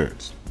 2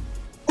 parents.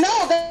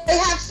 No, they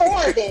have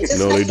 4 then.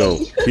 No, they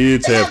don't.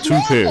 Kids have 2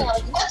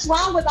 parents. What's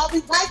wrong with all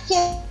these? Why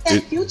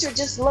can't Future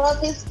just love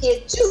his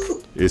kid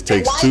too? It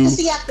takes why 2. Does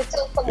he have to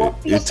tell someone?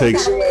 It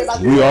takes.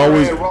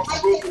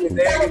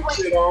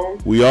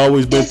 We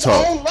always been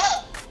taught.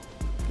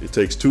 It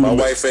takes 2. My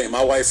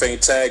wife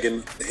ain't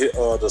tagging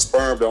the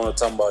sperm donor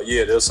talking about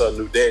that's her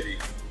new daddy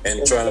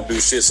and trying to do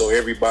shit so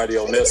everybody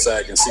on that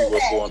side can see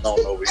what's going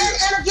on over here.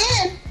 And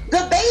again,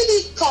 the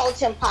baby called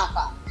him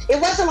Papa. It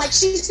wasn't like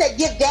she said,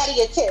 "Give Daddy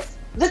a kiss."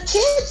 The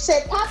kid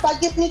said, "Papa,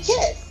 give me a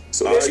kiss."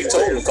 So she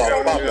told him to call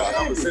him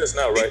Papa.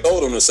 He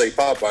told him to say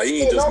Papa.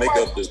 He ain't just make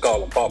up just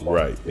call him Papa.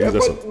 Right. Yeah,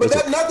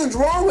 but nothing's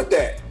wrong with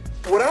that.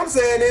 What I'm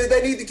saying is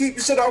they need to keep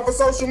the shit off of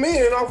social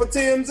media and off of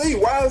TMZ.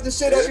 Why is the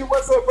shit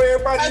everywhere so for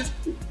everybody?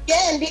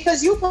 Again,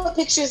 because you put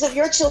pictures of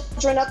your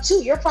children up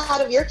too. You're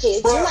proud of your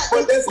kids.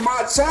 But that's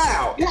my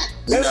child.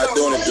 You're not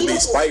doing it to be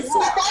spiteful.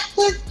 That's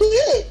his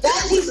kid.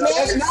 That's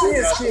not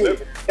his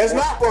kid. That's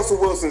not Russell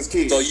Wilson's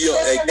kid. So you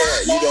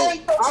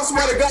don't. I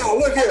swear to God,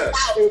 look here.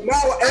 If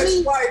my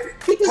ex-wife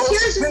because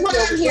here's what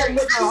I'm hearing.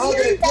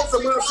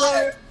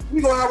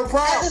 We gonna have a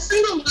problem.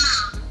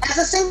 As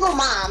a single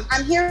mom,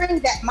 I'm hearing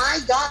that my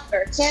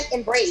daughter can't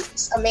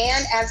embrace a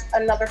man as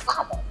another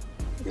father.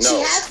 No. She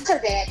has her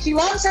dad. She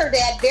loves her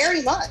dad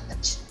very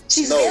much.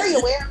 She's very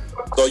aware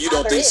of So you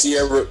don't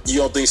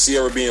think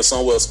Sierra being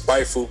somewhat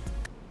spiteful?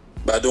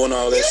 By doing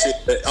all that shit,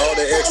 all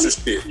that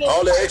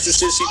extra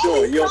shit she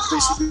doing. You don't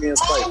think she being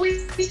spiteful? All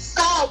we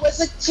saw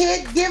was a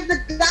kid give the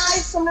guy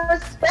some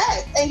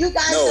respect, and you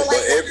guys No, are but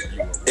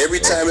like, every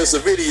time it's a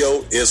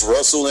video, it's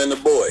Russell and the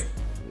boy.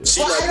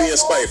 She not being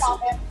spiteful.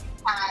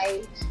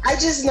 I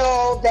just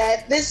know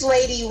that this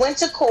lady went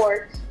to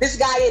court. This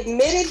guy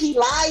admitted he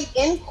lied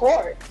in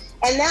court,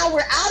 and now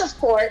we're out of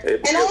court,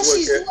 and all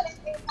she's doing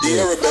is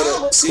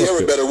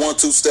Sierra better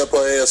 1-2 step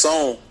her ass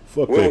on.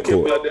 Fuck that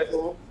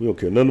court. We don't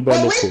care nothing about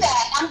no with court.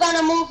 that, I'm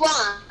gonna move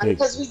on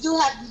because we do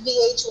have the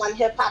VH1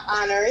 Hip Hop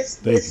Honors.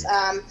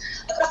 A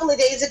couple of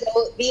days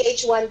ago,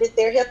 VH1 did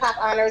their Hip Hop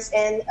Honors,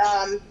 and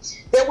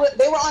they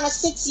were on a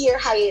 6-year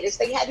hiatus.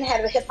 They hadn't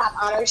had a Hip Hop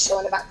Honors show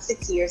in about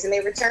 6 years, and they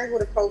returned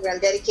with a program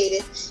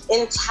dedicated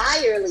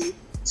entirely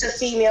to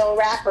female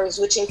rappers,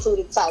 which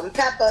included Salt and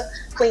Pepper,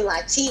 Queen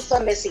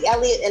Latifah, Missy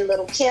Elliott, and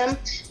Little Kim.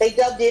 They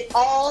dubbed it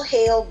All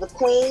Hail the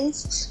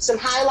Queens. Some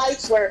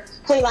highlights were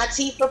Queen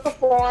Latifah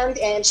performed,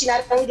 and she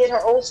not only did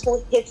her old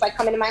school hits like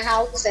Coming to My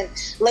House and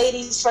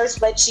Ladies First,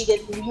 but she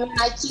did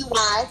UNITY,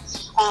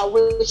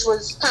 which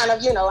was kind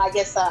of, I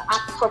guess,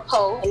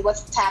 apropos in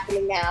what's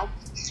happening now.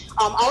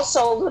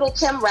 Also, Little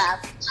Kim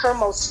rapped her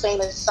most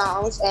famous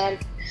songs, and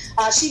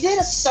she did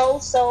a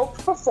so-so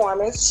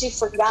performance. She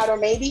forgot or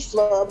maybe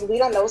flubbed. We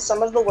don't know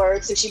some of the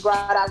words, and she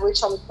brought out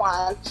Rich Homie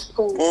Quan,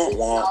 who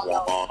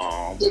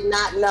did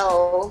not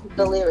know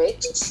the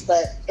lyrics,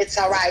 but it's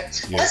all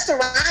right. Yeah. Busta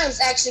Rhymes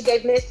actually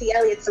gave Missy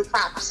Elliott some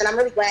props, and I'm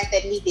really glad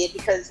that he did,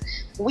 because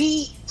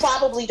we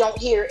probably don't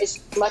hear as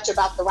much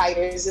about the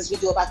writers as we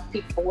do about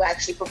the people who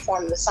actually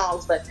perform the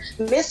songs, but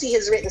Missy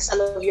has written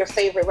some of your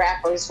favorite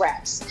rappers'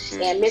 raps,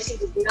 and Missy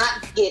did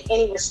not get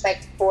any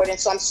respect for it, and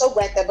so I'm so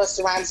glad that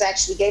Busta Rhymes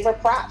actually gave her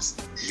props.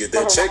 You get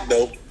that check,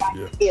 though.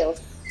 Yeah.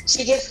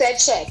 She gets that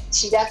check.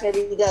 She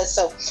definitely does.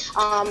 So,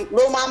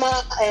 Lil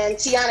Mama and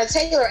Tiana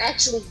Taylor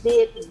actually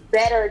did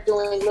better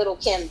doing Little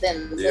Kim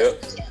than Little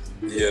Kim.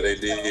 Yeah, they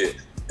did.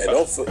 And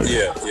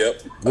yep.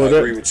 Well, I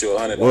agree with you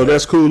 100. Well,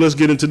 that's cool. Let's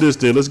get into this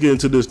then.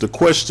 The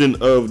question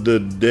of the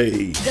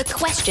day. The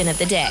question of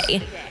the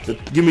day.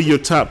 Give me your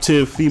top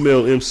 10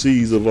 female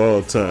MCs of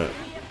all time.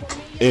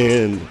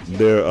 And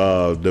they're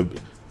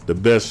the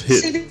best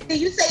hit. See,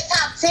 you say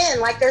top 10,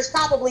 like there's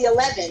probably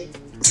 11.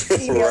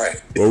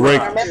 Right. Well,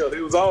 rank. They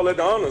was all at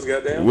the honors,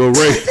 goddamn. We'll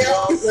rank.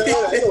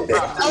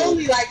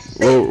 Only like 6.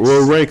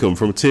 We'll rank them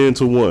from 10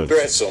 to 1.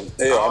 Stretch them.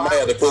 Hell, I might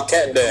have to put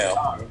Cat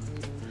down.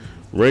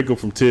 Rank them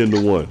from 10 to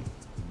 1.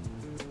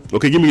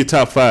 Okay, give me your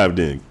top 5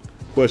 then.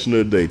 Question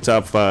of the day: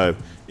 top 5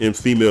 in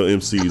female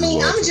MCs.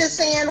 I'm just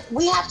saying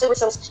we have to.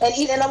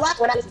 And a lot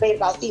when I was debating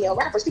about female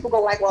rappers, people go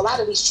like, "Well, a lot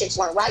of these chicks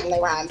weren't writing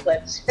their rhymes,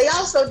 but they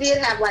also did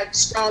have like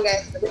strong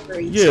ass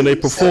delivery." Yeah, and they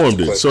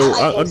performed it. So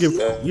I'll give.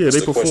 Yeah,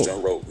 they performed.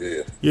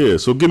 Yeah.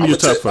 So give me your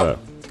top 5.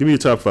 Give me your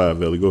top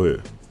 5, Ellie. Go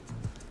ahead.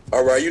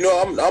 All right,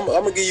 I'm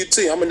gonna give you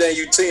 10. I'm gonna name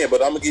you 10,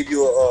 but I'm gonna give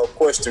you a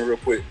question real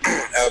quick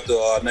after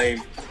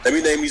name. Let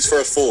me name these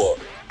first 4.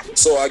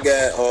 So I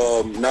got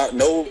not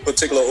no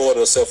particular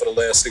order except for the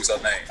last 6 I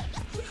named.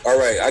 All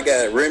right, I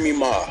got Remy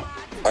Ma,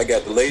 I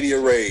got the Lady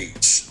of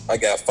Rage, I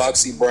got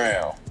Foxy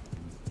Brown,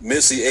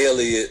 Missy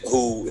Elliott,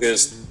 who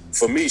is,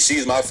 for me,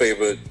 she's my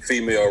favorite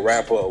female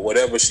rapper.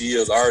 Whatever she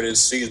is,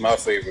 artist, she's my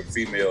favorite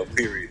female.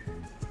 Period.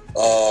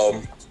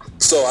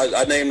 So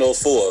I named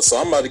those 4. So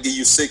I'm about to give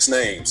you 6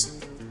 names.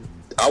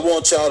 I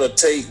want y'all to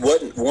take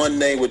what one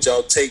name would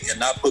y'all take and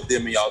not put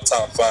them in y'all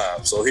top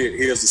 5. So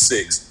here's the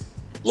 6.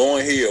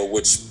 Lauryn Hill,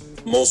 which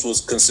most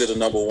was considered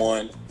number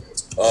 1.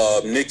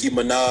 Nicki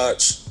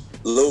Minaj,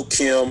 Lil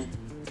Kim,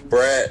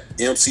 Brat,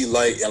 MC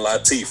Lyte, and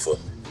Latifah.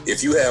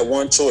 If you had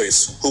one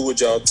choice, who would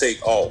y'all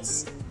take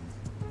off?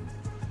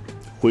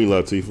 Queen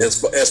Latifah.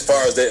 As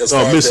far as that,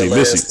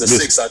 Missy.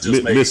 6 I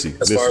just made.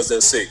 As far as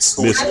that 6,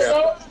 who would you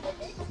have?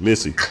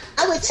 Missy.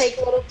 I would take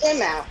Little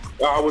Kim out.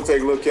 I would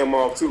take Lil Kim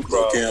off too,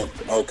 bro. Lil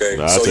Kim, okay.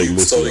 Nah,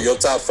 so your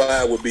top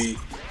 5 would be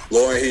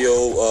Lauryn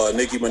Hill,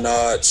 Nicki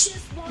Minaj,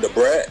 the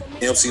Brat,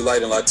 MC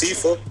Lyte, and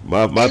Latifah.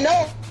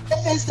 No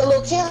offense to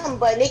Lil Kim,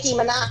 but Nicki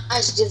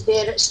Minaj just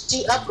did.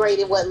 She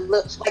upgraded what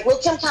like Lil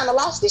Kim kind of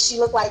lost it. She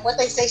looked like what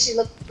they say. She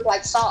looked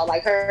like Saul.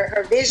 Like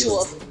her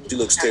visual. She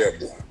looks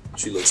terrible.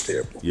 She looks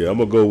terrible. Yeah, I'm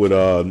gonna go with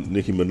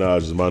Nicki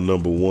Minaj as my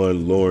number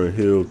 1. Lauryn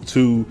Hill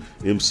 2.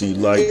 MC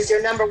Lyte is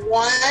your number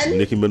 1.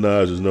 Nicki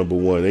Minaj is number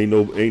 1.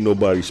 Ain't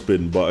nobody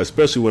spitting bar.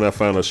 Especially when I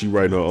found out she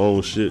writing her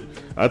own shit.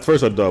 At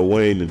first I thought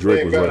Wayne and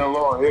Drake was right.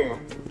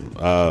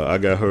 I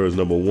got her as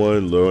number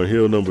 1. Lauryn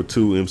Hill number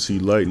 2. MC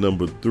Lyte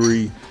number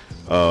 3.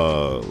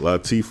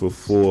 Latifah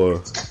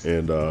 4.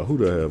 And who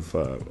do I have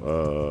 5?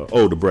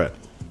 The Brat.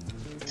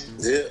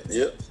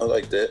 Yeah, I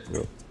like that.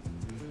 Yep.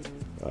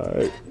 All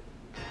right.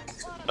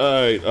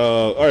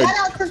 Shout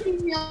out to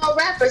female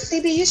rappers.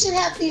 CB, you should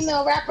have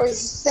female rappers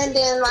send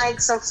in like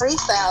some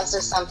freestyles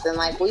or something.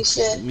 Like we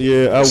should.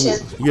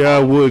 I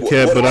would,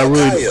 Kat, but I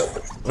really.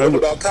 What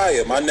about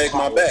Kaya? My neck,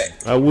 my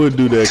back. I would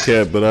do that,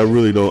 Cat, but I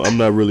really don't. I'm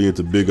not really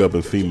into big up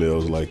in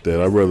females like that.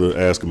 I'd rather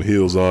ask them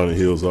heels on and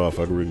heels off.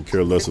 I could really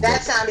care less about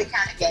That sounded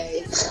kind of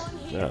gay.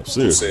 Nah,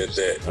 seriously. Who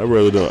said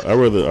that?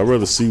 I'd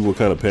rather see what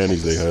kind of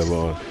panties they have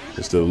on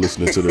instead of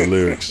listening to their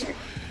lyrics.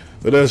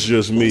 But that's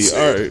just me.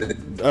 All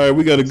right.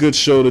 We got a good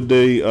show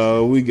today.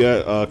 We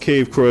got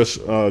Cave Crush,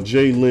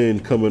 Jay Lynn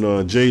coming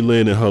on. Jay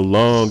Lynn and her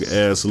long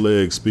ass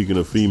legs. Speaking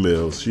of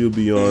females, she'll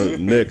be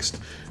on next,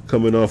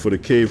 coming off of the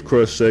Cave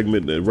Crush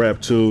segment, the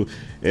rap tune,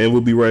 and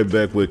we'll be right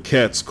back with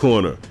Cat's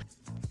Corner.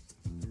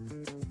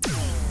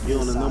 You're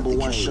on the number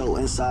one show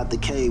inside the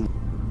cave.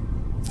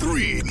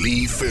 3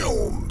 Lee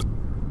filmed.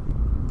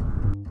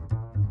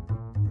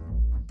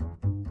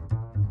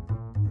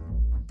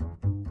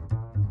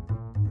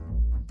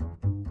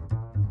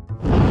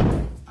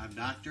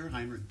 Dr.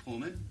 Heinrich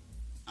Pullman.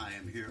 I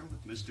am here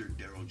with Mr.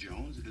 Daryl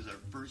Jones. It is our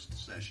first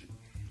session.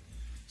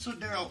 So,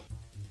 Daryl,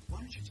 why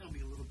don't you tell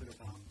me a little bit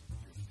about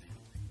your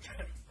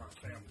family? My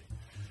family.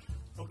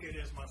 Okay,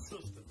 there's my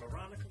sister,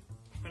 Veronica.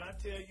 When I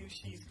tell you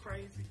she's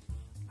crazy,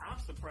 I'm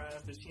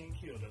surprised that she ain't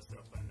killed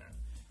herself by now.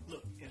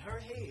 Look, in her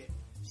head,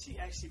 she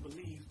actually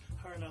believes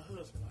her and her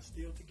husband are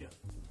still together.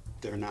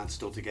 They're not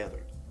still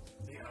together.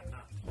 They are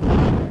not.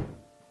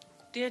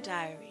 Dear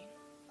Diary,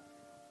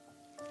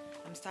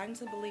 I'm starting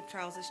to believe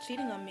Charles is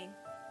cheating on me.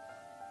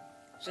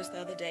 Just the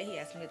other day, he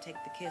asked me to take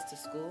the kids to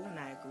school, and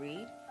I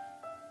agreed.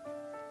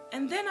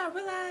 And then I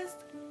realized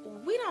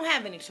we don't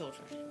have any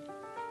children.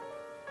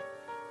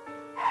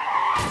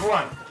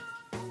 Veronica,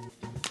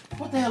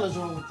 what the hell is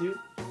wrong with you?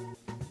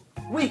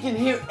 We can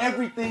hear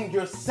everything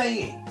you're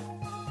saying.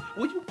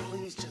 Would you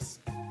please just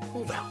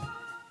move out?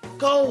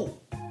 Go!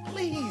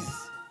 Please!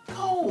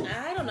 Go!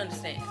 I don't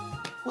understand.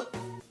 What?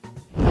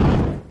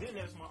 Then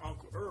there's my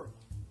Uncle Earl,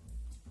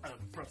 a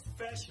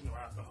professional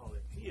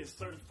alcoholic. He is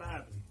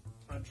certifiably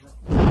a drunk.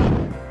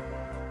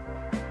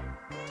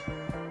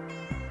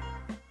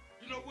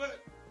 You know what?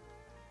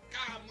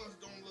 God must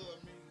don't love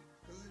me.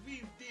 Because if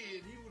he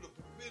did, he would have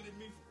prevented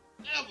me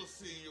from ever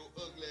seeing your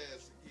ugly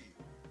ass again.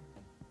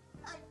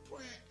 I'm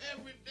praying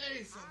every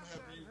day something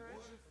happen to you,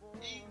 boy.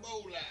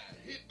 Ebola,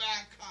 hit by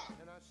a car,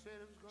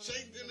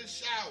 shaked in the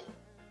shower,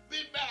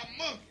 bit by a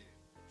monkey.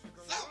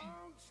 Something.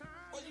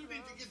 Well, you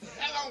need to get the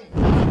hell on.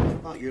 What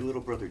about your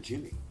little brother,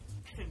 Jimmy?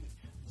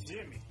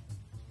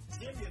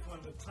 Jimmy is one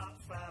of the top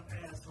 5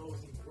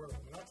 assholes in the world.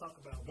 When I talk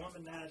about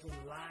womanizing,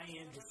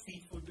 lying,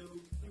 deceitful dude,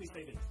 let me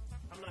say this.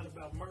 I'm not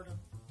about murder,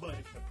 but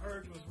if the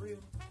purge was real,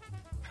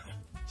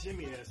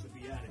 Jimmy has to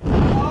be out of here.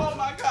 Oh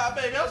my God,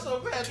 baby, I'm so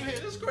glad you're here.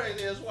 This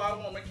crazy ass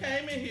wild woman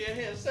came in here and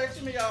had sex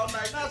with me all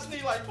night. Now I just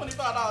need like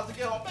 $25 to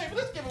get home. Baby,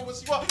 let's give her what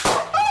she wants.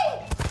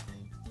 Oh!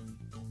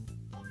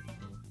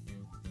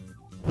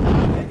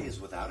 That is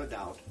without a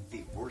doubt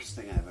the worst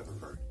thing I've ever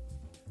heard.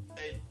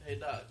 Hey,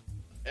 Doc.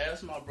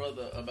 Ask my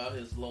brother about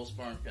his low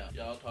sperm count.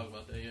 Y'all talk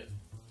about that yet?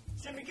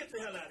 Jimmy, get the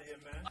hell out of here,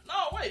 man.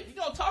 No, wait. We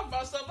gonna talk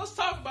about stuff. Let's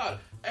talk about it.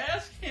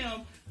 Ask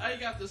him how he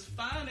got this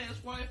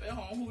fine-ass wife at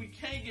home who he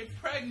can't get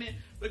pregnant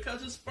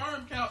because his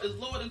sperm count is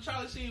lower than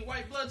Charlie Sheen's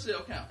white blood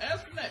cell count.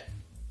 Ask him that.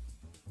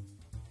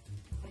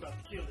 I'm about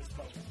to kill this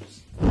fucker.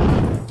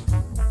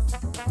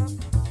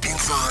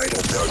 Inside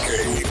the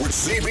Cave with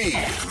CB,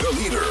 the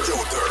leader,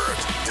 Joe Dirt,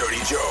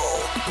 Dirty Joe,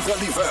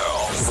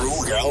 Valleyvel,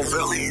 Frugal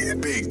Valley,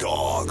 Big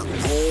Dog,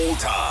 Roll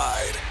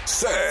Tide,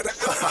 Said,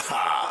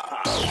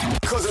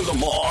 Cousin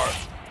Lamar,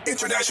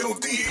 International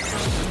D,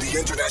 the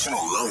International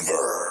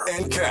Lover,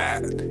 and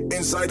Cat.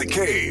 Inside the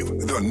Cave,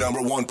 the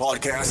 #1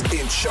 podcast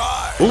in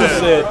Chi. Who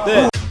said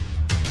that?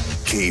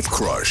 Cave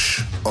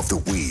Crush of the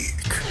Week.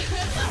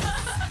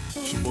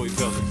 It's your boy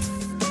Velly.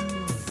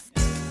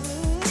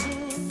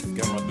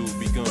 Got my dude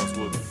B Guns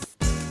with me.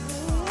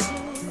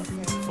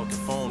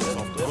 Fucking phone is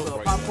off the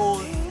hook right now.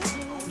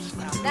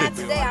 Not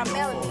today, I'm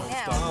Melanie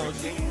now.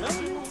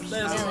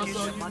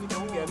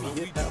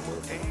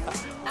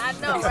 I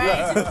know,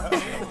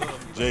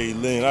 right? Jay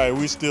Lynn. All right,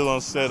 we still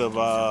on set of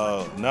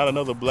Not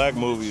Another Black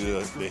Movie,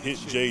 the hit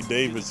Jay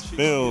Davis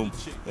film.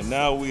 And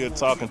now we are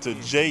talking to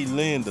Jay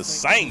Lynn, the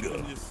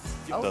singer.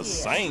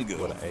 Singer.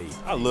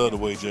 I love the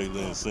way Jay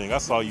Lynn sing. I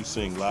saw you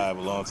sing live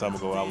a long time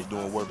ago when I was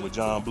doing work with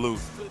John Blue.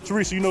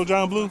 Teresa, you know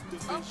John Blue?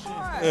 Of course.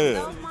 Yeah.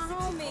 That was my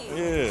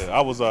homie. Yeah,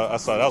 I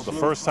saw that was the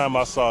first time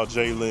I saw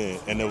Jay Lynn,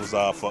 and it was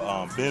for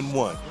Ben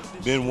One.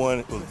 Ben One,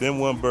 it was Ben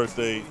One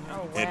birthday,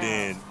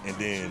 and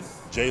then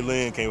Jay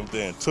Lynn came up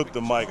there and took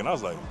the mic, and I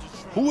was like,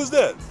 "Who is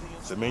that?"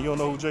 I said, "Man, you don't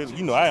know who Jay Lynn?"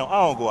 You know, I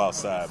don't go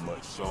outside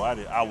much, so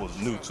I was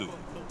new to it.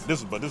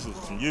 This was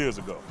some years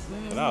ago,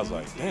 and I was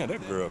like, "Damn,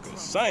 that girl can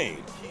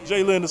sing."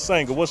 Jay Lynn, the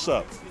singer, what's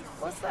up?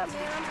 What's up,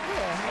 man? I'm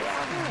good. How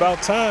y'all doing?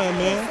 About time,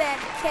 man. Inside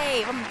the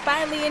cave. I'm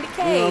finally in the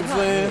cave. You know what I'm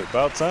saying?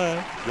 About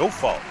time. Your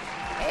fault.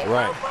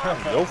 Right.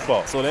 Your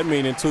fault. So that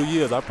means in 2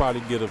 years, I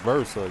probably get a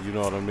verse, you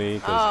know what I mean?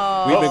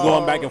 Because we've been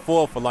going back and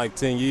forth for like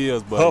 10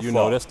 years, but you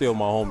know, that's still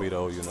my homie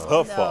though, you know.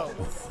 Her fault.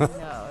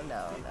 No.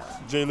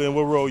 Jay Lynn,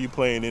 what role you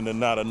playing in the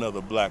Not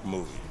Another Black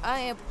Movie?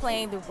 I am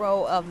playing the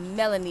role of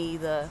Melanie,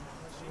 the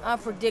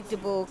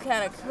unpredictable,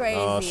 kind of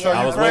crazy.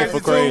 I was waiting for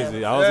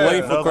crazy. I was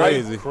waiting for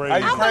crazy. Are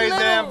you crazy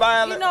and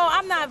violent? You know,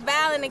 I'm not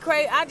violent and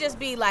crazy. I just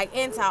be like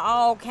into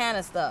all kind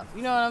of stuff.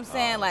 You know what I'm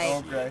saying?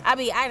 Like, I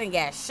done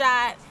got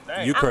shot.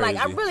 You I'm crazy. like,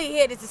 I'm really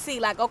here to see,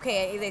 like,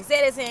 okay, they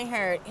said it's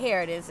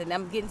inheritance, and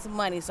I'm getting some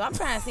money, so I'm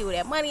trying to see where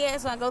that money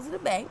is. So I go to the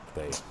bank,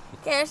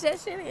 cash that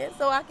shit in,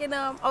 so I can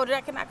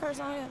can I curse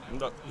on here?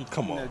 No,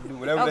 come on, do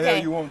whatever the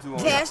hell you want to.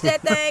 Cash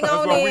that thing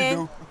on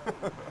in,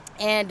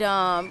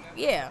 and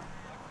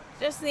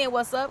just seeing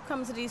what's up,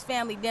 coming to these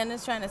family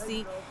dinners, trying to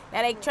see.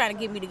 Now they trying to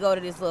get me to go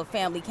to this little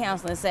family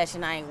counseling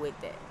session. I ain't with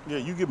that. Yeah,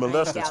 you get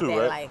molested too,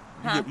 right? Like,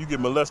 huh? You get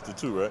molested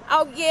too, right?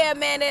 Oh yeah,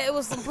 man, it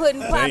was some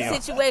pudding pop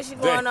situation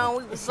going on.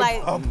 We was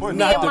like,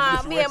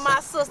 me and my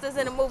sisters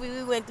in the movie,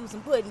 we went through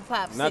some pudding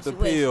pop Not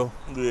situation.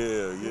 the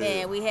pill. Yeah.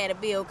 Man, we had a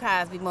Bill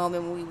Cosby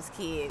moment when we was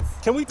kids.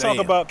 Can we talk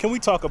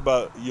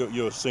about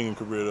your singing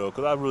career though?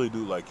 Because I really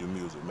do like your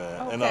music,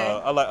 man. Okay. And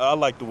I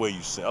like the way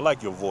you sing. I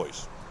like your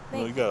voice.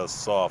 You got a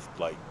soft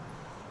like.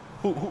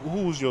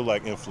 Who's your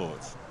like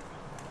influence?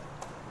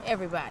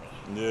 Everybody.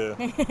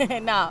 Yeah.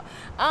 No.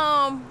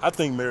 I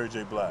think Mary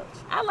J. Blige.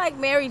 I like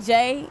Mary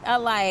J. I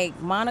like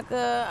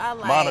Monica. I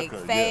like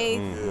Faith.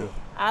 Yeah. Mm-hmm.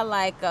 I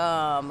like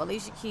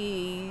Alicia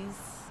Keys.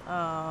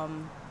 I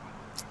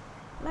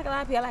like a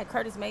lot of people. I like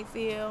Curtis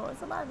Mayfield.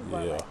 It's a lot of people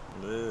I like.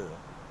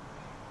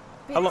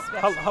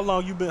 Yeah. How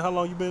long you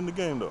been in the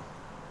game though?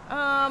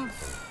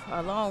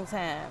 A long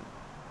time.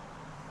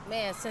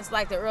 Man, since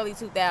like the early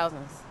 2000s.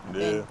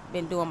 I've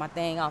been doing my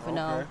thing off and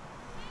on.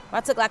 I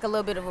took like a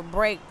little bit of a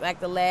break like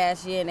the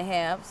last year and a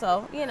half,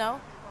 so, you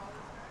know.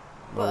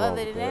 But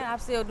other than that, I'm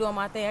still doing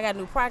my thing. I got a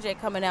new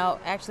project coming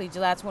out actually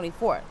July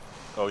 24th.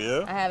 Oh,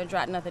 yeah? I haven't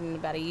dropped nothing in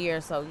about a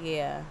year, so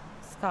yeah.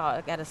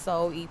 I got a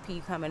soul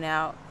EP coming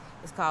out.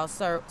 It's called,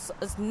 the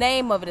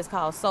name of it is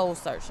called Soul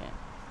Searching.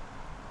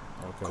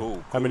 Okay.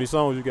 Cool. How many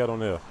songs you got on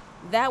there?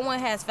 That one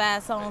has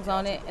 5 songs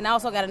on it, and I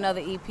also got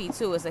another EP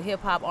too. It's a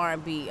hip hop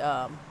R&B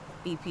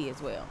EP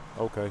as well.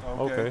 Okay.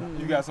 Mm-hmm.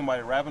 You got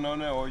somebody rapping on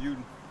there, or you?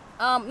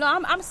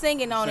 No, I'm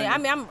singing on it. I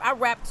mean, I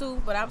rap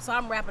too, but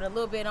I'm rapping a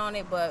little bit on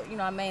it, but you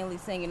know, I'm mainly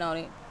singing on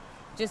it,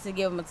 just to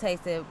give them a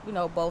taste of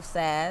both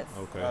sides.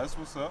 Okay. That's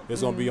what's up.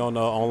 It's gonna be on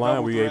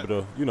online. We able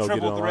to get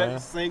it online.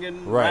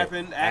 Singing, right.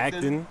 rapping,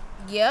 acting.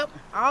 Yep,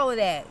 all of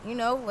that.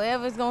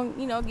 Whatever's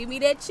gonna give me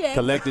that check.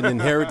 Collecting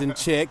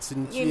inheritance checks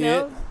and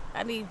shit.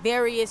 I need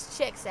various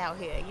checks out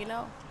here,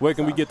 Where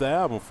can we get the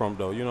album from,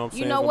 though? You know what I'm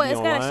saying? You know what?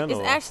 It's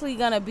actually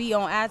going to be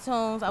on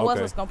iTunes. I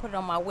wasn't just going to put it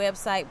on my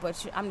website,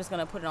 but I'm just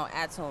going to put it on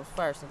iTunes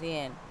first and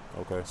then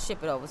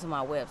ship it over to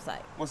my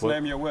website. What's the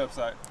name of your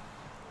website?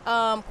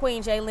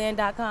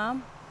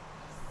 QueenJLynn.com.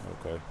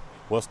 Okay.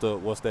 What's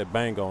that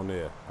bang on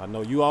there? I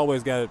know you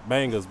always got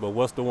bangers, but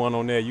what's the one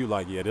on there you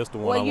like? Yeah, this the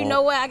one Well, you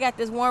know what? I got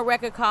this one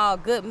record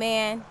called Good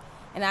Man.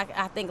 And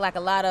I think like a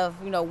lot of,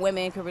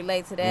 women can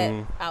relate to that.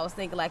 Mm-hmm. I was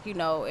thinking like,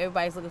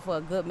 everybody's looking for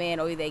a good man,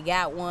 or either they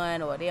got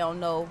one or they don't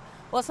know.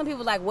 Well, some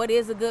people like, what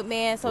is a good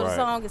man? So the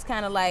song is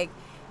kind of like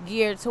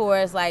geared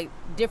towards like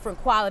different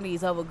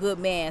qualities of a good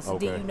man. So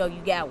then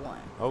you got one.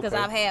 Because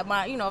I've had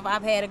if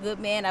I've had a good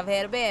man, I've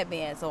had a bad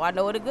man. So I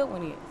know what a good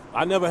one is.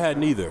 I never had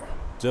neither.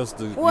 Just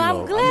to,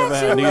 I'm glad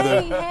I never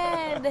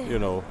had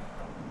neither. had.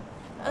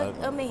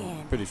 A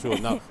man. Pretty sure.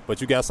 Now, but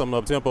you got something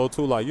up tempo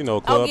too, like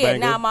club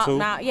banger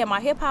too.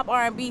 My hip hop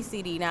R&B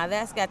CD. Now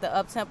that's got the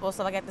up tempo.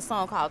 So I got the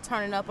song called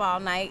 "Turning Up All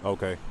Night."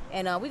 Okay.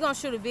 And we're gonna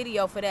shoot a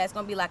video for that. It's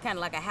gonna be like kind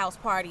of like a house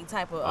party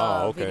type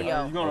of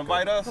video. You gonna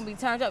invite us? It's gonna be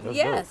turned up. That's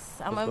yes,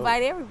 dope. I'm gonna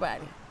invite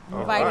everybody.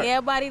 Invite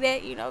everybody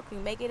that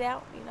can make it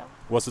out.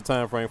 What's the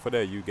time frame for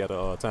that? You got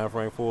a time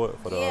frame for it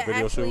for the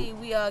video actually, shoot?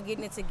 we are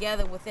getting it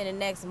together within the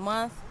next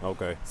month.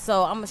 Okay.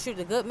 So I'm gonna shoot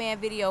the Good Man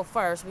video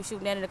first. We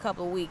shooting that in a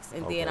couple of weeks,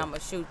 and then I'm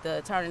gonna shoot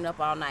the Turning Up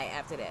All Night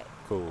after that.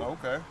 Cool.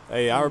 Okay.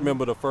 Hey, I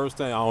remember the first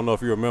time. I don't know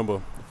if you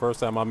remember the first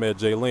time I met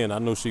Jay-Lynn. I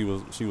knew she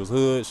was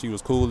hood. She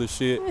was cool as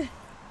shit.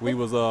 We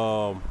was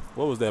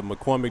what was that,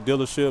 McCormick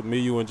dealership? Me,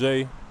 you, and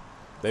Jay.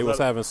 They was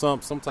having some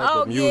type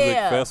of music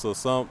fest or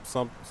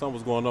something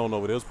was going on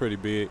over there. It was pretty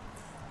big.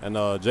 And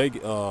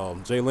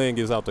Jay-Lynn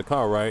gets out the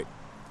car, right?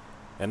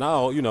 And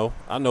I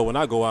know when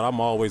I go out,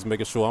 I'm always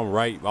making sure I'm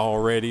right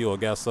already or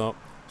got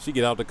something. She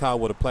get out the car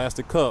with a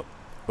plastic cup,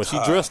 but she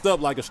dressed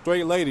up like a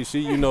straight lady.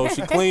 She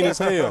she clean as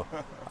hell.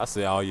 I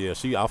said, oh yeah,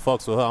 I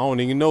fucks with her. I don't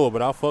even know her,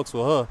 but I fucks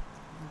with her.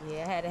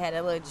 Yeah, I had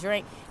a little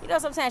drink.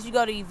 Sometimes you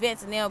go to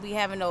events and they don't be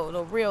having no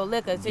real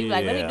liquor. So you're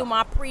like, let me do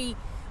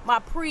my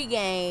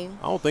pre-game.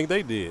 I don't think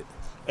they did.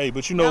 Hey,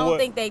 but you know what? I don't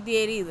think they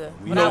did either.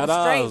 We but I was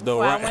straight ours,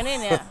 though, before right? I went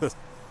in there.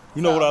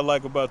 You know what I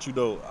like about you,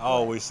 though? I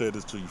always said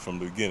this to you from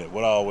the beginning.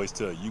 What I always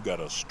tell you got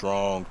a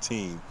strong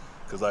team.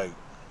 Because, like,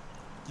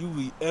 you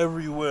be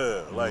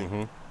everywhere. Like,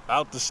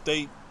 out the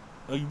state.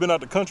 You've been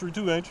out the country,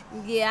 too, ain't you?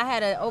 Yeah, I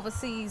had an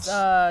overseas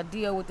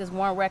deal with this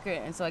one record.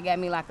 And so it got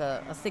me, like,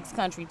 a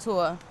 6-country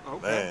tour.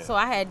 Okay. So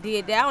I had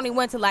did that. I only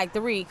went to, like,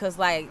 3 because,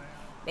 like,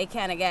 they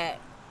kind of got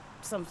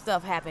some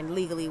stuff happened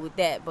legally with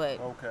that, but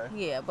Okay.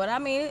 yeah. But I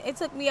mean, it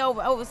took me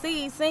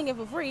overseas singing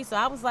for free, so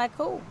I was like,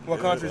 cool. What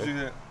countries you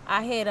hit?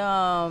 I hit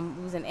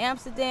we was in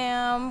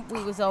Amsterdam,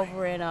 we was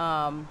over in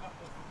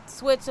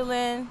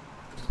Switzerland,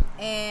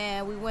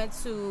 and we went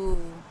to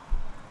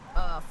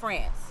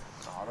France.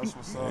 Oh, that's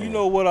what's up. You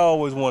know what I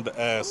always wanted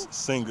to ask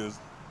singers,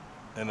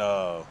 and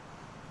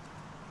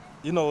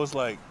you know, it's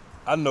like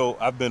I know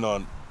I've been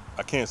on,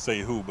 I can't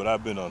say who, but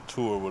I've been on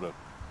tour with a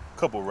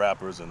couple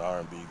rappers and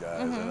R&B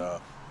guys,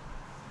 and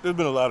there's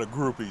been a lot of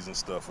groupies and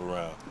stuff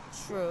around.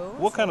 True.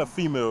 What kind of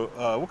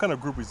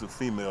groupies do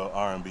female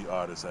R&B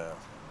artists have?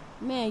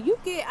 Man,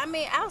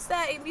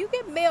 outside, you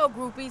get male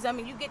groupies. I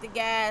mean, you get the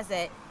guys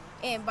that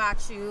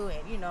inbox you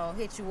and, you know,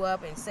 hit you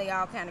up and say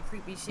all kind of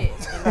creepy shit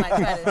and like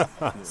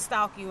try to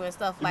stalk you and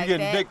stuff like that. You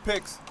getting dick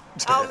pics?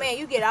 Oh, man,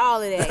 you get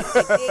all of that.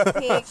 You get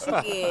dick pics,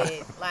 you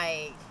get,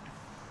 like,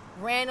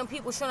 random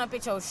people showing up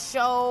at your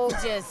show,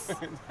 just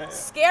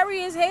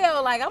scary as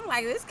hell. Like, I'm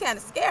like, this kind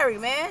of scary,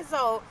 man.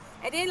 So,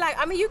 and then, like,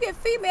 I mean, you get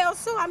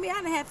females, too. I mean,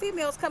 I done had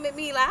females come at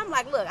me, like, I'm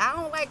like, look, I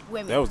don't like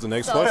women. That was the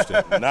next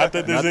question. Not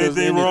that there's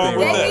anything wrong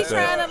with They that. be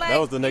trying to, like, that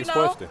was the next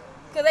question.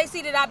 Because they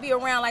see that I be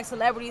around, like,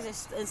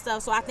 celebrities and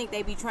stuff, so I think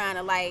they be trying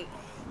to, like,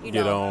 you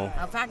Get know,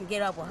 on. if I can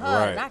get up with her,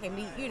 Right. and I can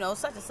meet, you know,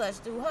 such and such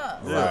through her.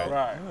 Right. So,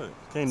 Right.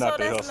 Can't knock so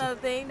the that's hustle. another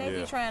thing. They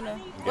be trying to, well,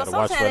 gotta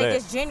watch sometimes for they that.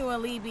 just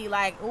genuinely be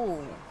like,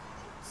 ooh.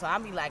 So I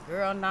be like,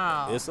 girl,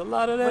 no. It's a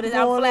lot of that But it's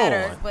going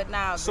flattered, on. but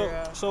nah,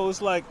 girl. So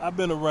it's like I've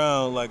been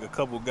around like a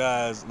couple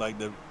guys like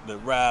that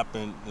rap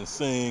and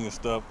sing and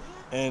stuff,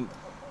 and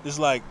it's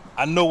like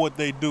I know what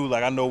they do.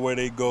 Like I know where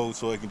they go,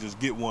 so they can just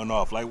get one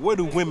off. Like where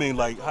do women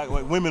like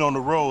women on the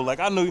road? Like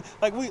I know,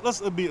 like let's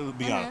be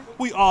honest,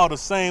 we all the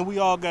same. We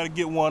all got to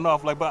get one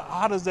off. Like, but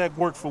how does that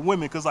work for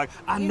women? Because like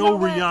I know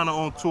Rihanna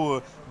on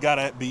tour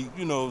gotta be,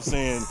 you know, what I'm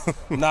saying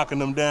knocking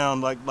them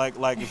down like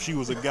if she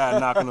was a guy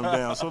knocking them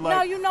down. So like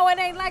No, you know, it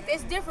ain't like that.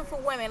 It's different for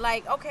women.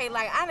 Like, okay,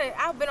 like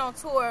I've been on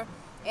tour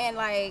and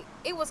like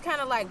it was kind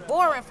of like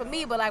boring for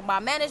me, but like my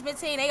management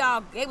team,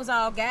 they was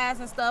all guys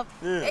and stuff.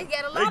 Yeah. They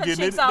get a lot They of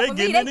getting chicks it- off they of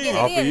me. They getting it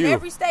get in. it in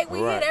every state we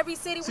hit, every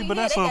city See, we but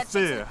hit. that's They got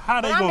unfair. chicks. How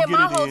they When I'm gonna in get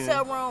my it in?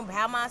 hotel room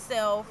by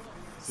myself.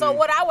 So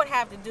what I would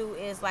have to do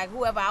is like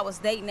whoever I was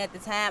dating at the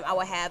time, I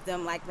would have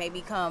them like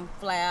maybe come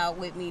fly out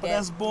with me. But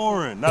that's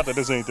boring. Not that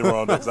there's anything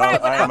wrong with that.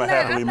 Right, but I am I'm a not-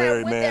 happily I'm not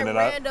married with man, that and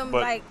random,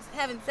 but like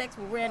having sex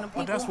with random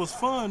people. that's what's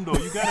fun though.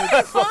 You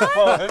gotta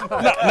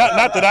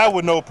not that I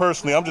would know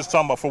personally. I'm just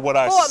talking about for what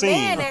I've For a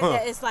seen. man,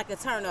 it's like a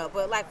turn up,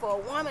 but like for a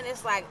woman,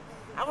 it's like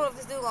I don't know if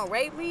this dude gonna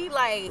rape me.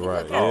 Like he Right,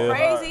 look kind of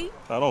yeah. crazy.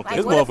 I don't Like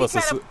think what more if he of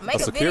a try to make a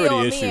security video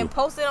of issue. me and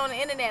post it on the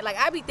internet? Like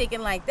I be thinking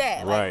like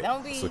that. Like, Right.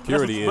 don't be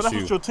Security But that's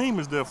issue. what your team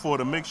is there for,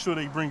 to make sure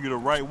they bring you the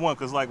right one.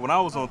 Because like when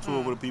I was on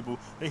tour with the people,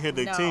 they had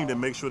their team to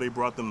make sure they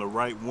brought them the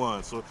right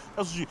one. So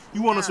that's what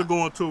you want us to go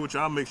on tour with you.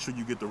 I'll make sure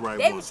you get the right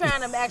They one. was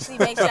trying to actually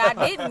make sure I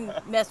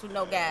didn't mess with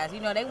no guys.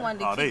 You know, they wanted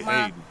to Oh, they keep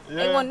my.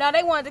 hating.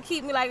 They wanted to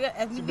keep me like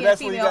as me See, but being a that's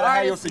when you female gotta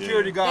have your artist.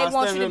 security guard They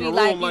want you to standing be in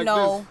the like, room you like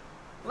know, this,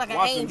 like an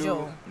watching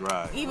angel.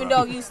 Right. Even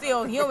though you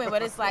still human,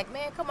 but it's like,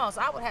 man, come on.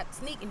 So I would have to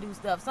sneak and do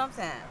stuff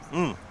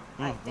sometimes.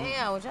 Like,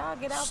 damn, would y'all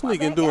get out?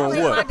 Sneaking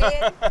doing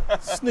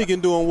what?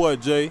 Sneaking doing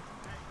what, Jay?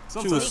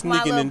 She was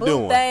sneaking and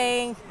doing.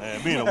 Thing.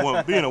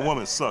 Man, being a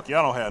woman suck.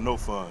 Y'all don't have no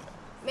fun.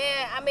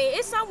 Man, I mean,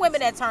 it's some women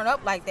that turn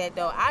up like that,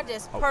 though. I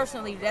just,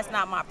 personally, that's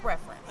not my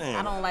preference. Man.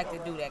 I don't like to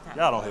do that kind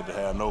Y'all of don't have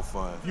to have no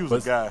fun. If you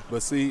was a guy.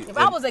 But see, If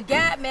I was a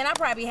guy, man, I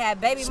probably had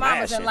baby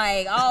mamas in, Smashing.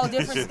 like, all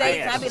different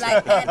states. I'd be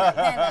like,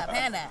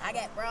 panda. I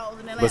got bros in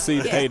Atlanta. But see,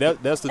 Yeah. hey,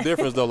 that's the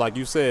difference though. Like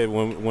you said,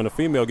 when a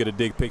female get a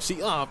dick pic,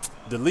 she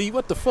delete.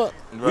 What the fuck?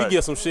 We Right.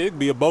 get some shit. It could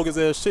be a bogus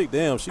ass chick.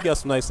 Damn, she got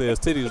some nice ass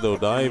titties though.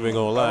 Dog. I ain't even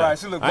gonna lie. Right,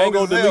 she look I ain't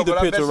gonna bogus as hell, delete the but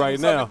I bet picture she right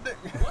was now.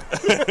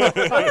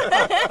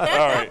 All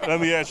right, let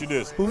me ask you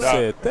this. Who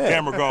said that?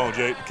 Camera gone,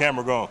 Jay.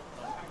 Camera gone.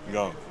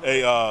 Gone.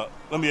 Hey,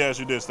 let me ask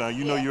you this now.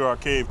 You know you're our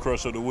cave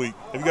crush of the week.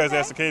 Have you guys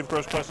asked the cave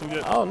crush question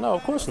yet? Oh no,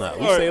 of course not.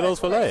 We All right. say those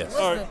for last.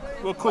 All right.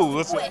 Well, cool.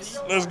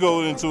 Let's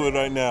go into it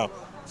right now.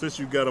 Since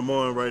you got them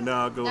on right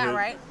now, I'll go ahead. All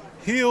right.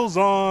 Heels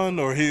on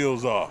or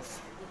heels off?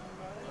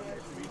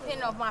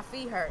 Depending on if my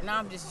feet hurt. No,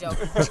 I'm just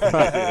joking.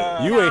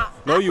 You ain't.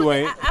 No, you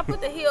ain't. I put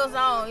the heels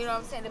on, you know what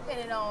I'm saying,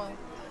 depending on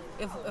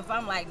if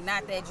I'm, like,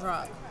 not that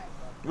drunk.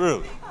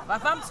 Really?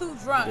 If I'm too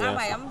drunk, Yeah. I'm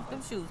like,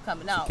 them shoes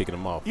coming out. Kicking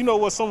them off. You know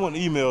what? Someone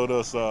emailed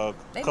us a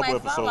They couple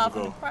might fall episodes off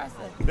in ago. the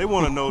process. They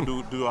want to know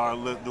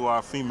do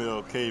our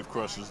female cave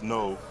crushers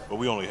know? But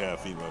we only have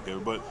female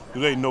cave. But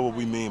do they know what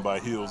we mean by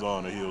heels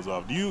on or heels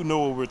off? Do you know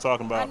what we're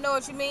talking I about? know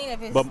what you mean.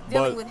 If it's But-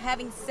 dealing but- with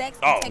having sex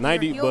Oh, and taking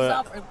 90, your heels but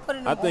off or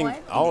putting I them think on.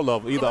 all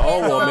of either Depends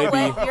all or on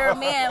maybe what your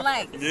man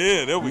likes.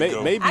 Yeah, there we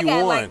go. maybe I got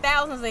one. like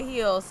thousands of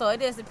heels, so it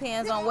just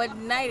depends on what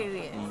night it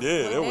is.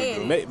 Yeah, there What we day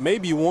go. it is.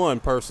 Maybe one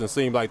person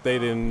seemed like they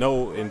didn't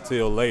know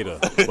until later,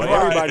 but Right.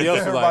 everybody else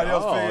was Everybody like,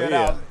 else "Oh figured it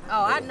yeah." out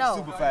Oh, I know.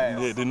 super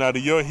fast. Yeah, now do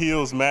your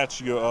heels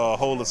match your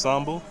whole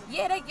ensemble?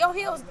 Yeah, your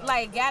heels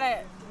like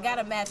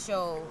gotta match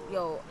your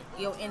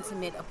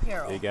intimate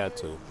apparel. They got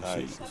to.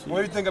 Nice. What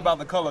do you think about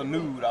the color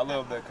nude? I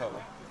love that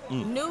color.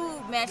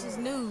 Nude matches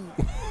nude.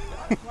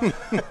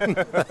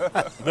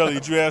 Belly,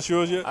 did you ask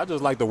yours yet? I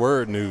just like the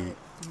word nude.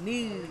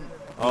 Nude.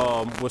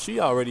 Well, she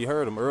already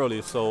heard them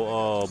earlier.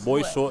 So,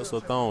 boy shorts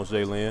or thongs,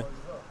 Jalen?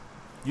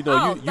 You know,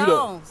 Oh, you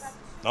thongs.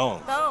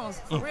 Thongs. Thongs,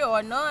 for real,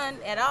 or none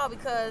at all,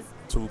 because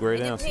Two great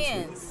it answers.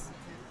 depends.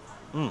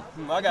 I You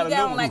got got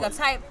another on like one.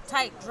 a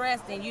tight dress,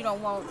 then you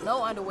don't want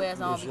no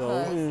underwears on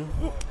Sure.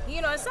 because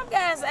you know some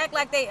guys act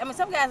like they. I mean,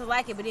 some guys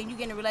like it, but then you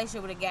get in a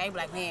relationship with a guy, you be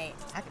like, man,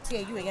 I can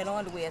tell you ain't got no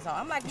underwears on.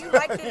 I'm like, you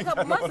liked it a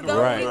couple months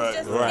ago. Right, We was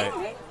just right.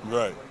 saying it.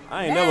 Right.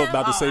 I ain't never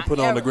about to say put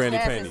on the granny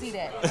Yes, I panties. see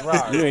that.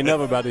 Right. You ain't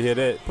never about to hear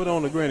that. Put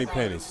on the granny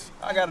panties.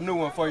 I got a new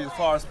one for you as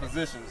far as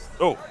positions.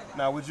 Oh.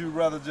 Now, would you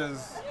rather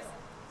just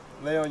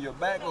lay on your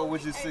back or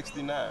would you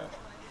 69?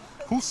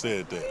 Who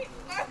said that?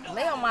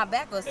 Lay on my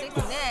back or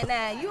 69.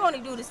 Now you only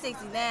do the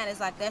 69. It's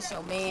like that's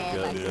your man.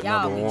 Yeah, like yeah,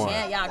 y'all number be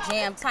one. y'all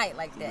jam tight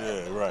like that.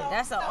 Yeah, right.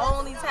 That's the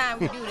only time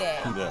we do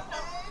that. Yeah.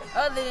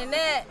 Other than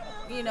that,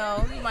 you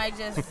know, you might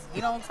just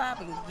get on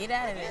top and get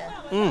out of there.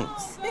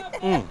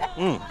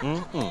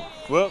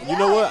 Well, You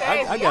know what?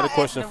 I got a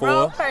question for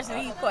Wrong her. person,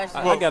 these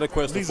questions. I got a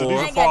question these for are- her.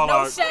 I ain't got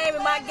no shame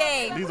in my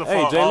game. These are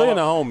Hey, for Jalen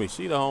all, a homie.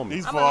 She the homie.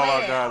 these I'm for a all our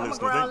lady. guy I'm a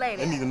listeners. grown They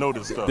lady. need to know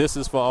this stuff. This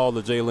is for all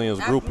the Jalen's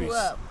I grew groupies.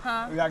 up,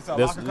 huh? We got some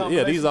That's,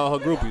 yeah, these are her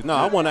groupies. No,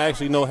 I want to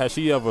actually know, has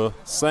she ever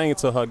sang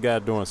to her guy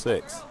during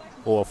sex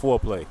or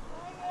foreplay?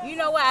 You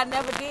know what? I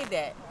never did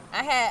that.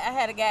 I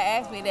had a guy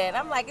ask me that.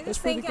 I'm like, this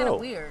thing kind of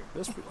weird.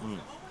 It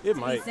He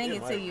might. singing it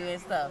to might. you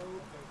and stuff.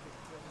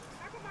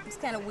 It's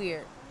kind of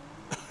weird.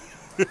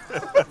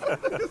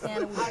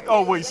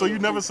 Oh wait, so you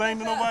never sang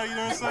to nobody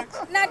during sex?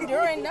 Not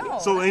during, no.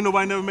 So ain't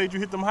nobody never made you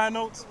hit them high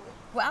notes?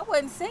 Well, I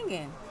wasn't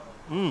singing.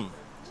 Mm.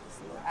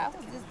 I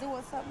was just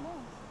doing something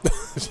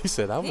else. She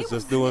said, I He was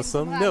was just doing hitting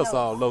some something high else notes.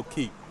 all low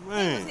key. He was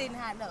Man. hitting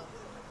high notes.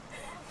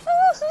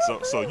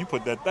 So you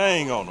put that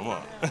thing on them,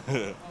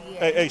 huh?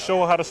 Hey,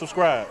 show her how to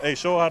subscribe. Hey,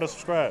 show her how to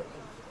subscribe.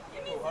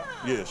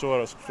 Yeah, show her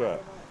how to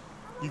subscribe.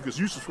 You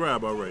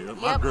subscribe already. That's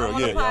my Yep, girl. I'm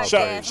on the Yeah.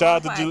 podcast,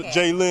 Shout out I'm to on the podcast.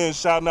 Jay Lynn.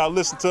 Shouting out.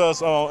 Listen to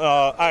us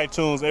on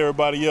iTunes.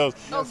 Everybody else.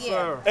 Oh,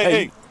 yeah.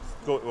 Hey.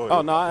 Go ahead.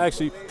 Oh, no, I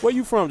actually, where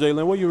you from,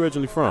 Jalen? Where you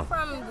originally from?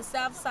 From the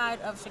south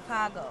side of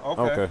Chicago.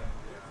 Okay.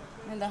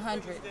 In the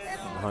hundreds.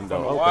 Hundo.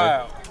 Okay.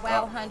 Wow.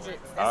 Wow, hundreds.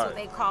 That's All what right.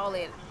 they call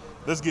it.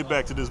 Let's get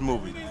back to this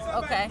movie.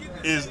 Okay.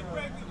 Is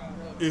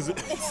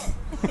it?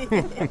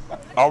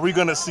 Are we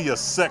gonna see a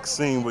sex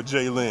scene with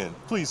Jay Lynn?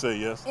 Please say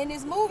yes. In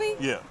this movie,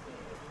 Yeah.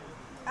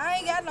 I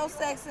ain't got no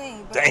sex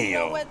scene. But you know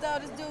Damn. what though?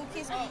 This dude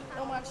kissed me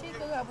on my cheek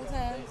a couple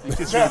times. He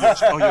kissed you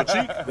on your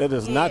cheek? That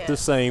is not the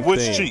same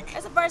Which thing. cheek?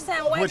 That's the first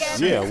time a white guy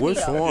Yeah, kissed which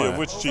me, though. one? Yeah,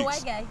 which It's a cheeks?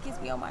 white guy. He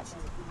kissed me on my cheek.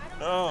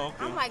 Oh,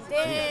 okay. I'm like,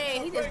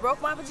 dang, he just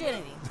broke my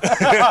virginity.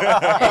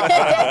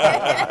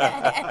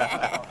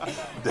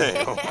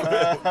 Damn.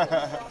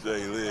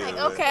 Jay Lynn.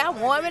 Like, okay, I'm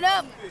warming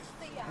up.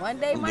 One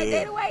day might Yeah.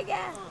 date a white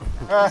guy.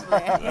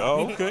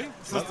 Oh, okay.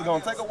 Sister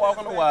gonna take a walk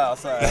on the wild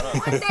side.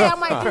 One day I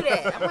might do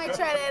that. I might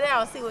try that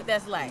out and see what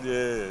that's like.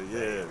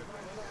 Yeah.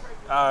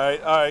 All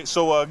right.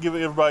 So give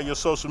everybody your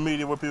social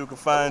media where people can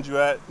find you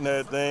at and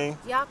everything.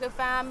 Y'all can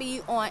find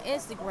me on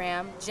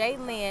Instagram,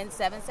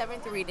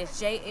 JLyn773. That's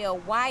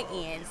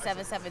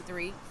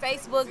JLYN773.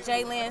 Facebook,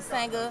 JLyn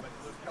Sanger.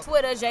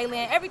 Twitter,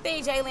 JLyn.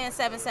 Everything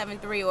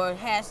JLyn773 or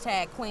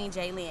hashtag Queen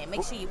JLyn.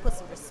 Make sure you put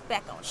some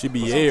respect on it. She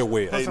be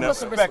everywhere. Hey, Put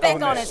some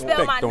respect on it.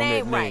 Spell my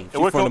name right.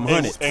 She from them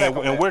hundreds.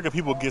 And where can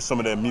people get some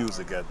of that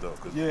music at though?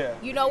 'Cause Yeah.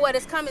 You know what?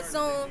 It's coming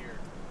soon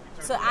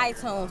to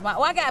iTunes.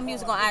 I got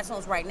music on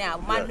iTunes right now.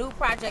 My Yeah. new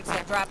projects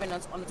are dropping on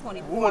the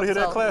 24th. we want to hear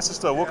that so- classic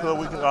stuff. What can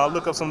we can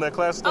look up some of that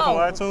classic stuff Oh,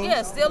 on iTunes?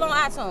 yeah, still on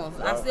iTunes.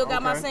 I still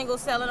got my Okay.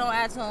 singles selling on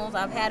iTunes.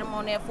 I've had them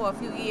on there for a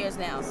few years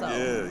now. So.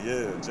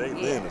 Yeah. Jay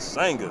Lynn, the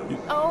singer.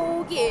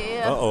 Oh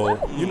yeah. Uh-oh.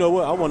 You know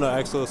what? I want to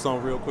ask her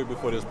something real quick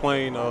before this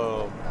plane,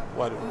 after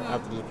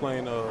this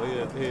plane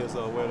heads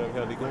where the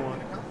hell he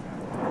going.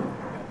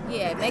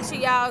 Yeah, make sure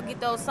y'all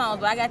get those songs.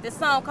 But I got this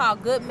song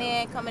called Good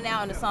Man coming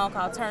out and a song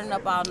called Turning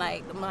Up All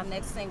Night, my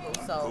next single.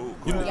 So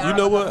You y'all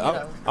know what? look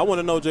up, I want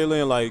to know,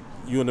 Jalen, like,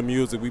 you in the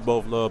music, we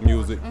both love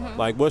music. Mhm.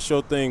 Like, what's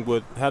your thing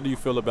with, how do you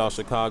feel about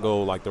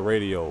Chicago, like the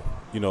radio?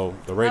 You know,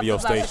 the radio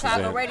feel about stations.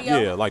 Chicago and, radio?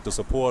 Yeah, like the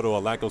support or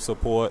lack of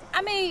support.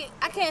 I mean,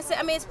 I can't say.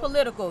 I mean, it's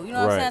political. You know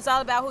what I'm Right. saying? It's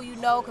all about who you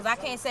know. Because I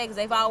can't say because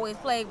they've always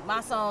played my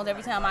songs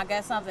every time I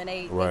got something.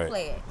 They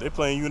play it. They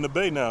playing you in the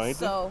Bay now, ain't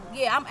So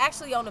yeah, I'm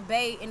actually on the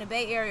Bay in the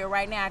Bay Area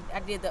right now. I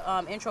did the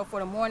intro for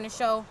the morning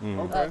show.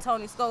 Mhm. Okay.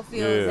 Tony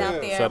Schofield is Yeah.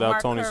 out there. Shout out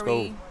Mark Tony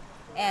Curry,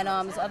 and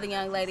this other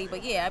young lady.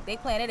 But yeah, they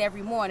playing it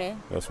every morning.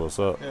 That's what's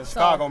up. Yeah,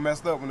 Chicago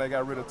messed up when they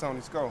got rid of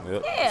Tony Sco.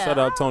 Yep. Yeah, Shout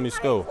out Tony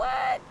Sco. What?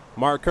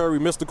 Mark Curry,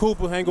 Mr.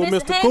 Cooper, hang with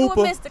Mr. Hang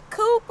Cooper. with Mr.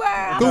 Cooper.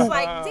 I was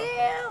like,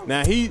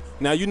 damn.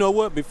 Now you know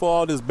what? Before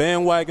all this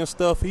bandwagon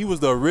stuff, he was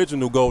the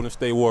original Golden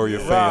State Warrior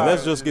fan. Right.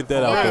 Let's just get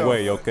that out the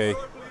way, okay?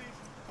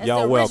 That's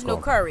Y'all the original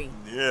welcome. Curry.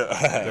 Yeah.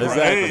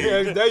 Exactly.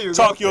 Hey, There you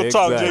talk go. your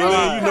talk, Exactly. Jay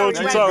Lynn. You know what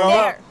you're Right talking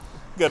there. about.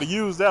 You got to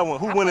use that one.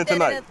 Who I winning put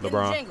that tonight? in the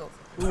LeBron. jingle.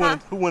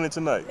 Who winning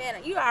tonight? Man,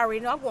 you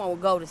already know I'm going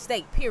to go to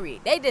State,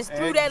 period. They just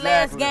threw that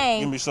last Exactly. game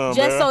Give me some,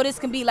 just man. so this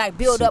can be like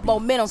build up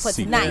momentum for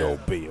tonight.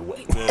 CBO, be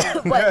away.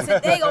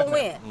 But they going to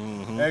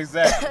win.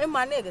 Exactly. They're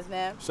my niggas,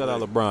 man. Shout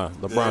out LeBron.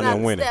 LeBron Shout out done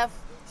to winning. Steph.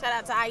 Shout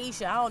out to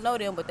Aisha. I don't know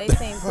them, but they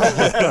seem cool.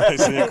 They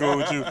seem cool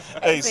with you.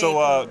 Hey, They so seem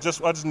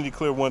cool. I just need to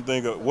clear one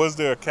thing up. Was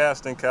there a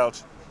casting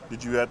couch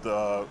that you had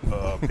to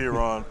appear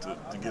on to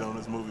get on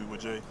this movie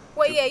with Jay?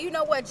 Well, yeah, you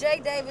know what? Jay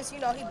Davis, he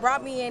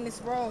brought me in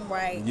this room,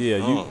 right?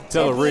 Yeah, you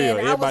tell it And real.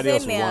 then Everybody I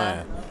else was was in there,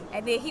 lying.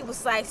 and then he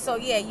was like, so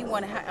yeah, you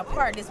want to have a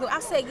part of this movie? I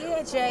said,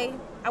 yeah, Jay,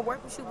 I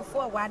worked with you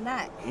before, why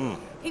not?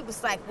 He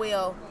was like,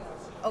 well,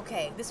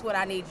 okay, this is what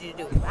I need you to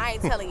do. I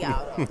ain't telling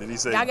y'all though. Did he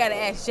say, y'all gotta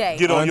ask Jay.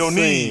 get on your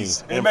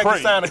knees and make pray?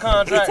 you sign a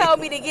contract. He told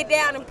me to get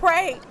down and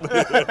pray.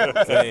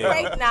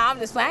 Pray? Nah, I'm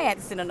just. I ain't had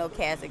to sit on no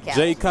casting couch.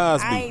 Jay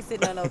Cosby. I ain't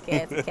sitting on no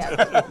casting couch.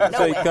 No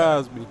Jay way.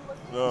 Cosby.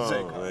 Oh,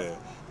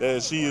 man.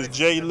 She is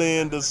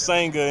Jaylyn the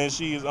singer, and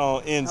she is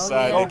on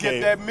Inside Go the get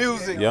Cave. that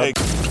music. Yep.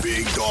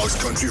 Big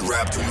Dog's Country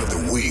Rap Tune of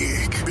the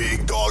Week.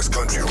 Big Dog's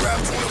Country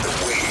Rap Tune of the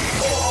Week.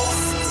 Of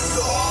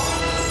the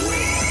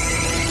Week.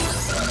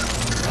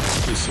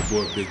 It's your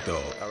boy Big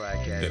Dog,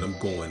 and I'm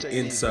going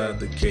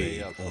Inside the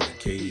Cave on the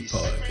Cave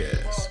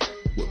Podcast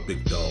with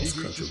Big Dog's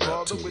Country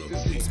Rap Tune of the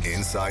Week.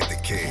 Inside the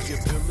Cave.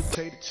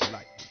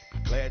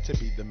 Glad to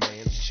be the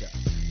man's child.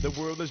 The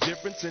world is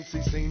different since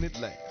he's seen it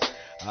last.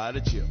 Out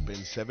of jail,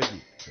 been 7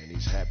 years, and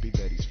he's happy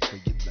that he's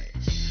free at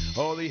last.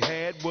 All he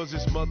had was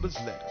his mother's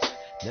letters.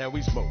 Now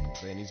he's mobile,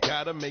 and he's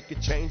gotta make a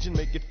change and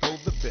make it for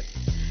the better.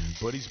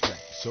 But he's black,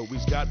 so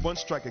he's got one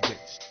strike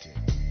against him.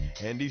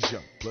 And he's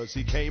young, plus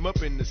he came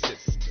up in the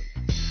system.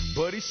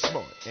 But he's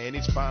smart, and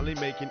he's finally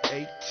making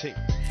 18.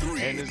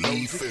 And his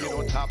nose to get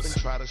on top and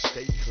try to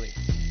stay clean.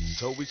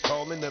 So he's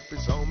calling up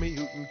his homie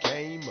who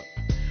came up.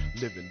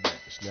 Living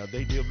lavish, now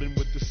they dealing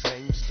with the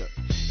same stuff.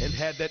 And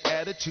had that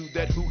attitude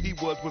that who he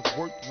was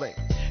worth lame.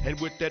 And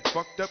with that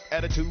fucked up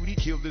attitude, he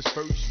killed his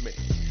first man.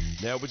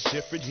 Now it's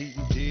different, he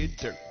did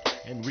dirt.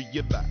 And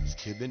realized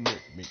killing it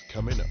meant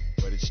coming up,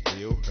 but it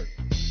still hurt.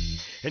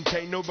 And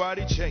can't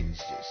nobody change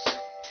this.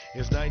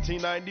 It's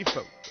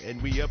 1994,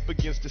 and we up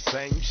against the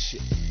same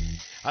shit.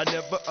 I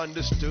never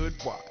understood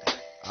why.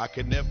 I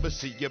could never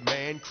see a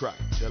man cry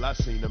till I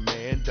seen a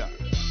man die.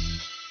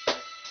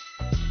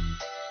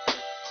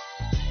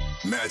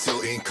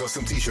 Madsill Inc.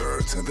 Custom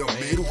T-Shirts. The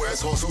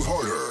Midwest hustles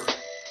harder.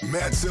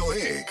 Madsill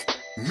Inc.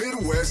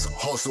 Midwest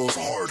hustles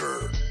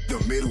harder. The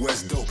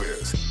Midwest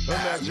dopest.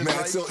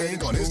 Madsill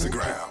Inc. on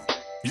Instagram.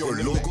 Your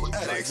local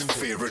addict's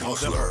favorite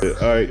hustler.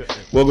 All right,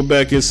 welcome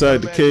back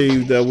Inside the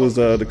Cave. That was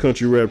the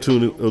Country Rap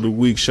Tune of the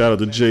Week. Shout out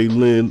to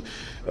Jaylyn.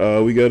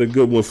 We got a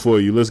good one for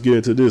you. Let's get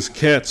into this.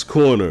 Cat's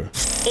Corner.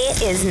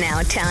 It is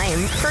now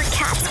time for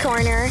Cat's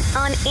Corner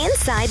on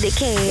Inside the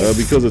Cave.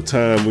 Because of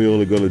time, we're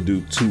only going to do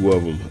 2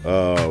 of them.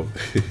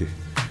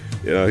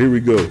 Here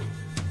we go.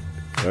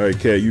 All right,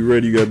 Cat, you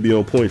ready? You got to be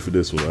on point for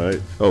this one, all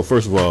right? Oh,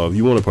 first of all, if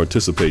you want to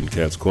participate in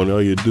Cat's Corner,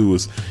 all you do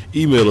is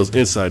email us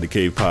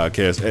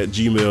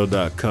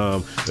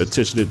insidethecavepodcast@gmail.com.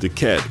 Attention it to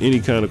Cat.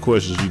 Any kind of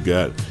questions you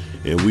got,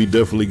 and we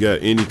definitely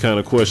got any kind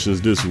of questions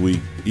this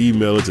week,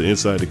 email it to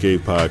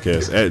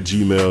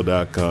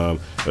insidethecavepodcast@gmail.com.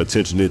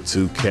 Attention it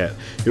to Cat.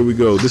 Here we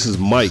go. This is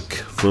Mike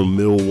from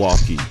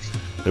Milwaukee.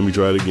 Let me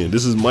try it again.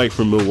 This is Mike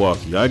from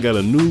Milwaukee. I got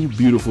a new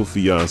beautiful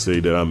fiance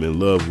that I'm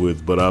in love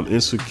with, but I'm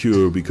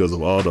insecure because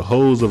of all the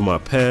hoes of my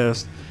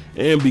past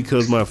and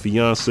because my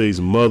fiance's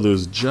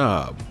mother's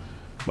job.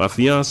 My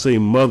fiance's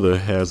mother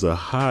has a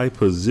high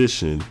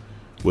position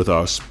with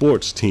our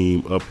sports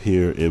team up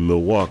here in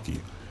Milwaukee.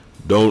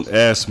 Don't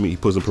ask me, he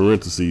puts in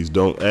parentheses,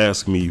 don't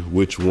ask me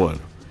which one.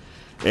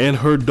 And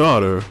her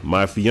daughter,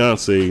 my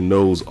fiance,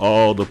 knows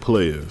all the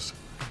players.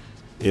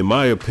 In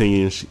my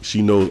opinion,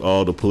 she knows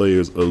all the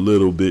players a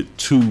little bit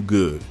too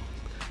good.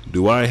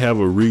 Do I have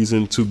a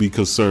reason to be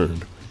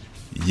concerned?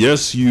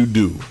 Yes, you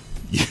do.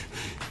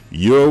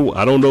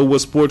 I don't know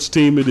what sports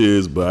team it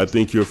is, but I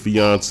think your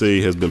fiance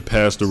has been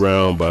passed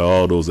around by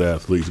all those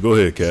athletes. Go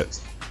ahead, Kat.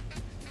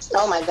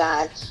 Oh my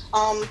God.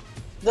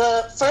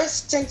 The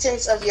first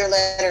sentence of your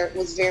letter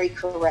was very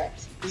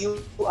correct.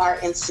 You are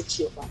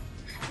insecure.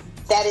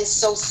 That is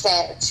so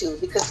sad too,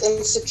 because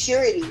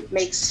insecurity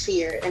makes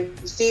fear, and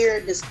fear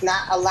does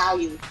not allow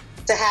you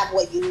to have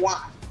what you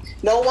want.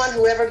 No one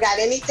who ever got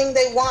anything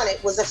they wanted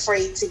was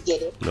afraid to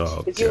get it.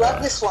 Oh, if you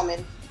love this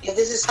woman, if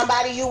this is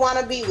somebody you want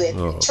to be with,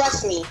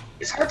 trust me,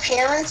 if her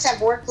parents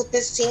have worked with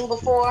this team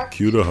before,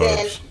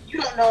 then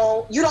you don't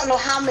know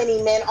how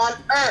many men on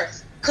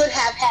earth could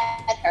have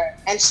had her,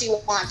 and she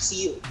wants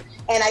you.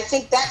 And I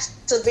think that's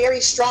a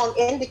very strong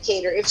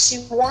indicator, if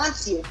she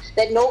wants you,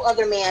 that no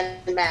other man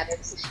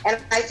matters.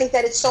 And I think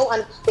that it's so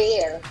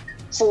unfair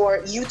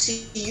for you to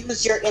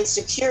use your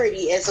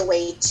insecurity as a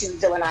way to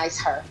villainize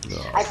her.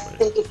 I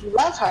think if you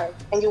love her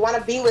and you want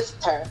to be with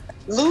her,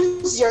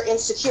 lose your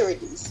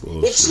insecurities.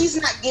 If she's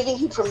not giving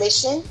you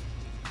permission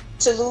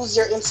to lose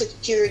your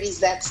insecurities,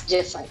 that's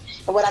different.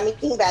 And what I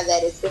mean by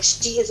that is if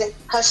she isn't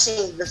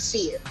hushing the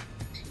fear,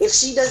 if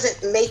she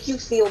doesn't make you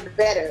feel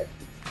better,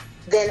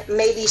 then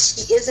maybe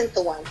she isn't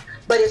the one.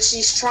 But if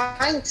she's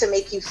trying to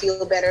make you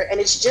feel better and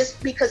it's just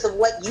because of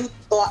what you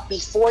thought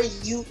before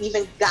you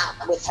even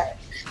got with her,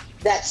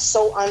 that's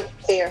so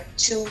unfair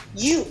to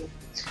you.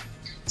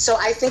 So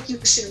I think you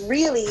should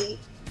really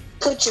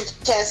put your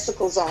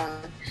testicles on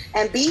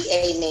and be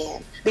a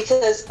man.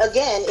 Because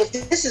again, if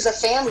this is a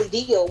family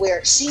deal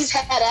where she's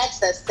had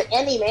access to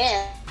any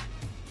man.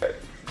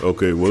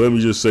 Okay, well, let me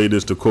just say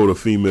this to quote a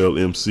female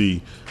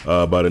MC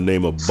by the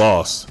name of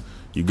Boss.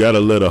 You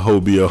gotta let a hoe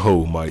be a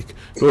hoe, Mike.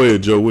 Go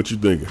ahead, Joe. What you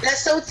thinking?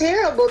 That's so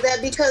terrible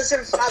that because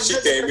her father. She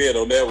came in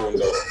on that one,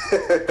 though.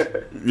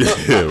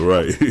 Yeah,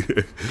 right.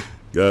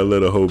 Gotta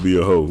let a hoe be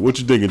a hoe. What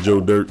you thinking, Joe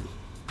Dirt?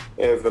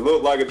 If it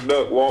look like a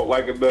duck, walk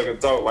like a duck,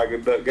 and talk like a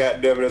duck,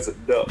 goddamn it, it's a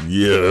duck.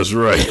 Yeah, that's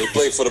right. They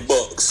play for the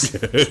Bucks.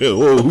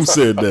 Whoa, who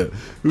said that?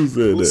 Who said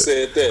Who that?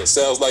 said that?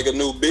 Sounds like a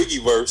new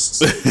Biggie verse.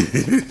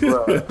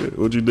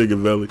 What you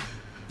thinking, Valley?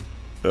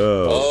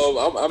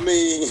 I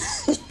mean,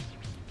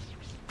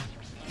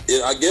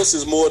 I guess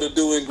it's more to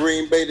do in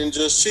Green Bay than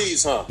just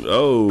cheese, huh?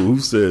 Oh, who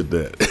said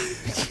that?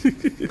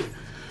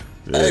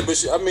 Hey,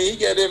 but I mean, he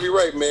got every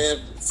right,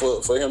 man,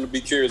 for him to be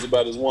curious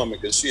about his woman.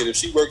 Because shit, if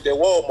she worked at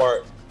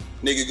Walmart,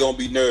 nigga gonna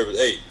be nervous.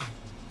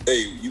 Hey,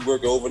 you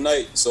work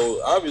overnight,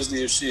 so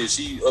obviously if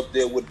she up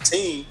there with the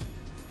team,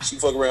 she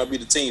fuck around be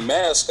the team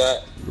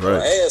mascot, or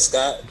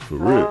ascot. For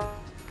real.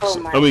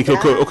 I mean,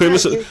 okay,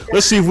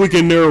 let's see if we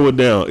can narrow it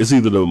down. It's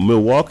either the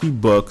Milwaukee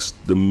Bucks,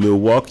 the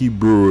Milwaukee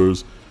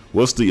Brewers.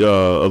 What's the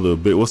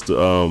what's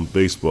the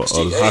baseball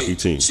the hockey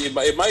team?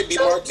 It might be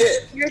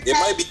Marquette. It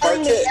might be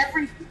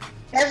Marquette.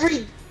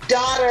 Every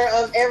daughter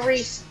of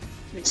every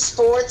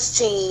sports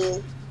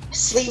team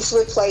sleeps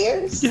with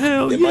players.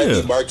 Hell it might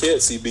be Marquette,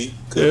 CB.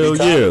 Hell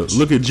yeah!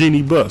 Look at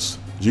Jeannie Buss.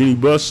 Jeannie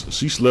Buss,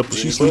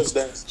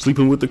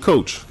 sleeping with the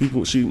coach.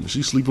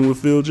 She's sleeping with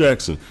Phil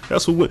Jackson.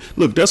 That's what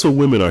that's what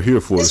women are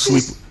here for. To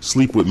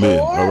sleep with men.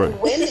 All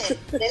right. Women's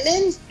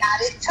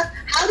got it.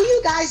 How do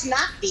you guys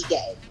not be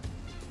gay?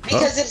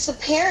 Because it's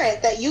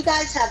apparent that you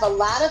guys have a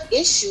lot of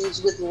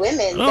issues with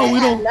women that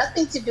have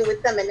nothing to do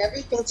with them and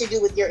everything to do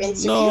with your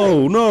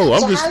insecurity. No.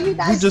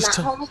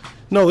 So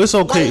No, it's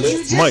okay.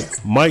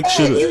 Mike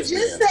should have. You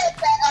just said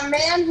that a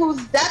man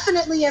who's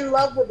definitely in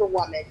love with a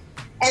woman,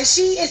 and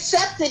she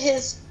accepted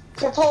his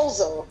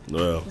proposal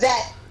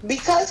that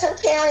because her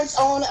parents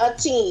own a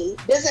team,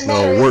 doesn't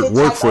matter.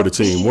 Work for the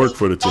team. Work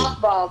for the team.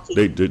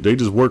 They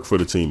just work for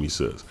the team. He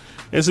says.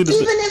 And so even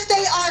if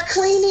they are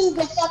cleaning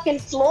the fucking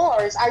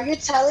floors, are you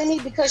telling me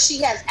because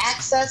she has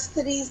access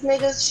to these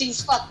niggas,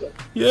 she's fucking?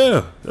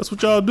 Yeah, that's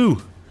what y'all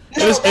do.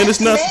 No, it's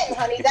not,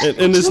 honey. That's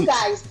what you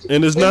guys do.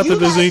 And it's not that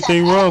there's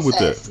anything wrong with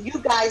that. You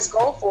guys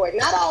go for it.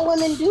 Not all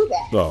women do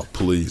that. Oh,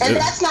 please. And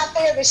that's not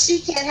fair that she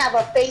can't have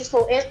a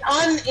faithful,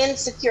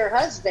 uninsecure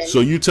husband. So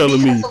you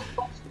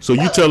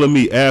telling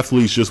me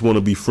athletes just want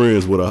to be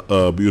friends with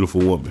a beautiful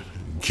woman?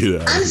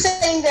 Get out I'm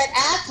saying that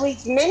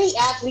many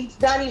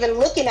athletes, not even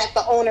looking at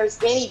the owners,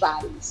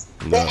 anybody's.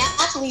 The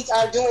athletes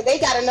are they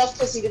got enough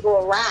pussy to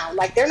go around.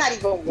 Like they're not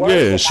even worried.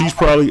 Yeah, and she's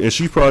probably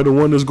the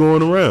one that's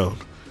going around.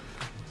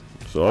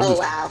 So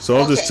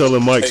I'm just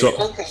telling Mike.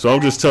 So I'm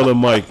just telling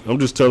Mike. I'm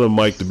just telling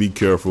Mike to be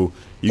careful.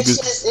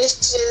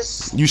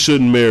 You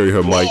shouldn't marry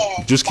her, Mike.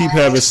 Just keep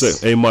having sex.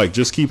 Hey, Mike,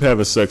 just keep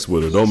having sex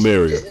with her. Don't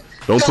marry her.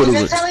 Don't put her.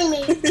 You're telling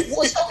me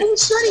who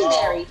should he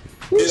marry?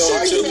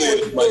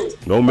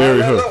 Don't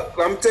marry her. Look,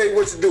 I'm gonna tell you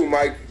what to do,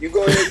 Mike. You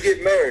go ahead and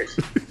get married.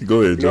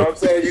 Go ahead, Joe. You know what I'm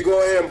saying? You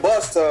go ahead and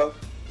bust her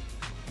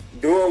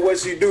doing what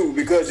she do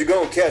because you're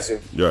gonna catch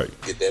her. Right.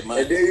 Get that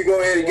money. And then you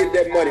go ahead and get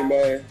that money,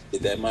 man.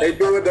 Get that money. They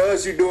do it to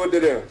us, you do it to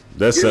them.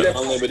 That's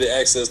unlimited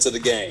access to the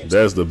game.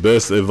 That's the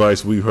best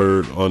advice we've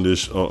heard on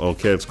this on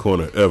Cat's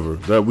Corner ever.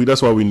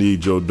 That's why we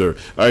need Joe Dirt.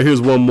 All right, here's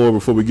one more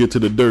before we get to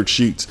the dirt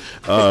sheets.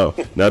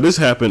 Now this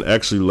happened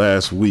actually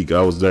last week.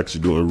 I was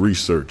actually doing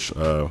research.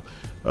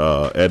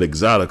 At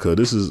Exotica.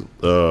 This is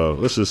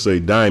let's just say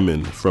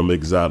Diamond from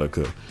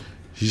Exotica.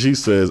 She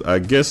says, I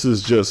guess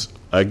it's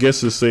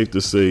safe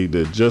to say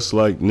that just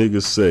like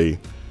niggas say,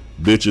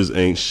 bitches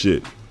ain't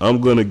shit.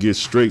 I'm gonna get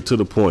straight to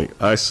the point.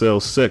 I sell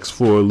sex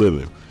for a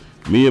living.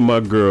 Me and my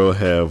girl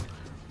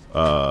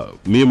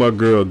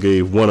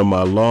gave one of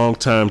my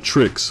longtime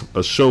tricks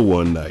a show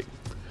one night.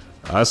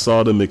 I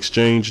saw them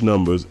exchange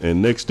numbers,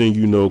 and next thing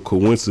you know,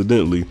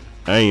 coincidentally,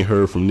 I ain't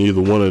heard from neither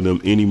one of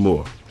them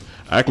anymore.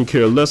 I can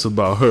care less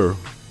about her,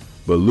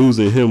 but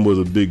losing him was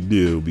a big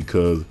deal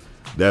because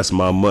that's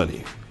my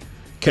money.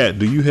 Kat,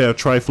 do you have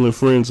trifling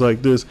friends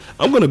like this?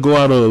 I'm going to go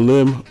out on a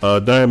limb,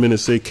 Diamond, and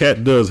say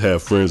Kat does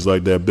have friends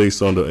like that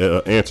based on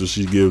the answer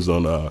she gives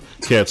on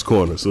Kat's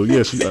Corner. So,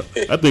 yeah,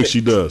 I think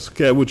she does.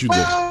 Kat, what you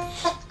think? I'm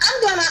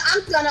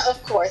gonna,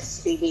 of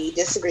course, CB,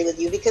 disagree with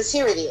you because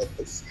here it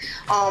is.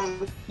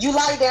 You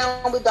lie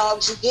down with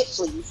dogs, you get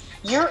fleas.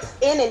 You're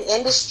in an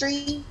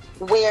industry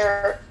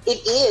where it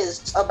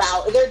is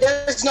about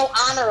there's no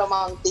honor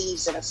among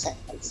thieves in a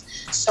sense.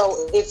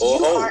 So if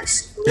you are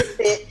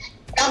illicit,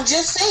 I'm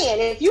just saying,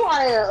 if you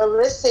are in an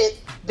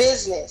illicit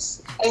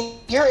business and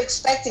you're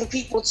expecting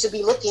people to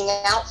be looking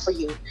out for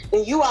you,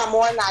 then you are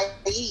more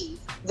naive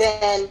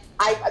than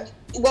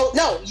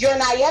your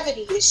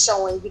naivety is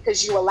showing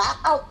because you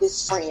allowed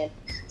this friend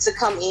to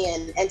come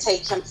in and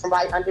take him from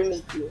right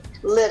underneath you,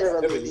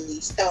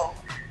 literally. So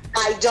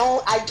I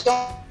don't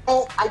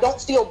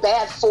don't feel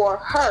bad for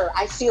her.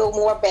 I feel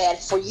more bad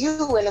for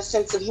you in a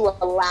sense of you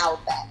allowed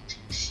that.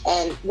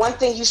 And one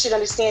thing you should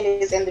understand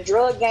is in the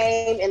drug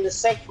game, in the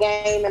sex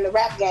game, and the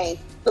rap game,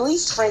 the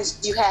least friends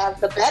you have,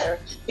 the better,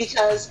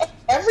 because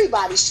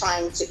everybody's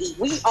trying to eat.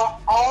 We are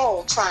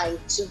all trying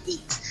to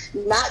eat,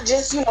 not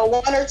just,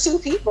 one or two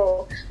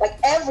people. Like,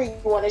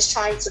 everyone is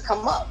trying to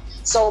come up.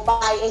 So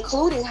by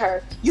including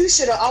her, you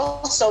should have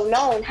also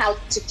known how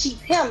to keep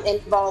him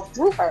involved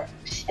through her.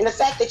 And the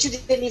fact that you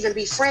didn't even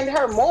befriend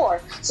her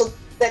more, so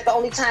that the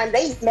only time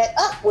they met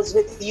up was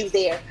with you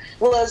there,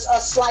 was a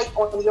slight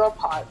on your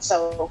part.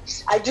 So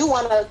I do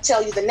want to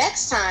tell you the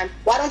next time,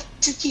 why don't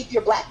you keep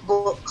your black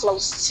book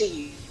close to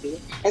you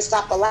and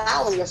stop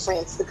allowing your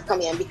friends to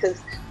come in,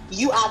 because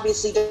you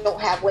obviously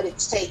don't have what it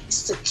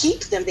takes to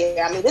keep them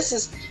there. I mean,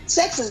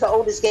 sex is the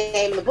oldest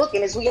game in the book,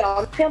 and as we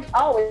all, pimp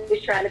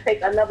always trying to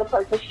take another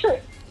person's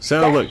trick.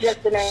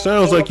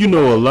 Sounds like you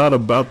know a lot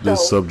about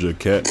this subject,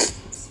 Kat.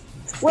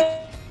 Well,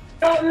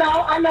 no,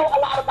 I know a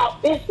lot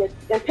about business,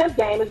 and pimp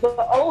game is the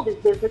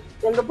oldest business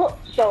in the book.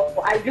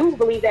 So I do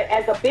believe that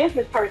as a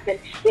business person,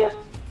 if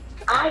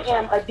I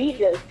am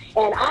Adidas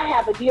and I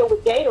have a deal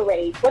with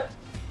Gatorade, what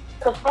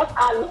the fuck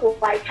I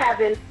look like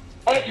having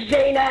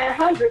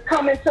XJ900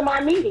 come into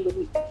my meeting with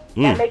me?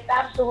 That makes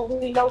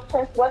absolutely no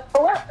sense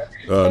whatsoever.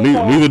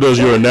 Neither does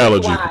your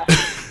analogy.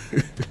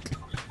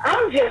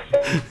 I'm just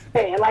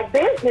saying, like,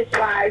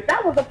 business-wise,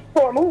 that was a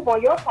poor move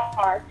on your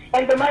part,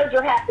 and the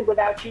merger happened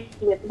without you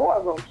in the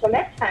boardroom. So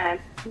next time,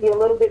 be a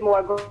little bit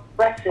more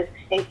aggressive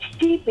in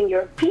keeping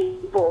your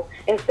people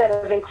instead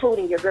of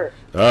including your girls.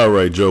 All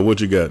right, Joe, what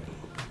you got?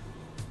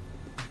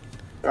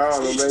 I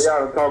don't know, man.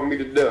 Y'all done talking me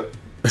to death.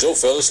 Joe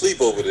fell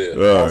asleep over there.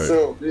 All right.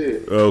 Sure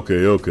did.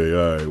 Okay, all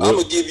right. I'm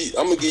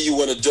gonna give you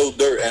one of Joe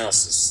Dirt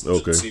answers.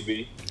 Okay.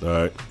 CB. All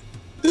right.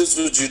 This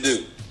is what you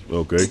do.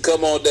 Okay. You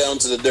come on down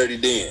to the Dirty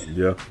Den.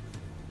 Yeah.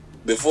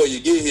 Before you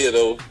get here,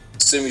 though,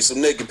 send me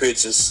some naked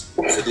pictures,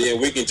 and then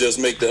we can just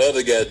make the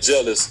other guy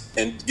jealous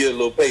and get a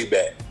little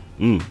payback.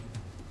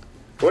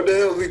 What the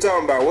hell is we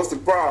talking about? What's the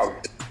problem?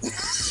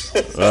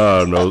 I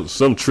don't know.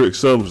 Some trick.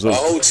 Some. A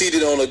hoe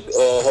cheated on her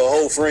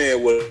whole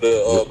friend with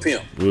a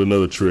pimp. With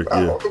another trick.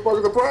 Yeah. What the fuck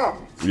is the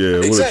problem? Yeah.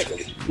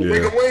 Exactly.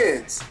 Nigga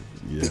wins.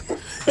 Yeah.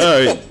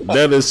 All right.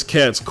 That is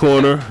Cat's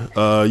Corner.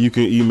 You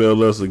can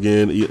email us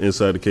again,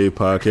 inside the cave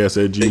podcast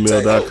at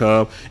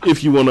gmail.com,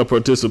 if you want to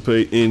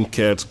participate in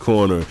Cat's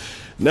Corner.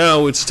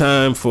 Now it's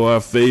time for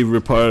our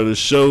favorite part of the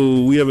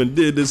show. We haven't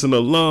did this in a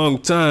long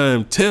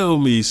time. Tell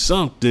me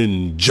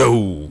something,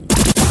 Joe.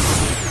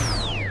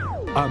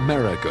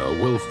 America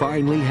will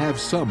finally have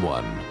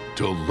someone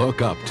to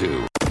look up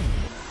to.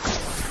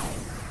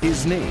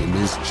 His name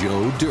is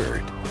Joe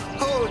Dirt.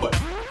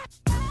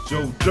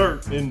 Joe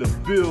Dirt in the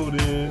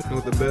building.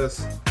 With the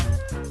best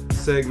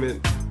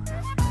segment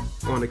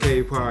on the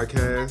Cave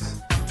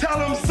Podcast. Tell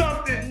him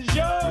something,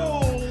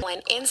 Joe.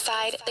 When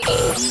inside the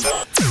cave.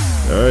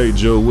 All right,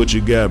 Joe, what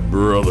you got,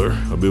 brother?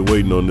 I've been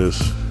waiting on this.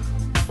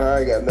 I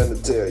ain't got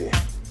nothing to tell you.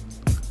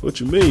 What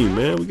you mean,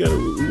 man? We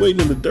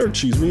waiting on the dirt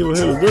cheese. We haven't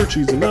had the dirt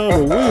cheese and now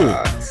I'm gonna win.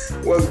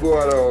 What's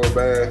going on,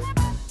 man?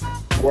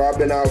 Well, I've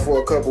been out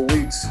for a couple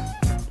weeks,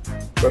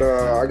 but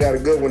I got a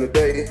good one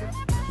today.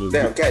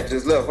 Damn, Cat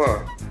just left,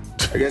 huh?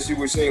 I guess you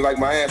wish she ain't like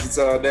my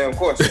answer to her damn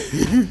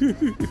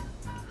question.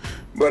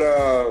 But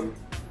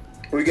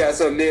we got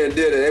something near and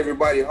dear to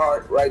everybody's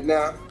heart right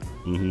now.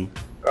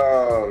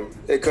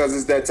 Because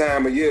it's that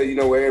time of year,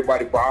 where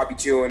everybody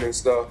barbecuing and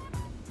stuff.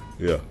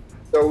 Yeah.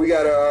 So we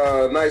got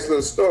a nice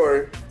little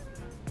story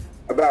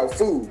about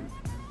food.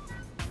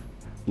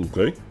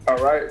 Okay. All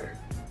right.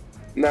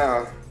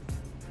 Now,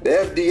 the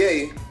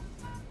FDA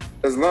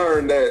has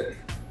learned that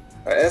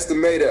an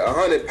estimated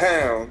 100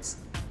 pounds,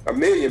 1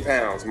 million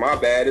pounds, my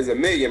bad, is 1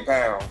 million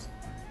pounds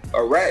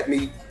of rat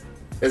meat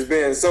is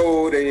being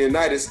sold in the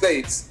United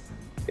States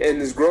in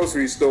these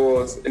grocery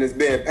stores, and it's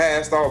being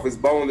passed off as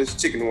boneless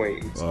chicken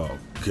wings. Oh,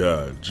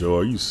 God, Joe,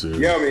 are you serious?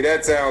 Yummy,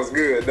 that sounds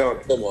good, don't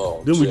it? Come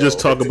on, Didn't we just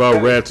talk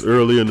about rats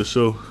earlier in the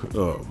show?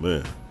 Oh,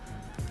 man.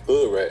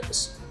 Hood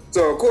rats.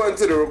 So according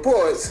to the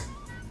reports,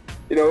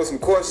 some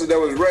questions that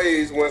was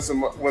raised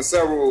when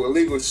several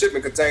illegal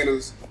shipment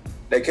containers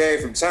that came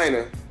from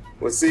China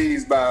were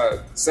seized by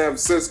San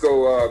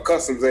Francisco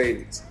customs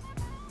agents.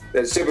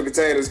 That shipping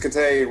containers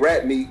contained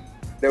rat meat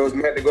that was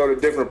meant to go to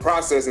different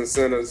processing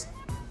centers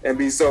and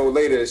be sold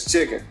later as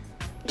chicken.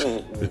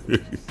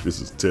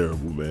 This is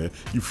terrible, man.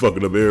 You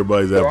fucking up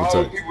everybody's So appetite.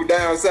 all the people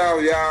down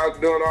south, y'all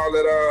doing all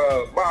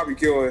that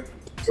barbecuing.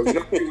 So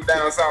no people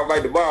down south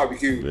like the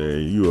barbecue.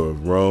 Man, you are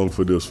wrong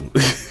for this one.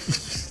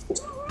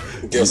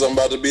 Guess I'm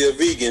about to be a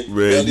vegan.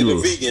 Man,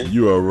 vegan.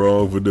 you are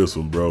wrong for this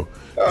one, bro.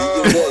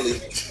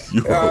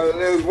 There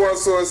was one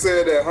source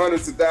said that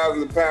hundreds of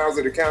thousands of pounds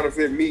of the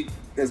counterfeit meat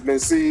has been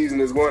seized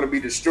and is going to be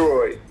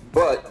destroyed.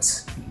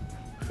 But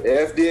the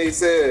FDA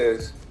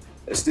says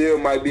there still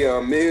might be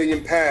 1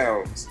 million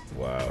pounds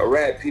of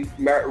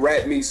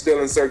rat meat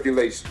still in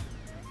circulation.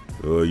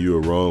 You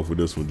are wrong for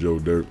this one, Joe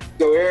Dirt.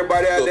 So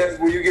everybody out there,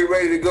 when you get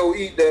ready to go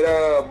eat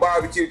that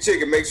barbecue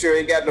chicken, make sure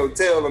it ain't got no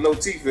tail or no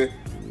teeth in.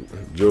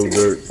 Joe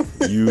Dirt,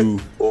 you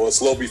or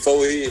slow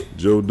before head.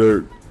 Joe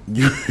Dirt,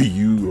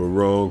 you are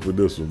wrong for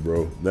this one,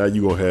 bro. Now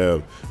you gonna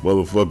have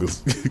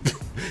motherfuckers.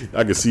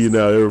 I can see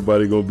now.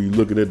 Everybody gonna be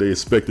looking at they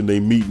expecting they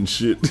meet and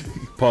shit.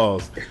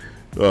 Pause.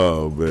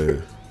 Oh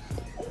man.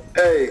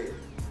 Hey,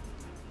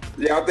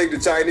 y'all think the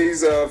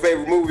Chinese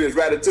favorite movie is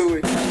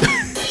Ratatouille?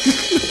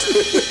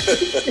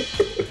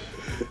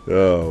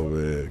 Oh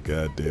man,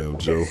 goddamn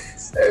Joe.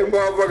 Hey,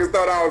 motherfuckers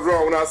thought I was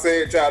wrong when I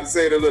tried to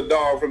say the little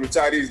dog from the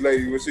Chinese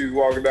lady when she was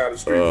walking down the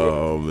street.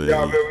 Oh man,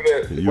 y'all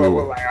remember that? You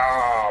were like,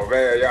 oh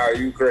man, y'all,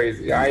 you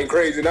crazy. I ain't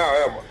crazy now,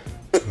 am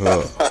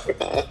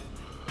I?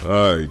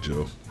 All right,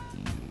 Joe.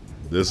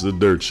 This is a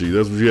dirt sheet.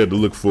 That's what you had to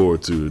look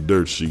forward to. The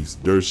dirt sheets.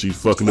 Dirt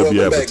sheets fucking up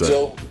your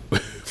appetite.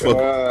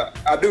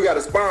 I do got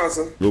a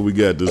sponsor. What we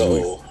got this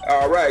week?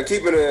 All right,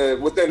 keeping it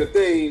within the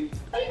theme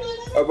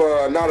of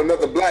not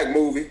another black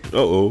movie.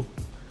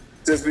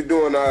 Since we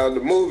doing the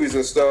movies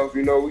and stuff,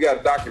 you know, we got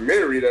a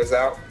documentary that's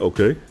out.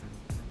 Okay.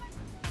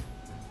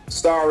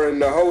 Starring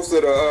the host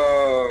of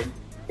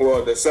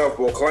the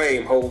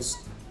self-proclaimed host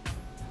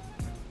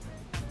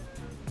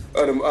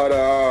of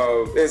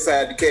the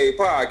Inside the Cave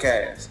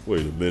podcast.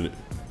 Wait a minute.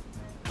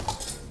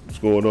 What's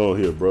going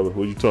on here, brother?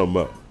 What you talking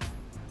about?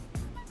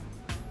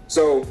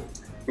 So,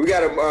 we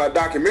got a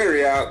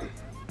documentary out.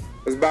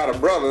 It's about a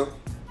brother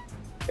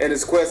and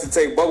his quest to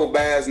take bubble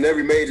baths in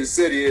every major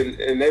city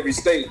in every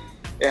state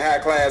in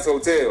high-class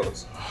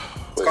hotels.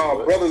 It's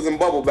called Brothers and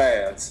Bubble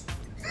Baths.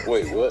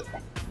 Wait, what?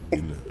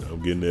 I'm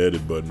getting the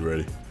edit button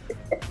ready.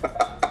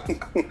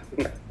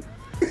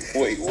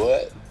 Wait,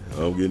 what?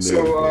 I'm getting the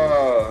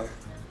edit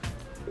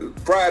button.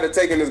 Prior to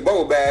taking his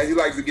bubble bath, he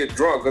likes to get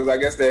drunk because I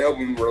guess they help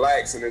him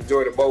relax and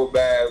enjoy the bubble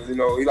baths. You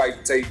know, he likes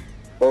to take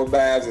bubble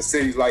baths in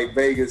cities like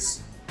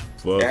Vegas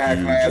and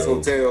high-class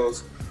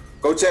hotels.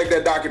 Go check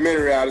that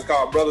documentary out. It's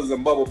called Brothers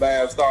and Bubble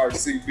Baths, starring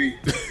CB.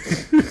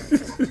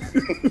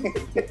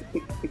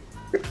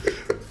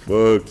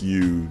 Fuck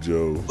you,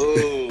 Joe.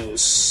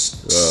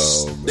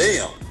 Oh, man.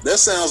 Damn, that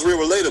sounds real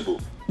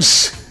relatable.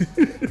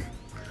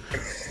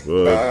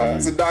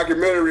 It's a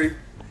documentary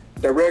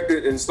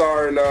directed and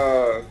starring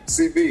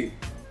CB.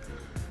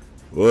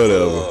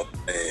 Whatever.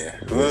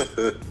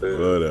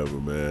 Whatever,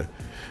 man.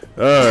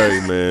 All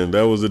right, man.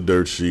 That was the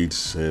dirt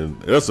sheets, and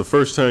that's the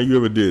first time you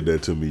ever did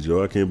that to me,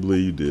 Joe. I can't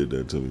believe you did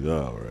that to me.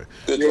 All right.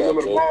 Good job,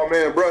 Joe. The ball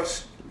man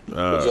brush.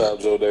 Good job,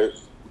 Joe Dirt.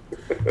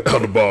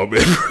 On the ball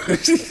man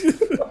brush.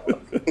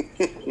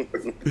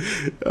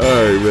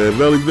 All right, man.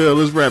 Belly Bell,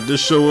 let's wrap this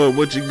show up.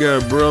 What you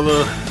got,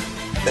 brother?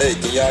 Hey,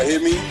 can y'all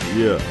hear me?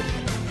 Yeah.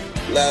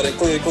 Loud and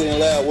clear, clean and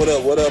loud. What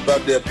up? What up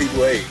out there,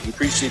 people? Hey, we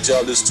appreciate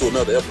y'all listening to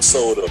another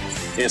episode of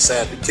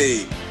Inside the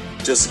Cave.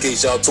 Just in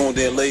case y'all tuned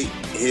in late,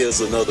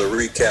 here's another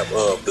recap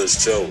of the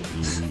show.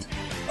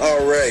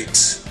 All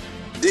right.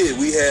 Did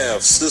we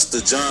have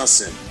Sister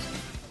Johnson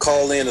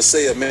call in to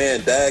say a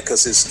man died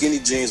because his skinny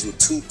jeans were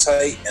too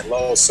tight and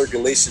lost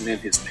circulation in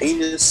his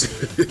penis?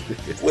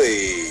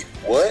 Wait,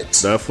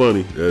 what? Not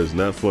funny. That is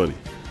not funny.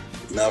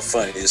 Not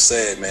funny. It's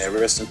sad, man.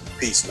 Rest in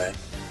peace, man.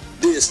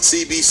 Did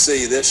CB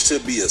say there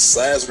should be a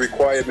size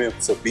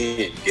requirement for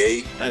being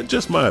gay?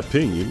 Just my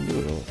opinion.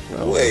 You know,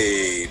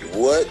 wait,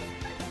 what?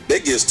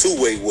 That gives two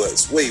wait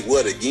whats. Wait,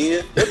 what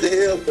again? What the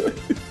hell?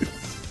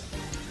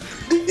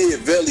 Did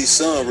Veli's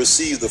son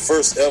receive the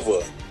first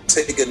ever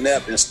take a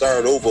nap and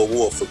start over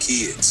award for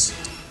kids?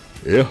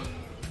 Yeah.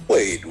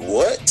 Wait,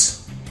 what?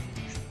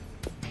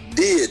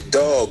 Did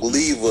Dog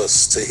leave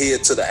us to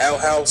head to the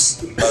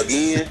outhouse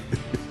again?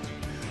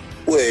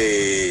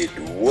 Wait,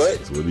 what?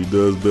 That's what he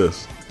does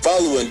best.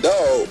 Following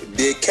Dog,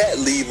 did Cat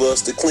leave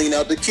us to clean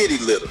out the kitty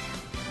litter?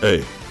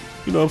 Hey,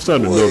 you know, I'm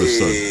starting to notice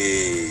something.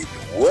 Wait,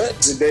 what?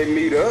 Did they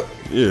meet up?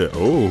 Yeah.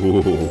 Oh.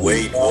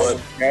 Wait, what?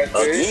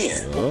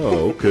 Again?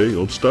 Oh, okay.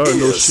 I'm starting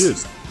no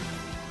shit.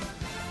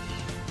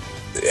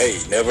 Hey,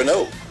 never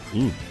know.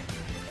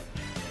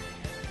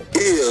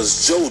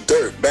 Is Joe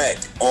Dirt back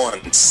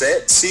on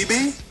set,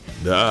 CB?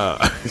 Nah.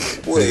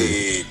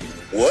 Wait,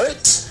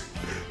 what?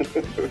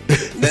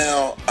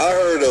 Now, I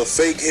heard of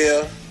fake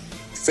hair,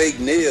 fake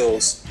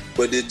nails,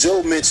 but did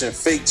Joe mention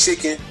fake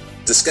chicken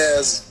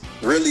disguised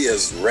really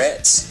as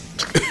rats?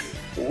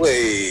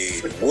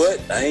 Wait, what?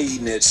 I ain't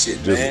eating that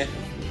shit, man.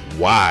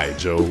 Why,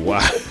 Joe?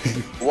 Why?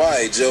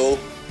 Why, Joe?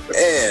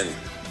 And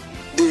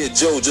did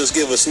Joe just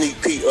give a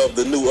sneak peek of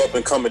the new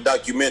up-and-coming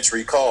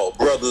documentary called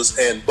Brothers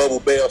and Bubble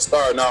Bear,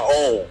 starring our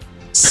own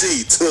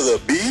C to the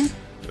B?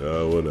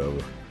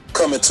 Whatever.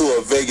 Coming to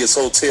a Vegas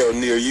hotel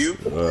near you.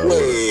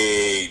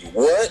 Wait,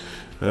 what?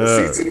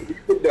 C to the B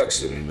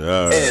production.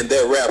 Right. And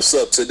that wraps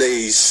up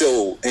today's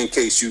show, in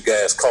case you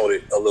guys caught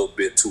it a little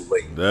bit too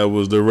late. That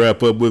was the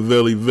wrap-up with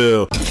Veli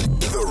Vel.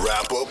 The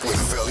wrap-up with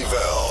Veli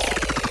Vel.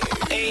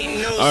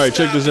 All right,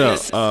 check this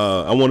out.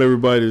 I want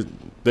everybody to...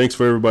 Thanks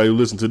for everybody who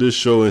listened to this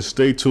show, and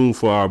stay tuned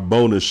for our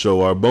bonus show.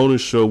 Our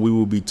bonus show, we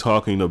will be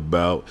talking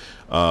about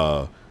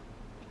the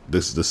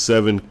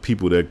 7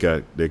 people that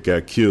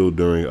got killed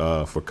during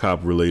for cop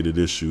related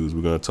issues.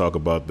 We're going to talk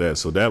about that.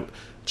 So that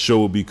show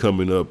will be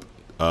coming up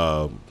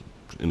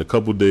in a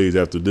couple days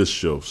after this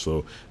show.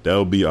 So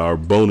that'll be our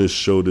bonus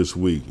show this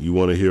week. You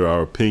want to hear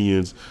our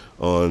opinions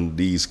on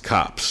these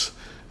cops.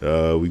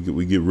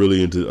 We get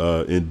really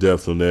into in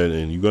depth on that,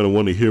 and you're going to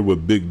want to hear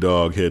what Big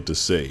Dog had to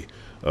say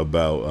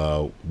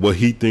about what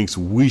he thinks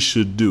we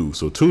should do.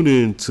 So tune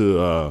in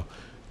to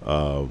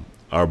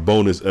our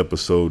bonus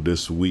episode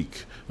this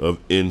week of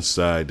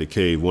Inside the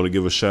Cave. Want to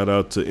give a shout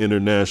out to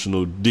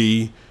International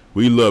D.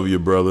 We love you,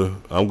 brother.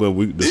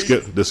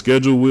 The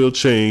schedule will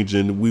change,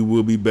 and we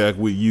will be back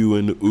with you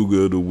in the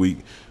Ooga of the week.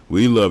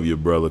 We love you,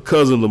 brother.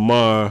 Cousin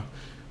Lamar,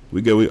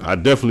 I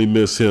definitely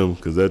miss him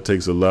because that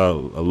takes a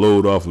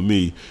load off of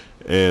me.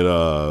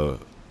 And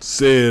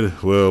said,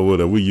 well,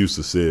 whatever, we used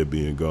to say it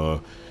being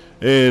gone.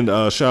 And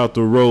shout out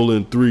to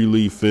Roland 3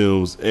 Leaf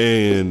Films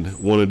and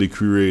one of the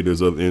creators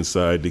of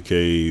Inside the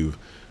Cave,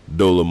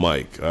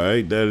 Dolomite. All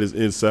right, that is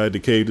Inside the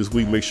Cave this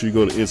week. Make sure you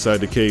go to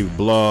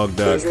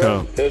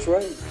InsideTheCaveblog.com. That's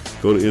right.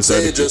 Go to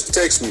Inside the Cave. Just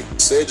text me.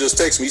 Said just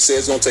text me. He said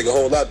it's gonna take a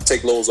whole lot to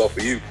take loads off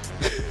of you.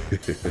 Yeah,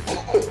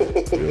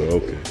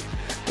 okay.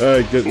 All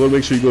right, well,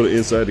 make sure you go to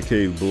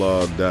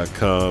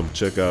InsideTheCaveblog.com.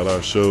 Check out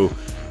our show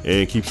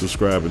and keep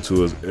subscribing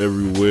to us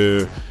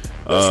everywhere.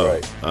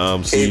 That's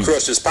right. Cave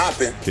Crush is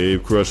popping.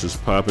 Cave Crush is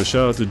popping.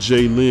 Shout out to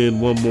Jay Lynn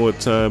one more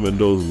time and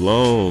those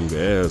long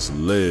ass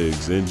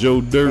legs. And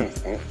Joe Dirt,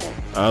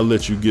 I'll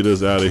let you get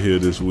us out of here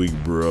this week,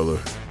 brother.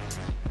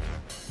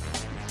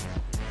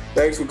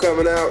 Thanks for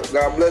coming out.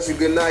 God bless you.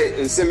 Good night.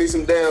 And send me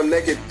some damn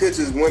naked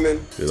pictures, women.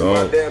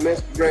 My damn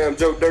Instagram,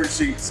 Joe Dirt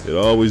Sheets. It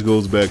always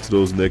goes back to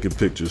those naked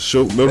pictures.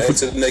 Back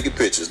to the naked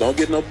pictures. Don't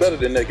get no better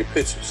than naked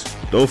pictures.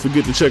 Don't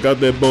forget to check out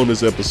that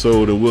bonus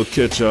episode, and we'll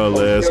catch y'all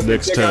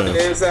next time. Check out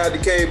the Inside the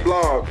Cave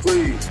blog,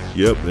 please.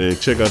 Yep, and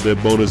check out that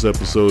bonus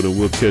episode, and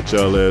we'll catch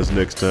y'all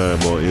next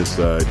time on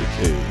Inside the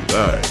Cave.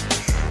 All right.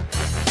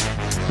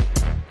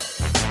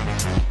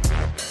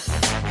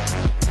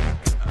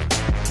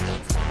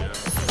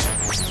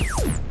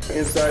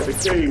 Inside the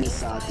Cave.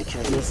 Inside the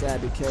Cave.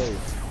 Inside the Cave.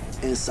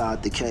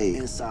 Inside the Cave.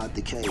 Inside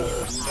the Cave.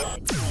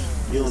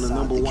 You're on the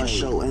 #1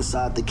 show,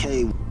 Inside the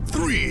Cave.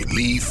 3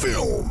 Lee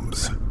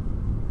Films.